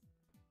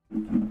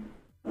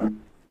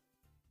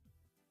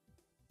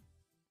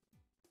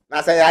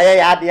na say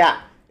ya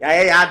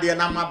dia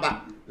na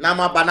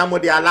maba na mo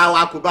de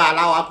alawa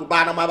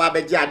akuba na maba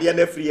beji ade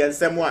na free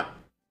ensem a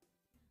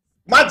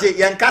maje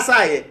yen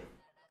kasa ye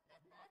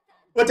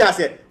what you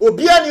say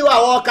obi ani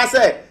wa wo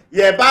kasa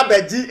ye ba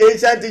beji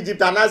ancient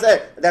Egypt and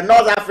say the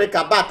North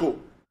Africa back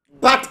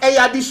but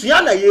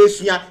ayadisua na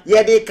yesua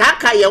ye de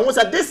kaka ye ho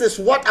say this is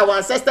what our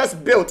ancestors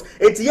built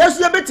it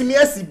yesu betimi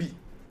asibi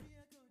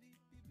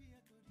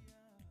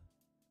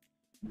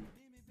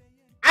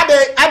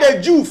Are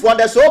the Jews for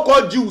the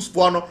so-called Jews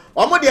for no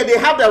they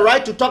have the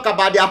right to talk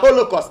about their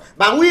Holocaust,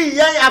 but we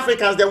young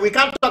Africans then we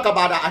can't talk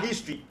about our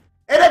history.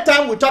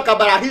 Anytime we talk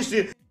about our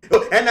history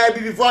and I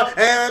be before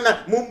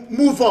and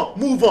move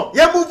on.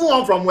 Yeah, move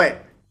on from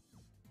where?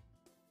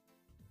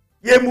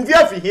 Yeah, move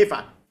here from here.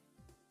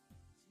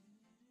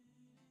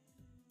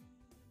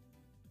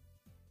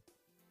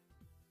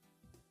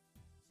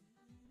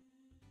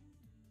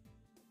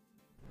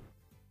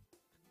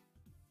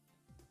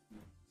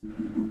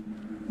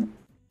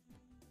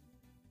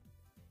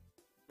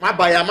 My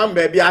buy a man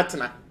baby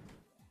atna.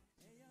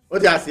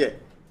 What you say?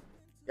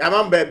 Ya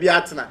man baby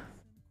atna.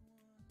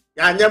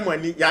 Ya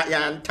nyamani,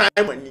 ya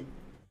time money.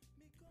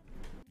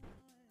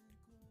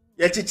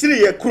 Ya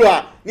chichiri ye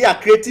kura ni a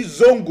create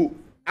zongo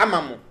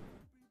amamo.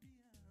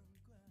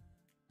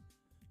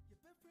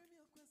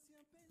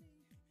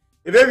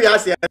 If we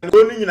say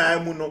go ni na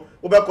emu no,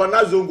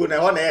 obekona zongo na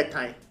ho na e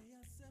time.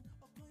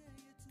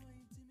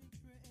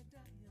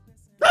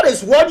 That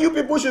is what you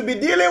people should be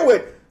dealing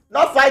with,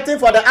 not fighting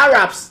for the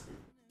Arabs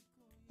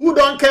who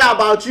don't care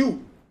about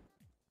you.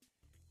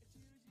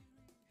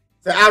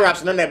 The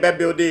Arabs no never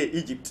build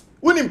Egypt.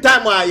 Unim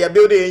time why you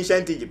build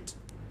ancient Egypt.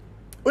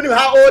 Unim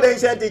how old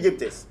ancient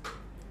Egypt is.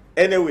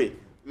 Anyway,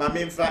 my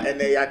minfa and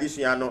the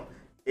additional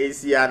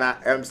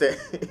Asiana say.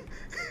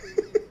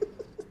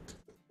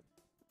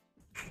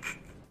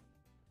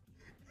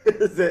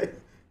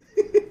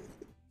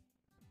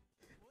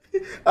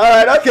 All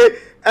right, okay.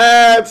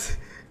 As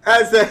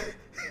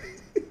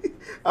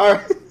all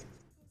right.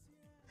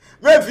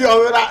 Maybe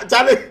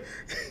Charlie.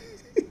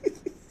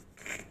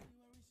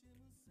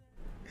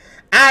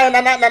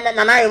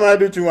 Na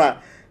do tuma.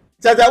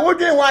 Chacha wo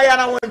dwen wa ya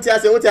na won ti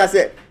ase wo ti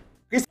ase.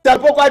 Christian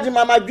pokwa di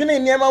mama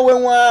dwen niema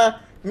wenwa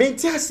me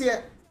ti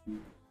ase.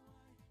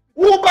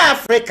 Wo ba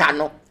Africa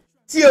no.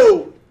 Ti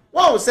o.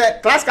 Wo say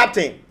class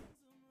captain.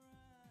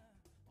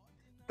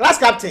 Class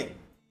captain.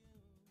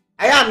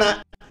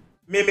 Ayana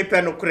me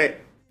penokre.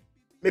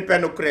 Me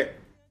penokre.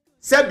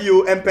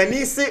 Sebio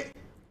empani se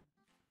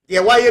de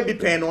waye bi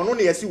pen no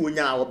na yesi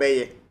wonya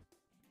obeye.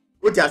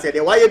 Wo ti ase de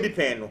waye bi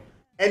pen no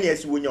ene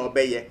yesi wonya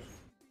obeye.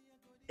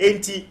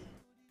 Enti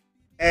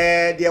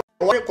de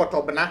waye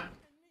kotobna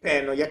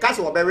pen no ye ka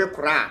se obewe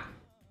kura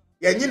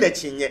ye nyi na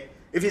chinye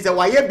if is a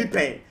waye bi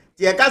pen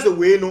ye ka se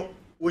we no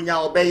wonya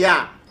obeye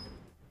a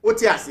wo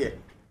ti ase.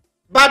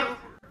 But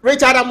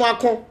Richard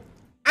Amwako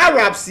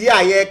Arabs ya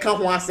ye ka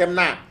ho asem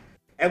na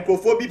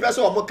enkofo bi pese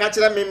o mo ka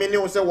kire me ne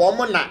wo se wo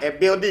mo na e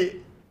build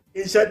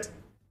ancient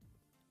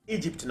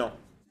Egypt no.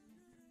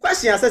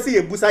 Question say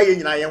ye busa ye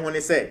nyina ye ho ne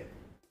say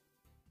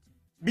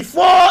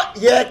before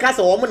ye ka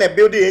say wo mo na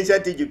build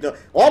ancient Egypt no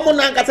wo mo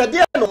na nkata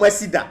de no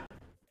masida.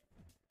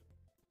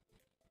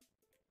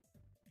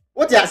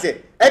 What you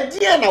say? E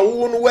de na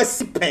wo no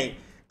wasi pen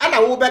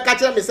ana wo be ka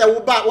kire me say wo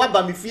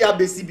ba me fie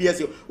abe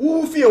CBS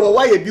wo fie wo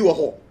wa ye bi wo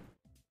ho.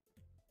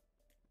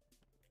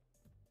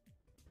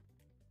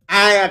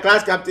 Aya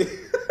class captain.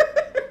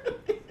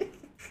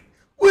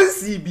 Wo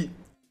CB.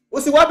 Wo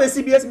si wa be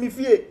CBS me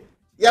fie.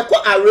 Ye ko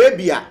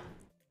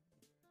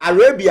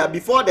Arabia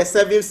before the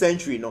 7th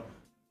century no.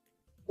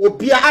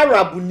 Obia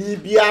Arabu ni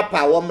bia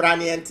pa wo mra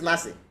ne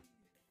entenase.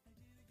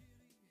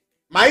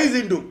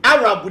 Maizindu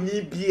Arabu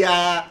ni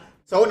bia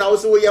so na wo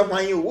so ye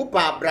hwan ye wo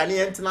pa bra ne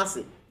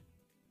entenase.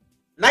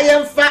 Na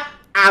yemfa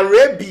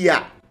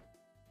Arabia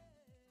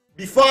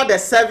before the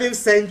 7th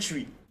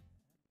century.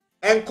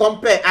 and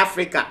compare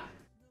Africa.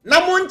 Na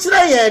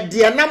monkyerɛ yɛ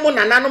de na mo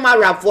nananom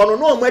Arabfoɔ no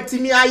no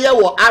matimi ayɛ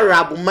wɔ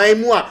Arab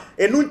man mu a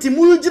enu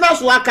ntimu gyina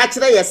so aka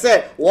kyerɛ yɛ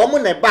sɛ wo mo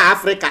ne ba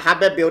Africa ha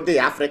be build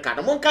Africa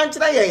no monka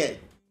nkyerɛ yɛ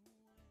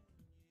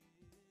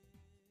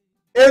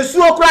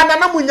ensuo kura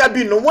na munya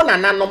bi no mo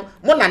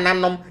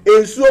nananom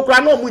ensuo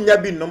kura na munya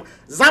bi no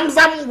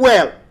Zamzam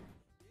well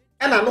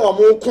ɛna na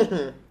mo ko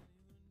ho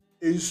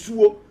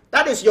ensuo.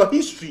 That is your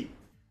history.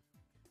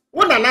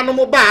 Wo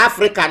nananom ba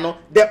Africa no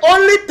the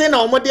only thing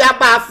omo de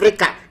aba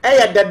Africa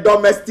the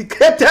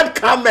domesticated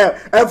camel.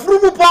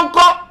 Efrumu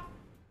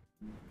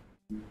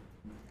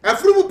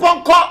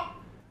ponko.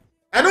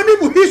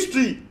 Anonimu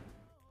history.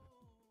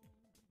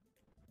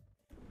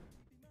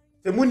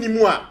 Se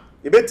munimu a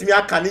ebetimi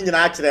aka ni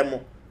nyina akere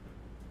mo.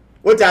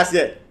 What I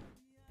say?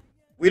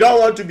 We don't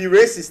want to be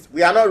racist.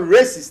 We are not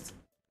racist.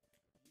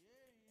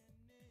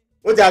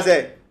 What I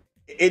say?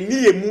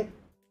 Eniemu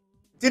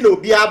ti no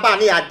bi aba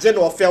na ya je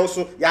no ofel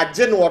so, ya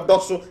je no odo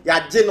so,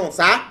 ya je no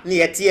sa na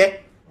yetie.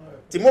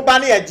 Ti mo ba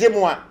na ya je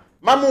mo a,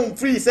 mamu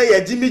free say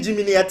ya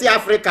jimi na yete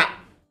Africa.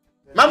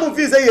 Mamu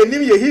free say ye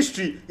nim ye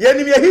history, ye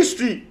nim ye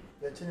history.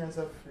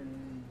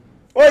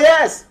 Oh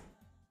yes.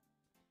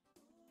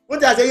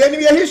 What I say ye nim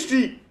ye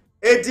history.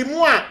 Edi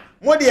mo a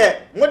mo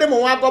de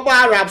mo wa gobo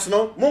Arabs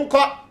no, mo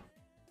nko.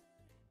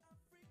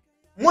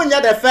 Mo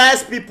nya the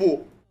first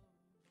people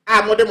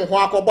mo de mo ho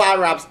akobo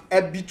Arabs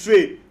e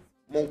betray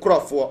mo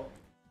nkrofo.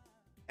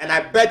 And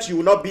I bet you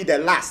will not be the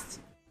last.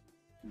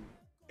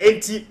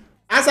 Enti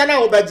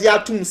asana obaji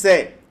atum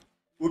say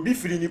obi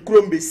firi ni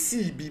krom be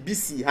si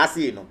BBC ha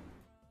say no.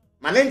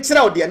 Ma ne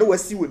nkyerɛ ode na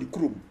wasi wɔ ni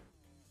krom.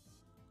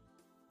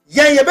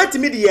 Yen ye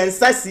betimi de yen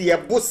sasi ye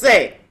bo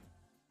say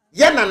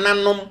ye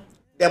nananom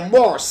the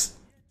Moors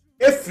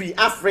free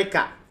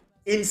Africa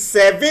in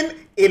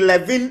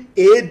 711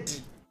 AD.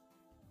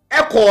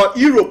 Echo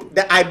Europe,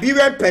 the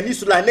Iberian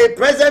Peninsula, and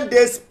present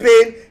day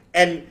Spain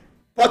and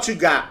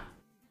Portugal.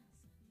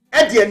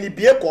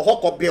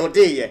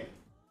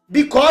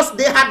 Because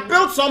they had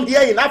built some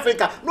here in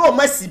Africa. No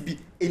mercy be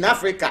in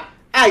Africa.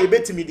 I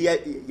bet me the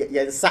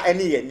yensa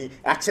any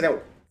actually.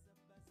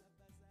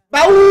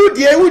 But who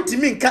dear would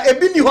mean ka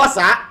ebini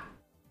hosa?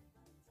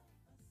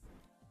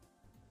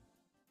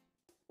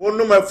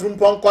 Onu ma frum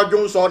ponko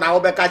Johnson na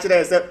obeka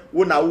kire se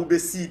wo na wo be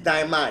see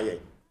dan ma ye.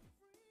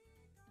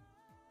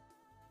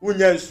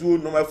 Unya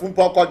nsuo no ma frum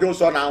ponko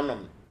Johnson na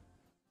onom.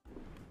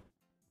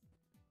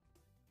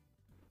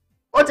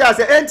 O ti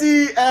ase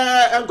enti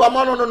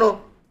enkomo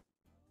no.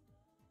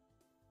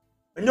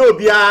 Nyo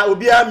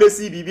obia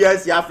mesi bibia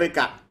si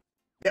Africa.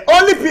 The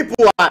only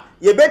people are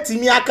ye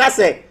betimi aka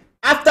say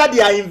after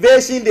their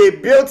invasion they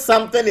built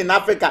something in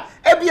Africa.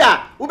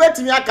 Ebia we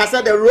betimi aka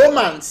say the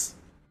Romans.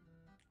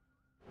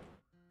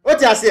 What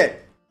you say?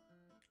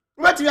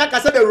 What you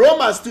can say the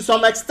Romans to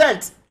some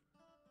extent.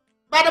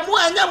 But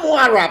the more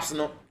Arabs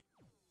no.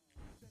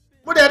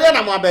 Mo de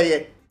na mo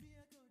abeye.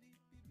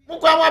 Mo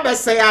kwa mo be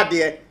say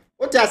ade.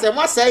 What you say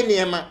mo say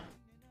niema.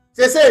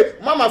 Say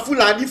mama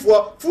Fulani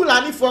for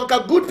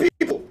nka good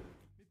people.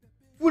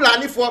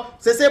 Fulani for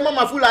say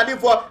mama Fulani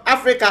for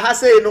Africa ha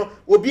say no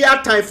obi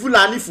atan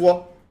Fulani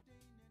for.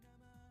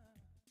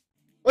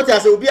 What you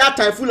say obi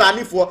atan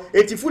Fulani for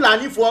eti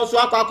Fulani for so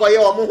akwakoye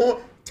omo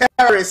ho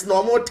terrorists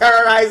no more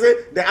terrorizing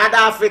the other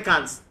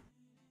Africans.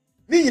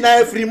 Ni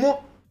nyina free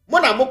mo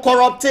na mo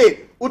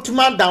corrupted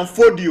Ottoman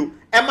Danfodio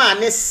ema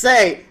ne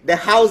say the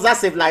Hausa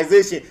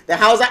civilization, the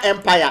Hausa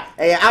empire,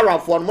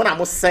 Arab for mo na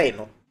mo say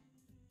no.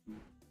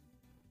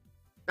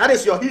 That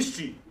is your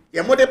history.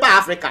 Ye mo de ba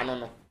Africa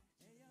no.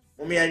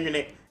 Mo me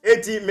anwene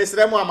eti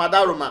mesremu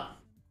amadaroma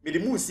me de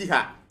mu si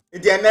ha.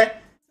 Enti ene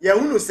ye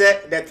hunu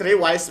say the three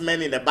wise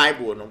men in the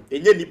Bible no.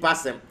 Enye nipa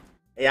sem.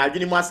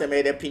 Adwini mu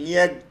asem the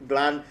pineal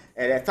gland,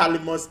 the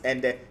thalamus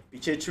and the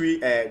pituitary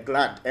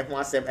gland. Ehun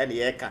asem ene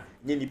ye ka.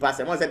 Nye nipa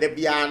asem. Mo say the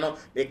bia no,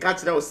 they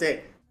catch them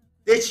say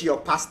teach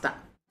your pastor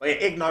or you're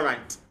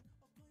ignorant.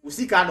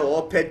 Usika no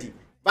or petty.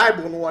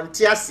 Bible no one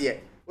tiase.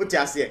 O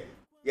tiase.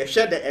 Ye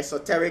share the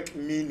esoteric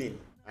meaning.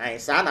 Ai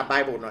sa na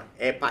Bible no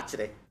e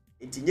patchre.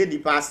 Nti nye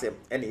nipa asem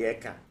ene ye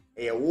ka.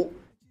 Wo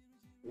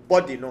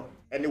body no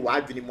any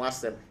wadwini mu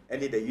asem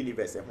any the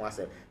universe ehun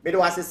asem me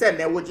do ase say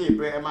na woje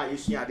Ibrahim a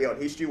yesua de on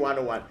history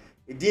 101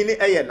 edin ni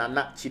eye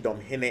nana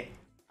chidom hene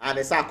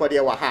and say akode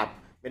wahab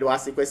me do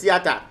ase kwasi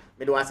ata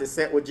me do ase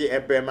say oje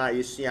Ibrahim a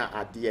yesua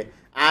ade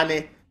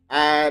ane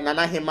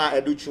nana hema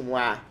educhumu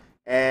a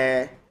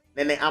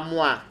nene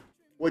amoa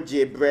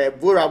woje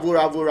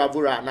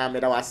vura na me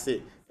do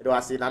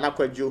ase nana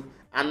kwadwo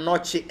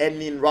anochi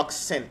enin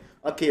roxen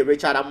okay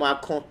Richard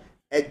Amoako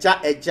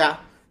eja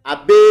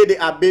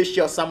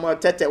Abesha Samuel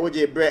Tete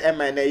oje bre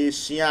ema na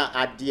yesua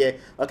ade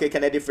okay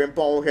can a different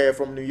pon here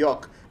from New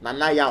York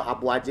nana ya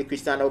abuaje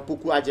Christiana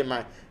Opoku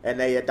agema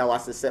na ye da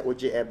wase se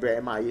oje ebre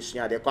ema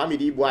yesua ade kwa me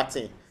di bu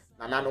aten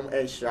nananom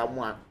enhira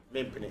mu a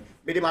mempene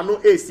me de ma no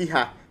esi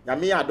ha na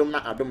me adom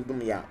na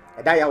adom ya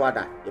eda ya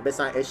wada ye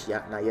besan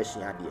ehia na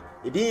yesua ade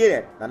edin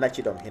ye nana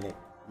chidom hene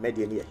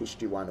media ni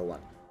history 101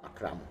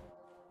 akramo.